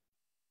process?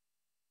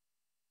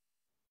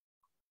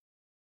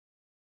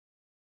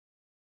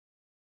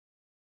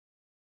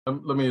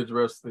 Let me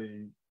address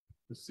the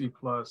C+.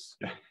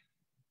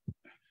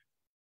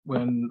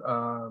 When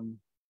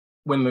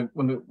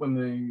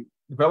the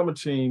development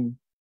team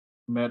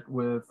met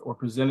with or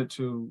presented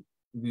to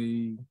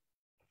the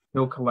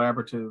Hill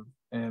Collaborative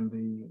and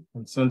the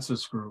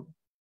consensus group,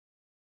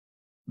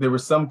 there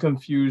was some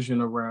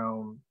confusion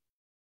around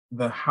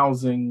the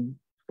housing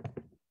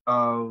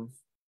of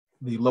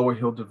the Lower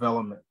Hill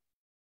development.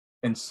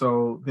 And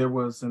so there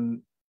was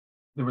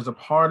a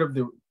part of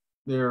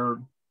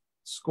their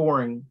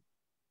scoring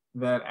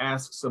that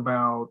asks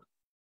about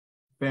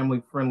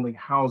family-friendly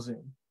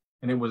housing.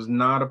 And it was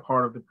not a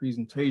part of the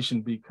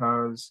presentation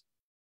because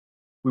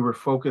we were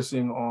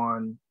focusing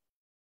on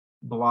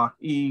Block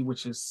E,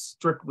 which is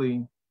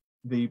strictly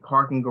the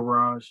parking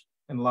garage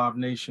and Live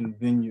Nation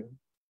venue.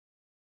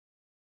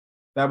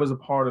 That was a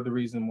part of the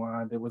reason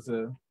why there was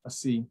a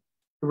C.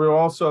 There were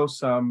also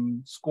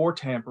some score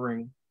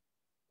tampering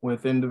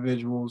with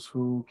individuals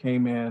who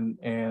came in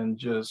and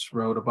just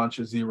wrote a bunch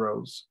of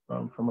zeros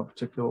from a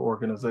particular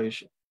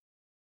organization.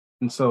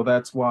 And so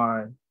that's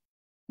why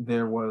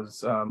there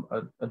was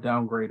a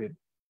downgraded,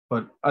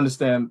 but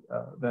understand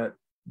that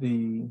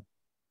the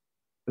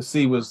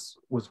C was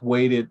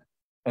weighted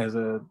as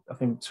I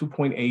think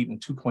 2.8 and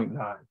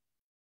 2.9.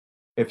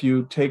 If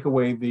you take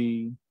away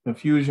the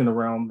confusion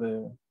around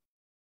the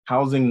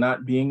housing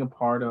not being a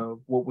part of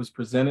what was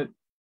presented,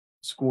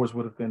 scores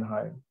would have been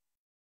higher.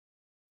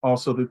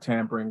 Also, the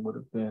tampering would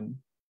have been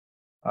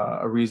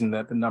a reason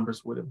that the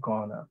numbers would have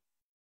gone up.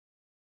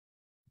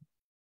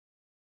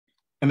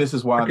 And this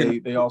is why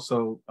they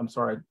also, I'm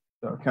sorry,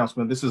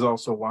 Councilman, this is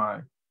also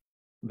why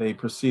they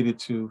proceeded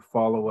to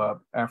follow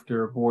up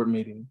after a board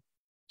meeting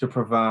to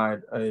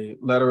provide a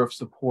letter of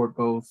support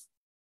both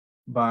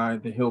by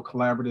the Hill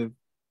Collaborative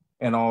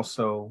and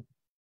also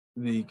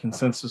the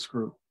consensus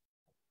group.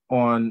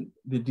 On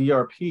the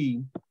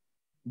DRP,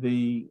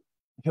 the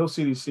Hill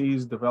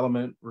CDC's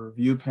development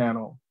review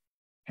panel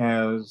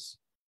has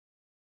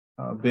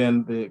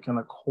been the kind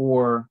of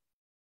core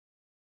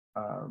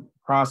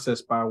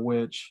process by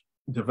which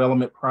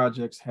development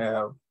projects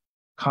have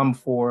come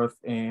forth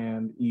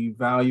and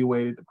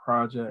evaluated the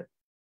project.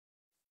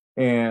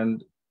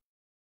 And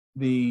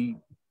the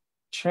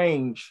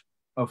change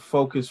of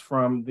focus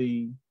from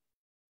the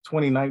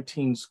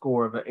 2019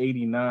 score of an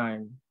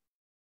 89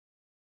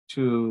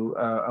 to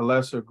a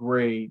lesser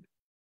grade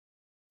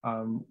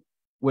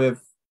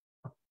with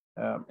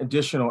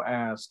additional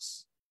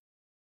asks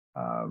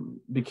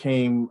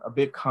became a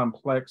bit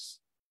complex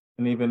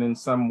and even in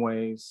some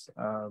ways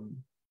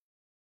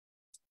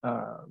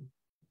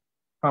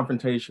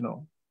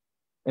confrontational.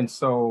 And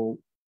so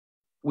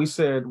we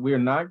said we're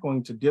not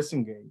going to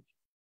disengage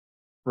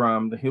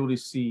from the Hill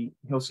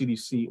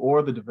CDC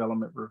or the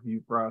development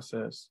review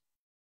process,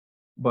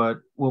 but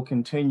we'll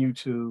continue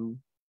to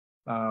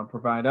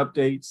provide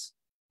updates.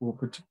 We'll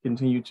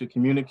continue to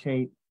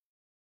communicate,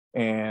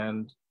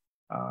 and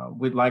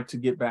we'd like to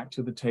get back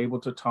to the table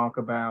to talk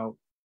about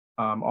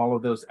all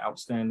of those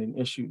outstanding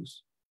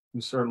issues.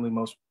 We certainly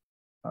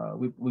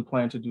we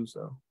plan to do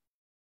so.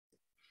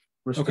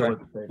 We're still at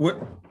the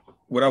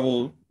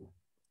table.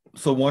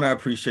 So one, I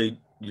appreciate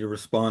your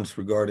response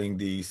regarding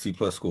the C+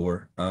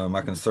 score.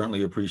 I can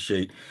certainly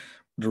appreciate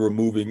the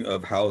removing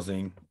of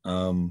housing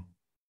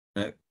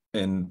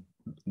and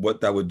what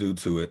that would do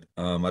to it.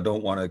 I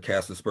don't want to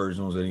cast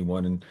aspersions on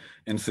anyone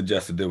and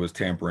suggest that there was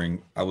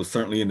tampering. I was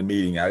certainly in the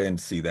meeting. I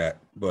didn't see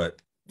that,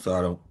 so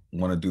I don't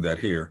want to do that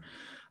here.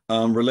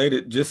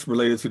 Related to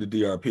the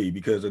DRP,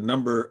 because a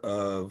number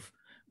of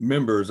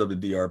members of the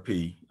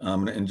DRP,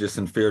 and just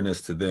in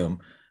fairness to them,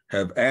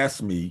 have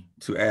asked me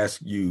to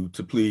ask you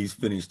to please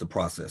finish the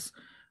process.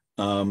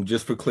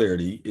 Just for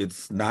clarity,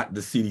 it's not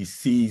the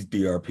CDC's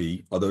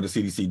DRP, although the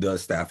CDC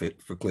does staff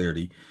it for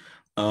clarity,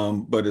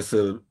 but it's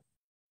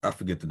I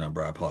forget the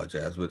number, I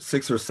apologize, but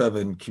 6 or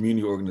 7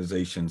 community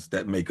organizations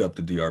that make up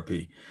the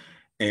DRP.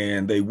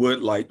 And they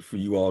would like for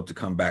you all to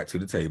come back to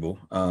the table.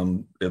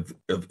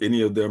 If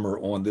any of them are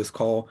on this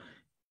call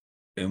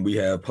and we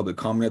have public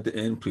comment at the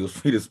end, feel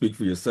free to speak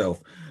for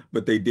yourself.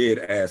 But they did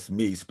ask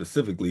me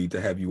specifically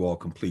to have you all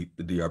complete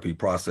the DRP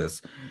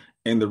process.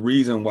 And the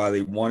reason why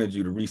they wanted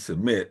you to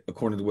resubmit,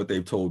 according to what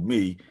they've told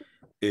me,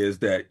 is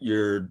that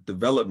your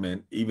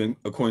development, even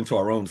according to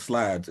our own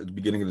slides at the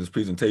beginning of this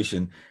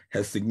presentation,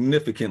 has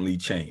significantly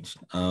changed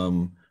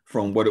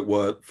from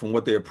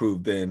what they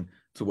approved then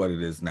to what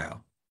it is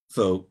now.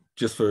 So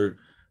just for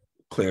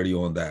clarity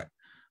on that.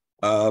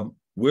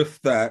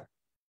 With that,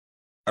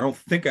 I don't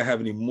think I have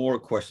any more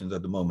questions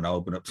at the moment. I'll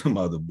open up to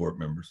my other board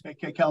members.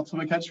 Okay,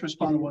 Councilman, can I just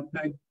respond to one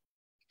thing?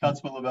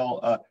 Councilman Lavelle,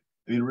 I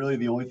mean, really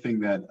the only thing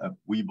that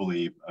we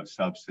believe of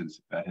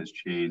substance that has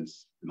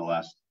changed in the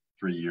last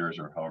 3 years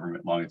or however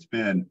long it's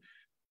been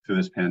through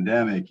this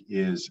pandemic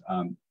is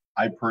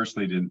I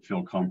personally didn't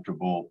feel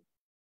comfortable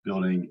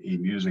building a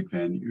music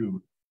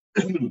venue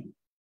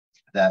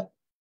that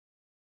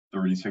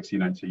 30, 60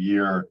 nights a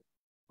year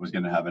was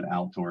going to have an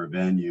outdoor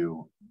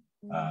venue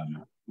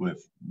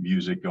with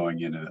music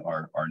going into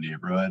our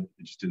neighborhood.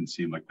 It just didn't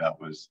seem like that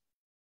was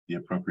the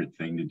appropriate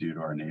thing to do to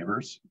our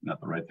neighbors,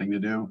 not the right thing to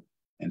do.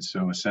 And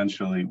so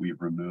essentially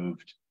we've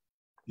removed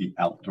the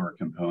outdoor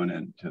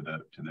component to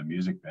the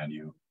music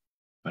venue,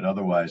 but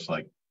otherwise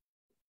like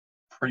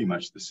pretty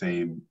much the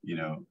same,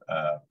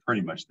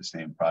 pretty much the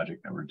same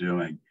project that we're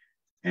doing.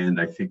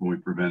 And I think when we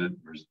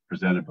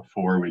presented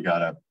before, we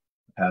got a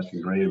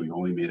passing grade, we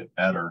only made it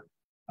better.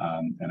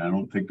 And I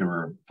don't think there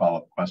were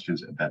follow-up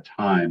questions at that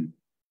time.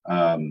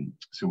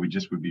 So we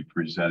just would be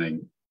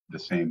presenting the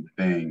same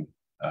thing,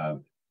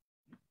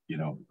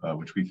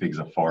 which we think is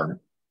a far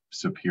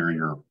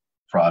superior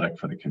product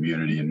for the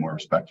community and more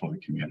respectful of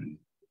the community.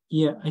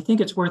 Yeah, I think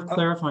it's worth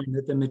clarifying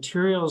that the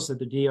materials that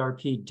the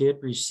DRP did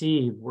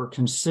receive were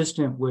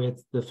consistent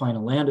with the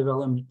final land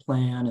development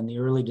plan and the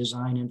early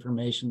design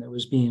information that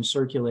was being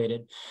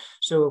circulated.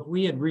 So if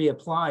we had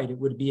reapplied, it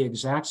would be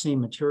exact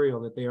same material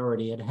that they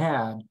already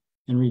had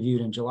and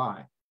reviewed in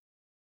July.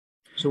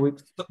 So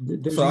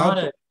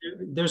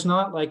there's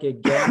not like a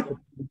gap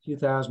between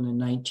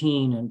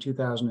 2019 and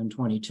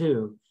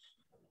 2022.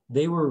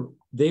 They were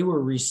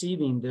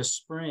receiving this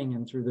spring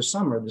and through the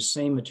summer the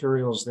same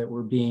materials that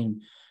were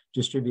being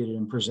distributed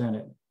and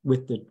presented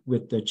with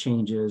the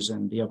changes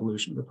and the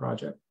evolution of the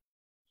project.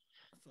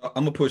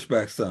 I'm gonna push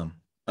back some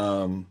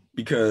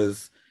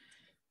because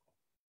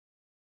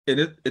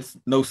it's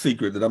no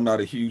secret that I'm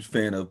not a huge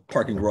fan of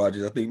parking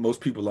garages. I think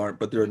most people aren't,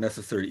 but they're a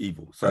necessary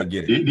evil. So I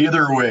get it.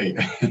 Either way.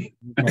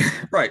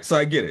 Right. So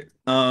I get it.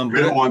 We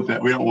don't want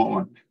that. We don't want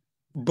one.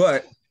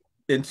 But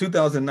in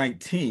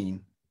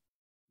 2019,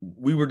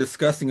 we were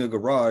discussing a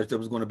garage that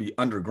was going to be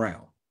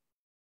underground.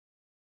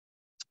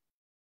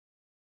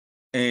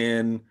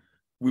 And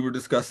we were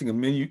discussing a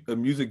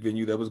music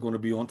venue that was going to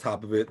be on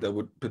top of it that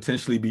would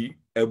potentially be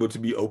able to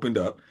be opened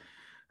up.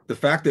 The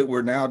fact that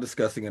we're now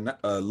discussing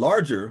a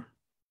larger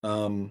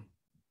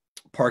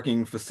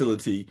parking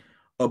facility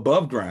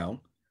above ground,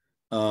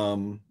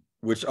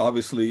 which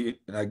obviously,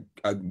 and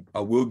I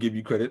will give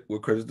you credit where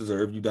credit's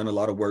deserved. You've done a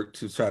lot of work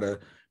to try to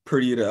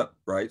pretty it up,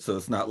 right? So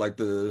it's not like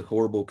the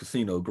horrible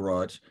casino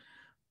garage.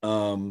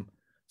 So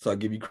I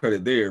give you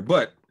credit there.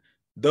 But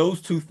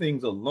those two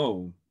things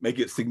alone make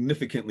it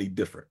significantly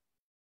different.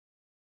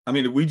 I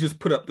mean, if we just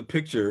put up the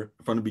picture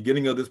from the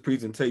beginning of this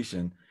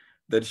presentation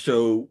that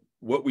show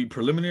what we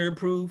preliminary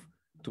approved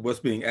to what's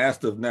being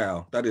asked of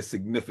now, that is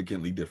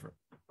significantly different,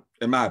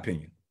 in my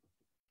opinion.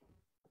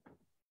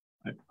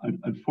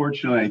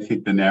 Unfortunately, I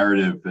think the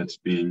narrative that's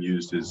being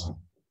used is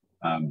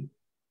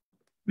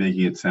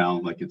making it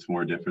sound like it's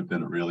more different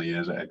than it really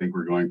is. I think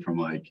we're going from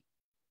like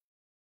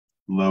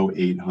low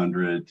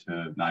 800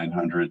 to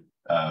 900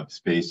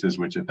 spaces,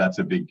 which if that's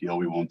a big deal,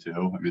 we won't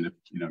do. I mean, if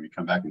you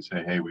come back and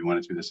say, hey, we want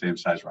it to be the same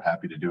size, we're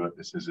happy to do it.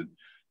 This isn't,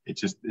 it's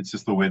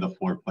just the way the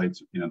floor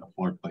plates, the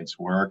floor plates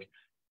work.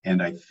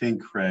 And I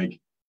think, Craig,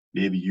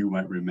 maybe you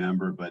might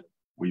remember, but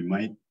we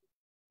might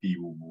be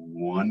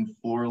one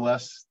floor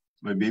less,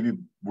 but maybe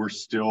we're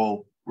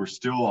still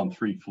on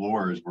 3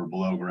 floors, we're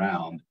below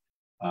ground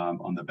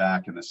on the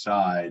back and the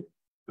side,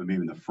 but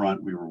maybe in the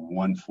front, we were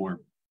 1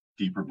 floor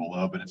deeper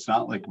below, but it's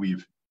not like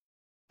we've,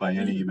 by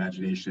any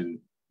imagination,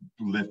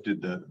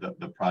 lifted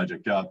the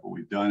project up. What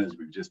we've done is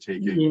we've just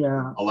taken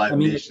a Live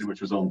Nation,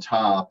 which was on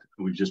top,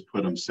 and we've just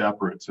put them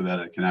separate so that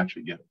it can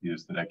actually get,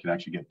 so that it can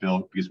actually get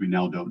built, because we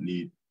now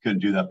couldn't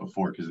do that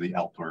before because of the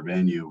outdoor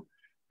venue.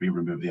 We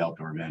removed the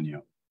outdoor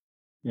venue.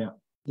 Yeah,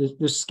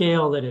 the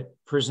scale that it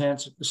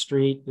presents at the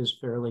street is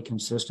fairly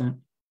consistent.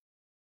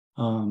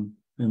 And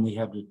we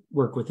have to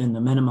work within the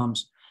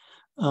minimums.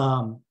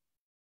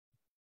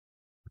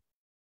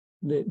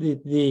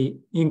 The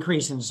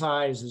increase in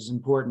size is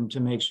important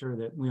to make sure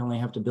that we only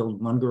have to build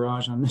 1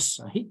 garage on this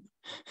site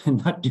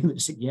and not do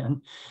this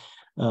again.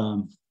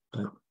 But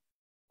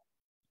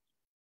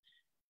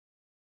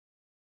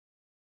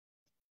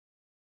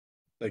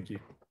thank you.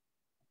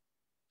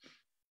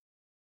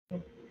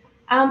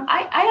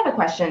 I have a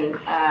question,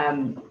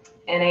 and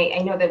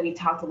I know that we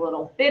talked a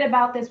little bit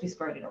about this. We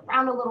skirted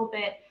around a little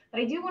bit,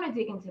 but I do want to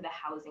dig into the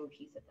housing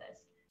piece of this.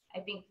 I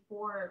think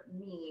for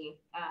me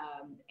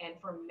and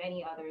for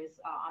many others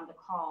on the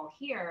call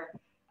here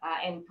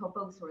and for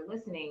folks who are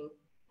listening,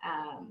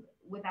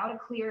 without a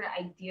clear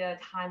idea,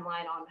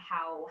 timeline on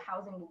how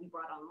housing will be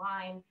brought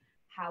online,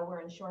 how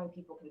we're ensuring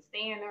people can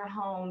stay in their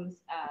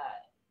homes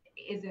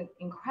is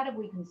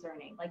incredibly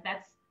concerning. Like,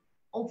 that's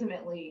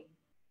ultimately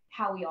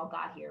how we all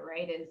got here,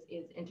 right?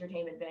 Is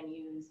entertainment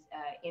venues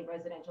in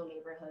residential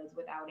neighborhoods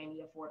without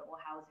any affordable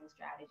housing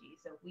strategy.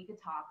 So if we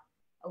could talk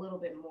a little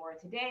bit more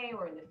today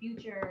or in the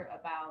future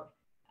about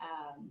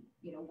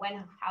you know,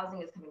 when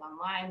housing is coming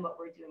online, what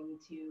we're doing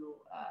to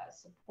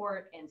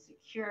support and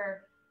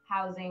secure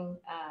housing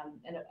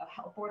and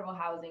affordable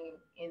housing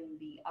in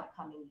the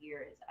upcoming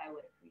years, I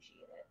would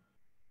appreciate it.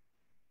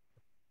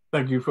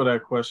 Thank you for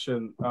that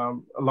question.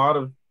 A lot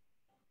of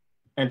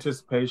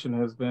anticipation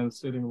has been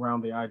sitting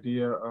around the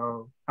idea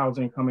of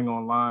housing coming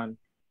online.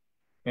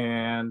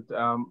 And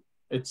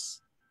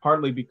it's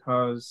partly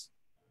because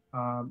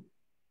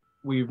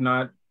we've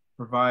not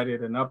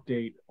provided an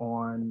update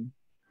on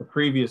the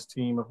previous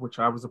team of which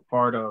I was a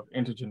part of,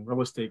 Intergen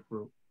Real Estate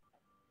Group.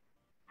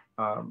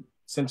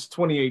 Since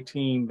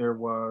 2018, there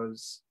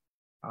was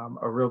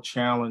a real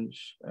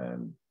challenge,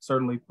 and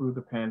certainly through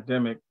the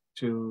pandemic,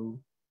 to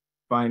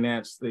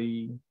finance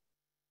the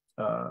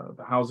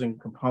housing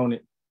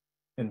component.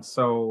 And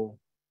so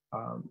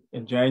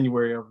in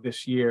January of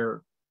this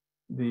year,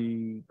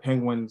 the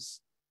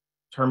Penguins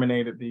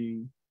terminated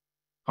the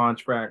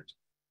contract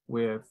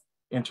with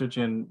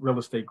Intergen Real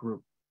Estate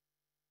Group.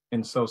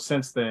 And so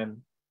since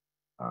then,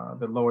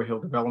 the Lower Hill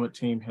development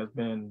team has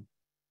been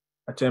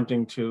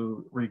attempting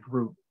to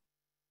regroup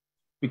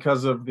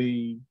because of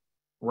the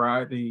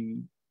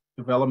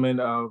development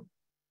of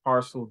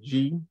Parcel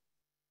G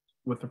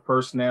with the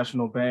First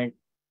National Bank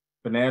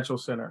Financial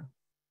Center.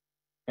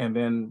 And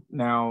then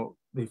now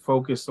the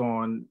focus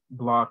on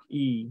Block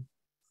E,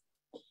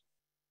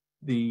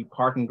 the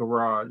parking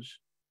garage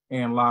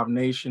and Live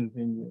Nation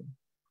venue.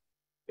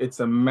 It's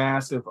a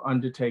massive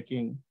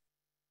undertaking.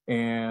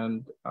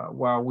 And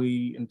while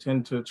we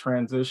intend to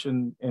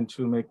transition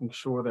into making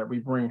sure that we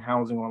bring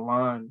housing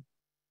online,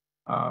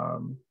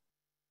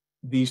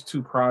 these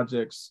two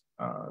projects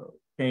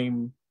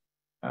came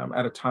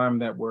at a time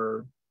that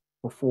were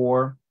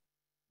before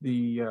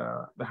the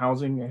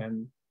housing,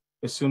 and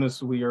as soon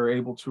as we are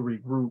able to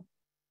regroup,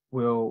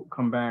 we'll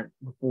come back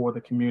before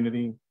the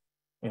community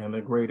and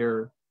the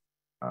greater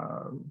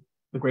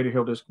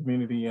Hill District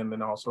community, and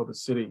then also the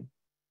city,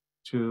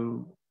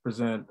 to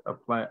present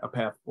a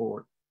path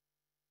forward.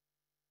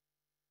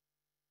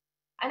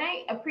 And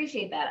I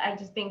appreciate that. I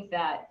just think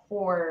that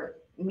for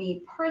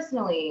me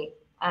personally,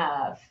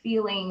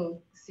 feeling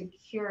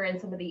secure in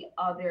some of the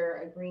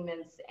other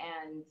agreements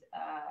and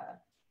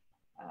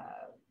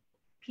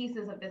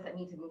pieces of this that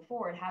need to move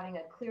forward, having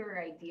a clearer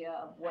idea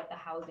of what the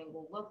housing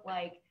will look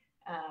like,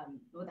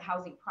 what the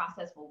housing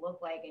process will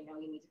look like. I know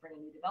you need to bring a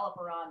new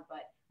developer on,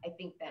 but I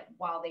think that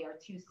while they are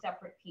two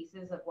separate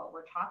pieces of what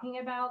we're talking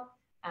about,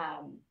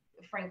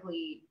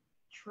 frankly,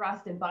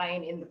 trust and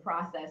buy-in in the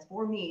process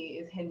for me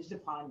is hinged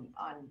upon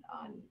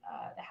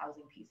the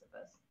housing piece of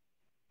this.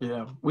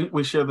 Yeah,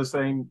 we share the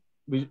same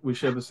we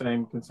share the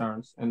same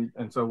concerns, and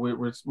so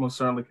we're most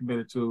certainly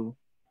committed to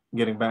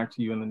getting back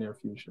to you in the near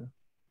future.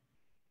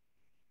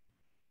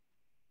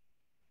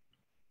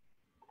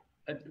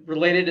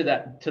 Related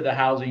to the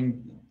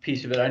housing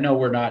piece of it, I know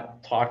we're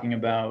not talking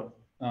about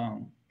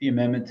the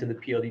amendment to the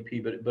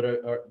PLDP, but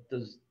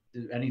does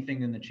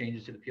anything in the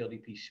changes to the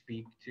PLDP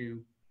speak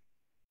to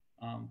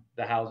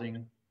the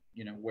housing,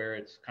 you know, where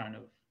it's kind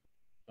of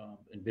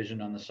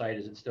envisioned on the site?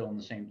 Is it still in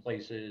the same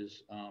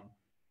places,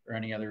 or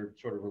any other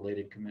sort of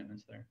related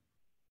commitments there?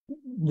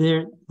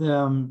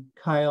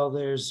 Kyle,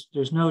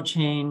 there's no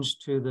change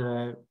to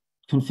the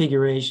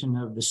configuration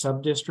of the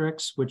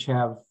sub-districts, which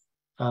have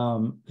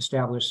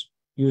established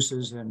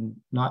uses and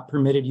not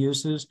permitted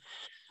uses.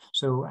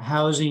 So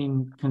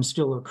housing can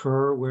still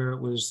occur where it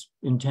was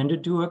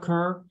intended to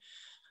occur.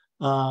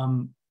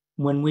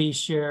 When we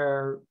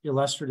share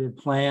illustrative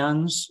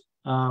plans,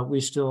 we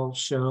still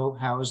show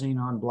housing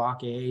on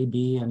Block A,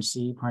 B, and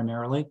C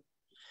primarily.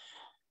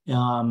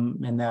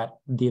 And that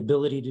the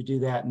ability to do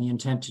that and the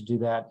intent to do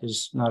that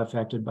is not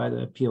affected by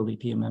the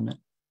PLDP amendment.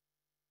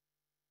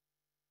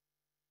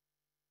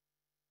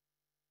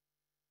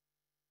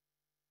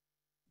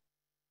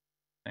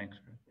 Thanks.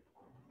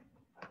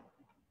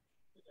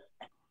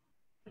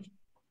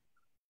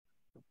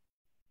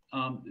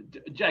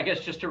 I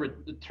guess just to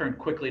return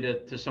quickly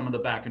to some of the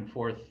back and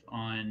forth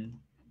on,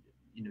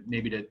 you know,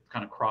 maybe to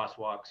kind of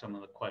crosswalk some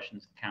of the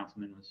questions the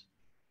councilman was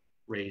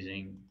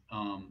raising.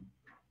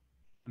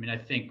 I mean, I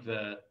think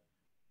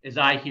as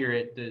I hear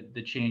it,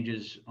 the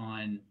changes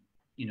on,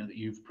 you know, that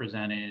you've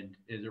presented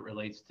as it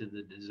relates to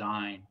the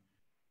design,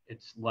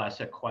 it's less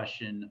a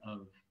question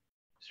of,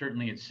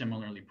 certainly it's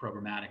similarly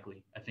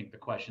programmatically. I think the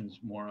questions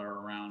more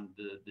are around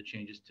the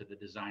changes to the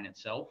design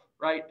itself,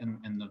 right?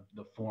 And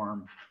the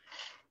form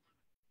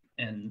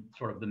and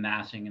sort of the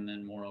massing, and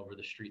then more over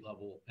the street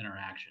level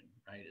interaction,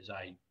 right? As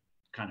I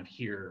kind of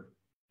hear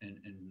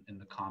in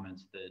the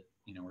comments that,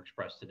 you know, were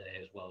expressed today,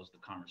 as well as the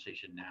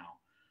conversation now.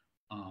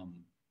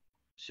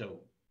 So,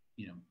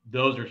 you know,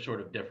 those are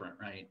sort of different,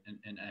 right?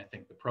 And I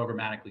think the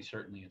programmatically,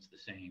 certainly it's the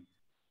same,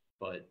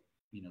 but,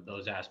 you know,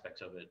 those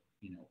aspects of it,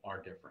 you know, are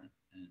different.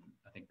 And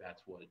I think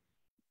that's what,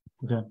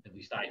 at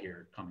least I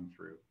hear coming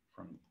through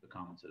from the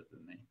comments that have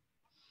been made.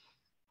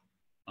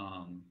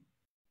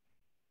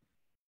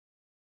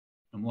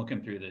 I'm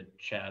looking through the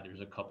chat.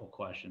 There's a couple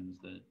questions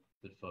that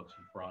folks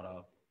have brought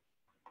up.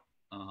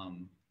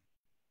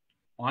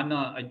 On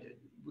the,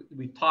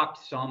 we've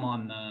talked some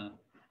on the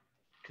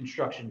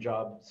construction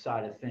job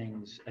side of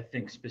things. I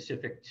think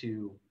specific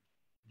to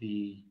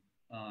the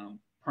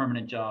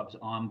permanent jobs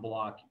on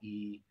Block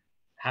E,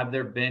 have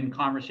there been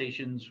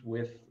conversations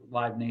with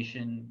Live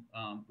Nation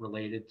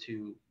related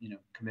to, you know,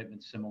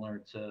 commitments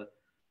similar to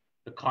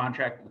the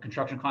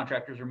construction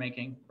contractors are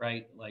making,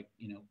 right? Like,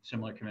 you know,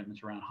 similar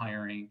commitments around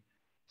hiring,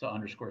 to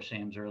underscore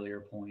Sam's earlier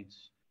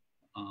points,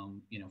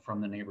 you know,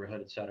 from the neighborhood,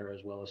 et cetera,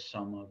 as well as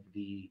some of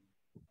the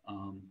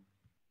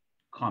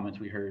comments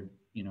we heard,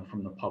 you know,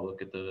 from the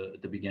public at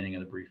the beginning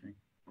of the briefing.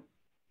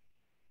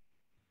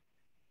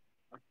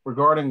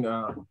 Regarding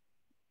our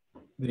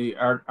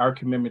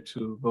commitment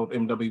to both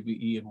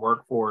MWBE and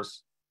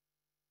workforce,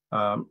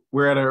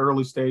 we're at our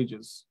early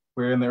stages.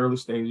 We're in the early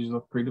stages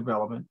of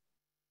pre-development.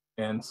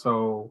 And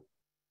so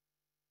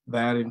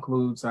that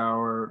includes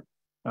our,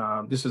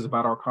 this is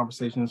about our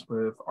conversations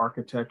with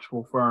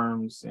architectural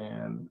firms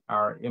and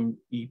our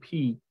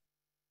MEP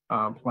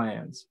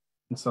plans.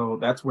 And so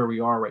that's where we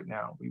are right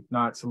now. We've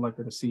not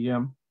selected a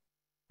CM,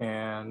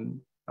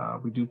 and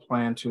we do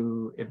plan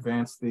to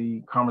advance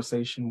the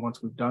conversation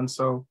once we've done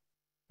so,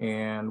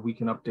 and we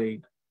can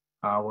update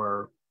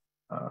our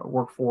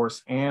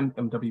workforce and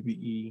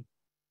MWBE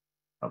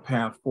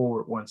path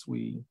forward once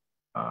we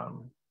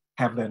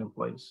have that in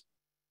place.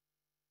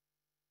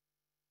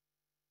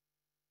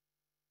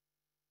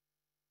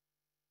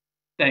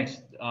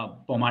 Thanks,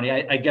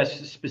 Bomani. I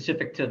guess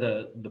specific to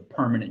the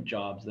permanent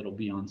jobs that'll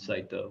be on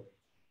site though,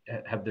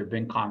 have there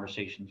been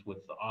conversations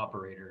with the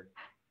operator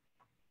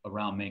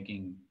around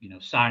making, you know,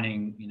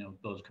 signing, you know,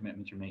 those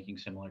commitments or making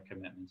similar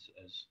commitments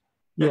as?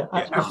 Yeah,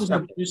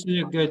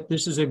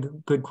 this is a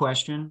good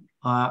question.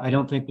 I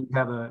don't think we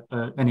have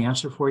an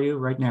answer for you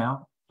right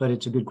now, but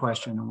it's a good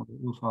question, and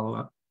we'll follow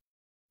up.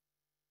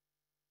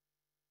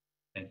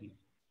 Thank you.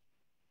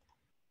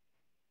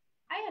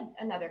 I had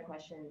another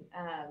question.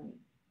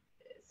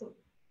 So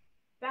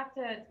back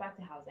to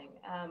housing.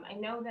 I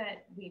know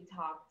that we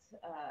talked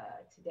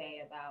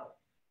today about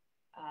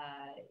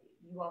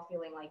you all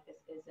feeling like this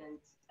isn't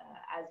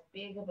as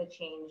big of a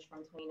change from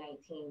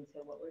 2019 to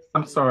what we're seeing.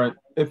 I'm sorry,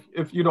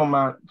 if you don't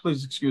mind,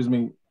 please excuse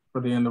me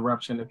for the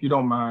interruption. If you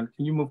don't mind,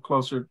 can you move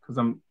closer? Because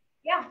I'm.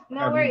 Yeah,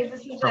 no worries.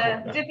 This is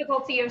the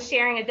difficulty of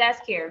sharing a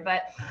desk here.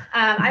 But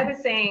I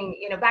was saying,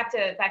 you know, back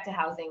to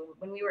housing,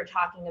 when we were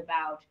talking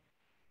about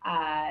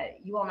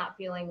you all not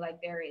feeling like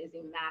there is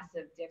a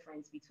massive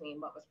difference between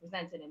what was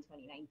presented in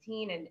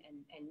 2019 and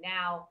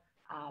now,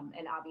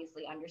 and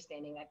obviously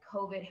understanding that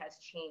COVID has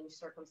changed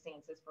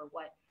circumstances for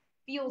what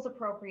feels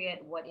appropriate,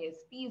 what is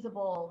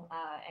feasible,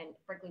 and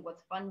frankly,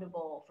 what's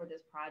fundable for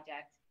this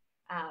project.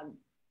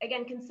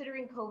 Again,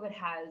 considering COVID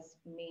has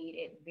made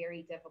it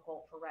very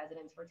difficult for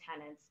residents, for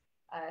tenants,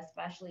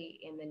 especially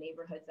in the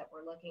neighborhoods that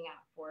we're looking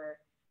at for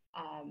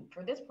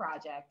this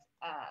project.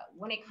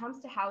 When it comes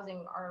to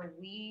housing, are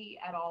we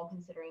at all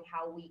considering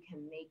how we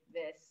can make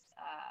this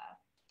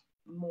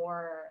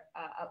more,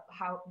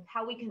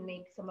 how we can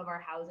make some of our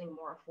housing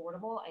more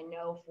affordable? I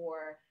know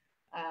for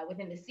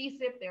within the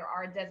CSIP, there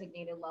are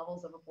designated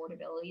levels of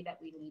affordability that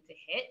we need to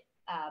hit.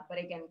 But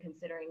again,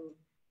 considering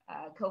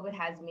COVID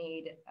has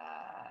made,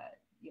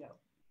 you know,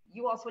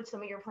 you all switch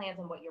some of your plans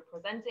on what you're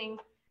presenting.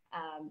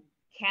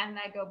 Can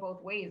that go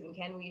both ways? And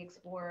can we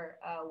explore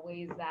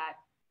ways that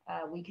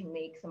we can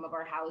make some of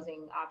our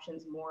housing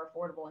options more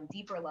affordable and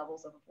deeper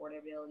levels of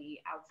affordability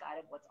outside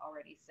of what's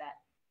already set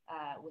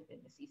within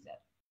the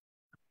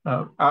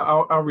CSIP?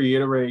 I'll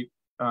reiterate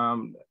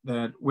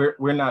that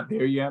we're not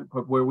there yet,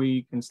 but where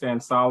we can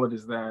stand solid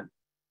is that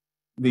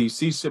the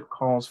CSIP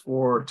calls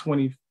for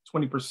 20%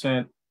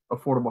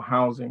 affordable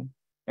housing,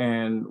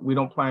 and we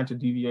don't plan to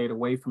deviate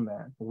away from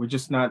that. But we're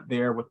just not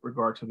there with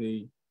regard to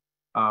the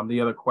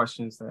other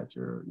questions that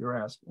you're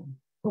asking.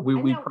 But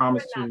we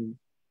promise to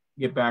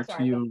get back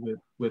to you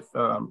with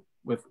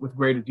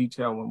greater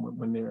detail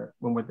when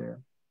we're there.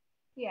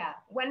 Yeah,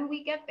 when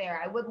we get there,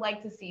 I would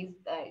like to see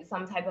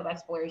some type of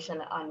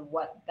exploration on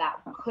what that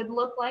could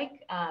look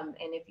like, and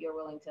if you're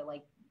willing to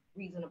like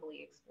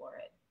reasonably explore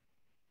it.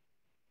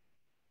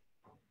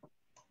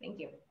 Thank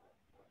you.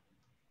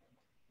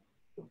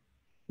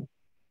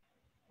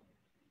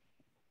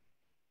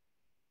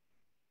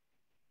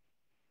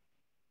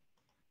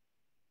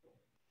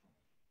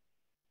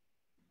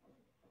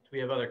 Do we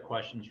have other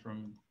questions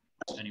from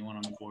anyone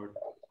on the board?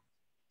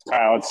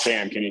 Kyle, it's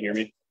Sam. Can you hear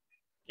me?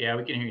 Yeah,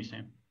 we can hear you,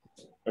 Sam.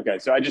 Okay,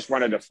 so I just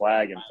wanted to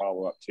flag and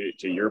follow up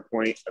to your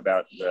point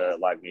about the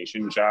Live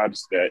Nation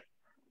jobs, that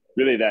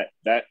really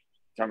that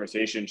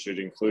conversation should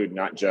include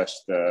not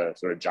just the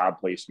sort of job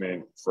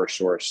placement, first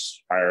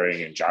source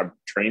hiring and job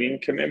training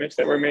commitments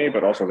that were made,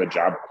 but also the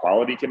job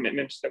quality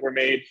commitments that were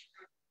made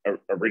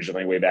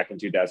originally way back in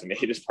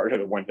 2008 as part of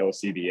the One Hill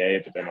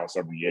CBA, but then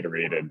also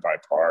reiterated by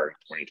PAR in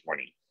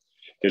 2020.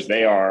 Because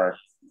they are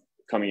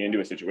coming into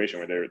a situation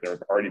where there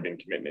have already been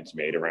commitments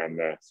made around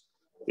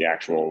the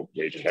actual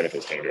wage and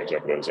benefit standards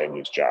of those end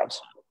use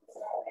jobs.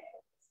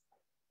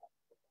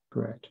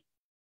 Correct.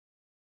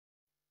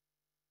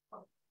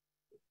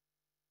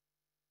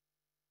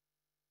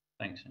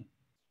 Thanks.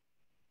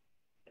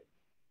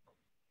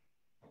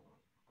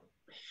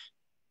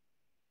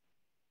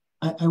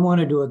 I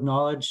wanted to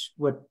acknowledge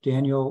what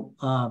Daniel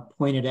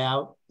pointed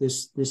out.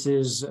 This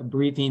is a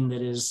briefing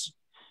that is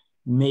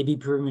maybe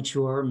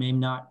premature, maybe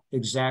not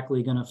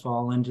exactly going to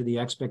fall into the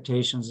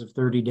expectations of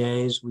 30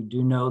 days. We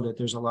do know that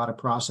there's a lot of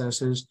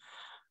processes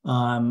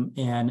and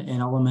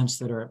elements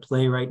that are at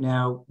play right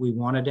now. We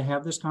wanted to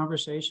have this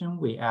conversation.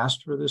 We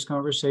asked for this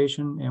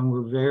conversation, and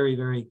we're very,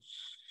 very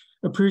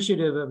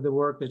appreciative of the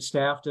work that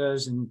staff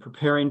does in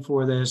preparing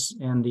for this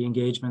and the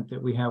engagement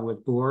that we have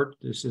with board.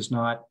 This is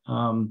not,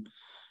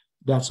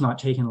 that's not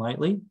taken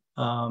lightly.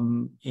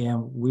 And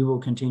we will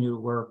continue to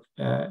work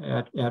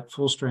at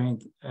full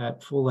strength,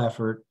 at full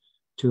effort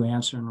to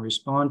answer and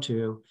respond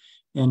to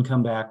and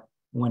come back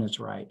when it's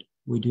right.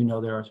 We do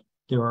know there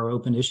are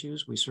open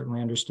issues. We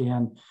certainly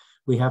understand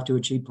we have to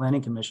achieve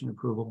planning commission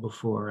approval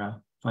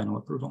before final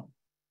approval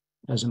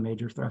as a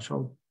major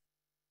threshold.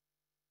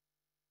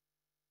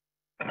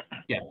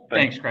 Yeah,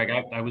 thanks, Craig.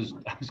 I was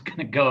going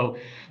to go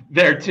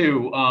there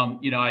too.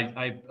 You know,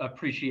 I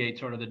appreciate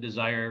sort of the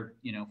desire,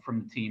 you know,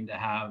 from the team to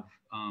have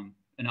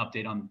an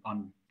update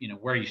on you know,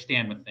 where you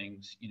stand with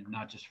things, you know,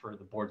 not just for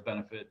the board's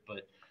benefit,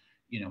 but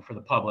you know, for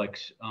the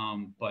public's.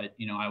 But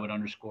you know, I would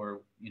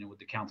underscore, you know, what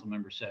the council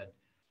member said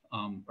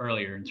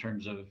earlier in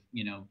terms of,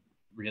 you know,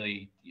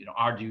 really, you know,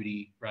 our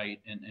duty, right,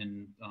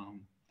 and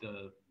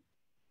the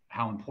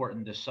how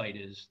important this site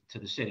is to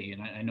the city.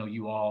 And I know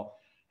you all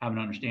have an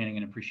understanding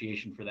and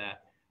appreciation for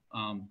that.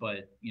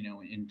 But, you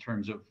know, in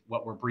terms of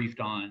what we're briefed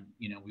on,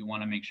 you know, we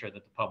want to make sure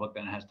that the public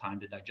then has time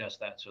to digest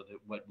that so that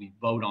what we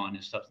vote on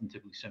is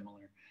substantively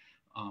similar.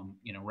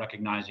 You know,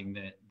 recognizing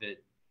that,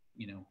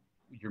 you know,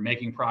 you're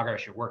making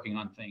progress, you're working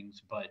on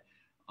things, but,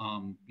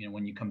 you know,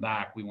 when you come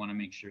back, we want to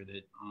make sure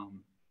that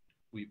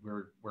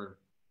we're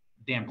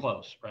damn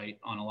close, right,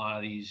 on a lot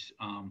of these,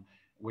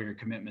 where your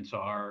commitments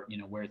are, you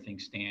know, where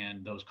things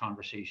stand, those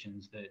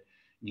conversations that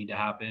need to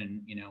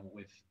happen, you know,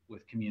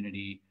 with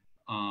community,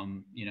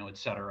 you know, et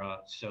cetera,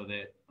 so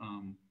that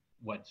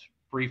what's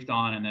briefed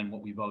on and then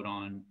what we vote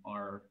on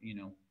are, you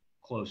know,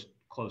 close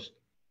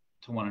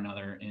to one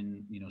another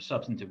in, you know,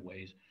 substantive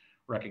ways,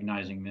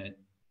 recognizing that,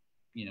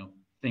 you know,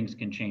 things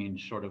can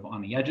change sort of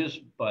on the edges,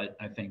 but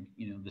I think,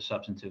 you know, the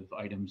substantive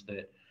items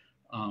that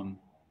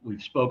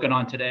we've spoken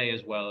on today,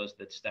 as well as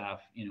that staff,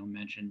 you know,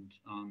 mentioned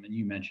and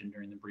you mentioned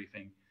during the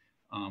briefing,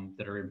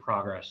 that are in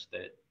progress,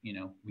 that, you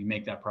know, we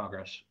make that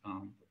progress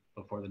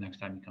before the next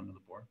time you come to the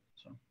board.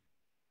 So.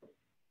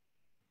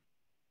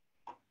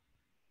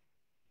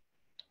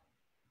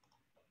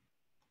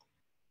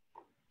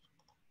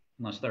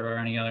 Unless there are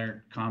any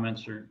other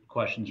comments or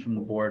questions from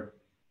the board,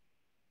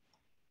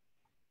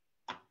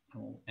 I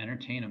will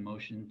entertain a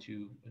motion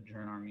to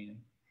adjourn our meeting.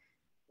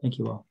 Thank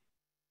you all.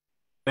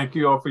 Thank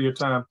you all for your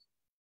time.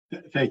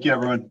 Thank you,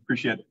 everyone.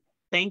 Appreciate it.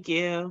 Thank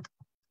you.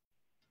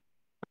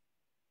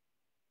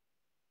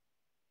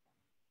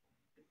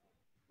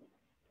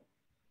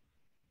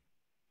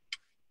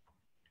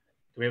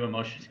 Do we have a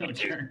motion to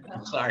adjourn?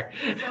 I'm sorry.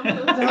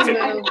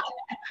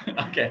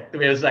 Okay, do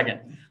we have a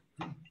second?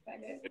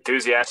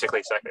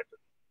 Enthusiastically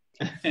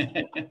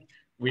second.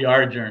 We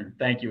are adjourned.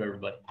 Thank you,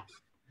 everybody.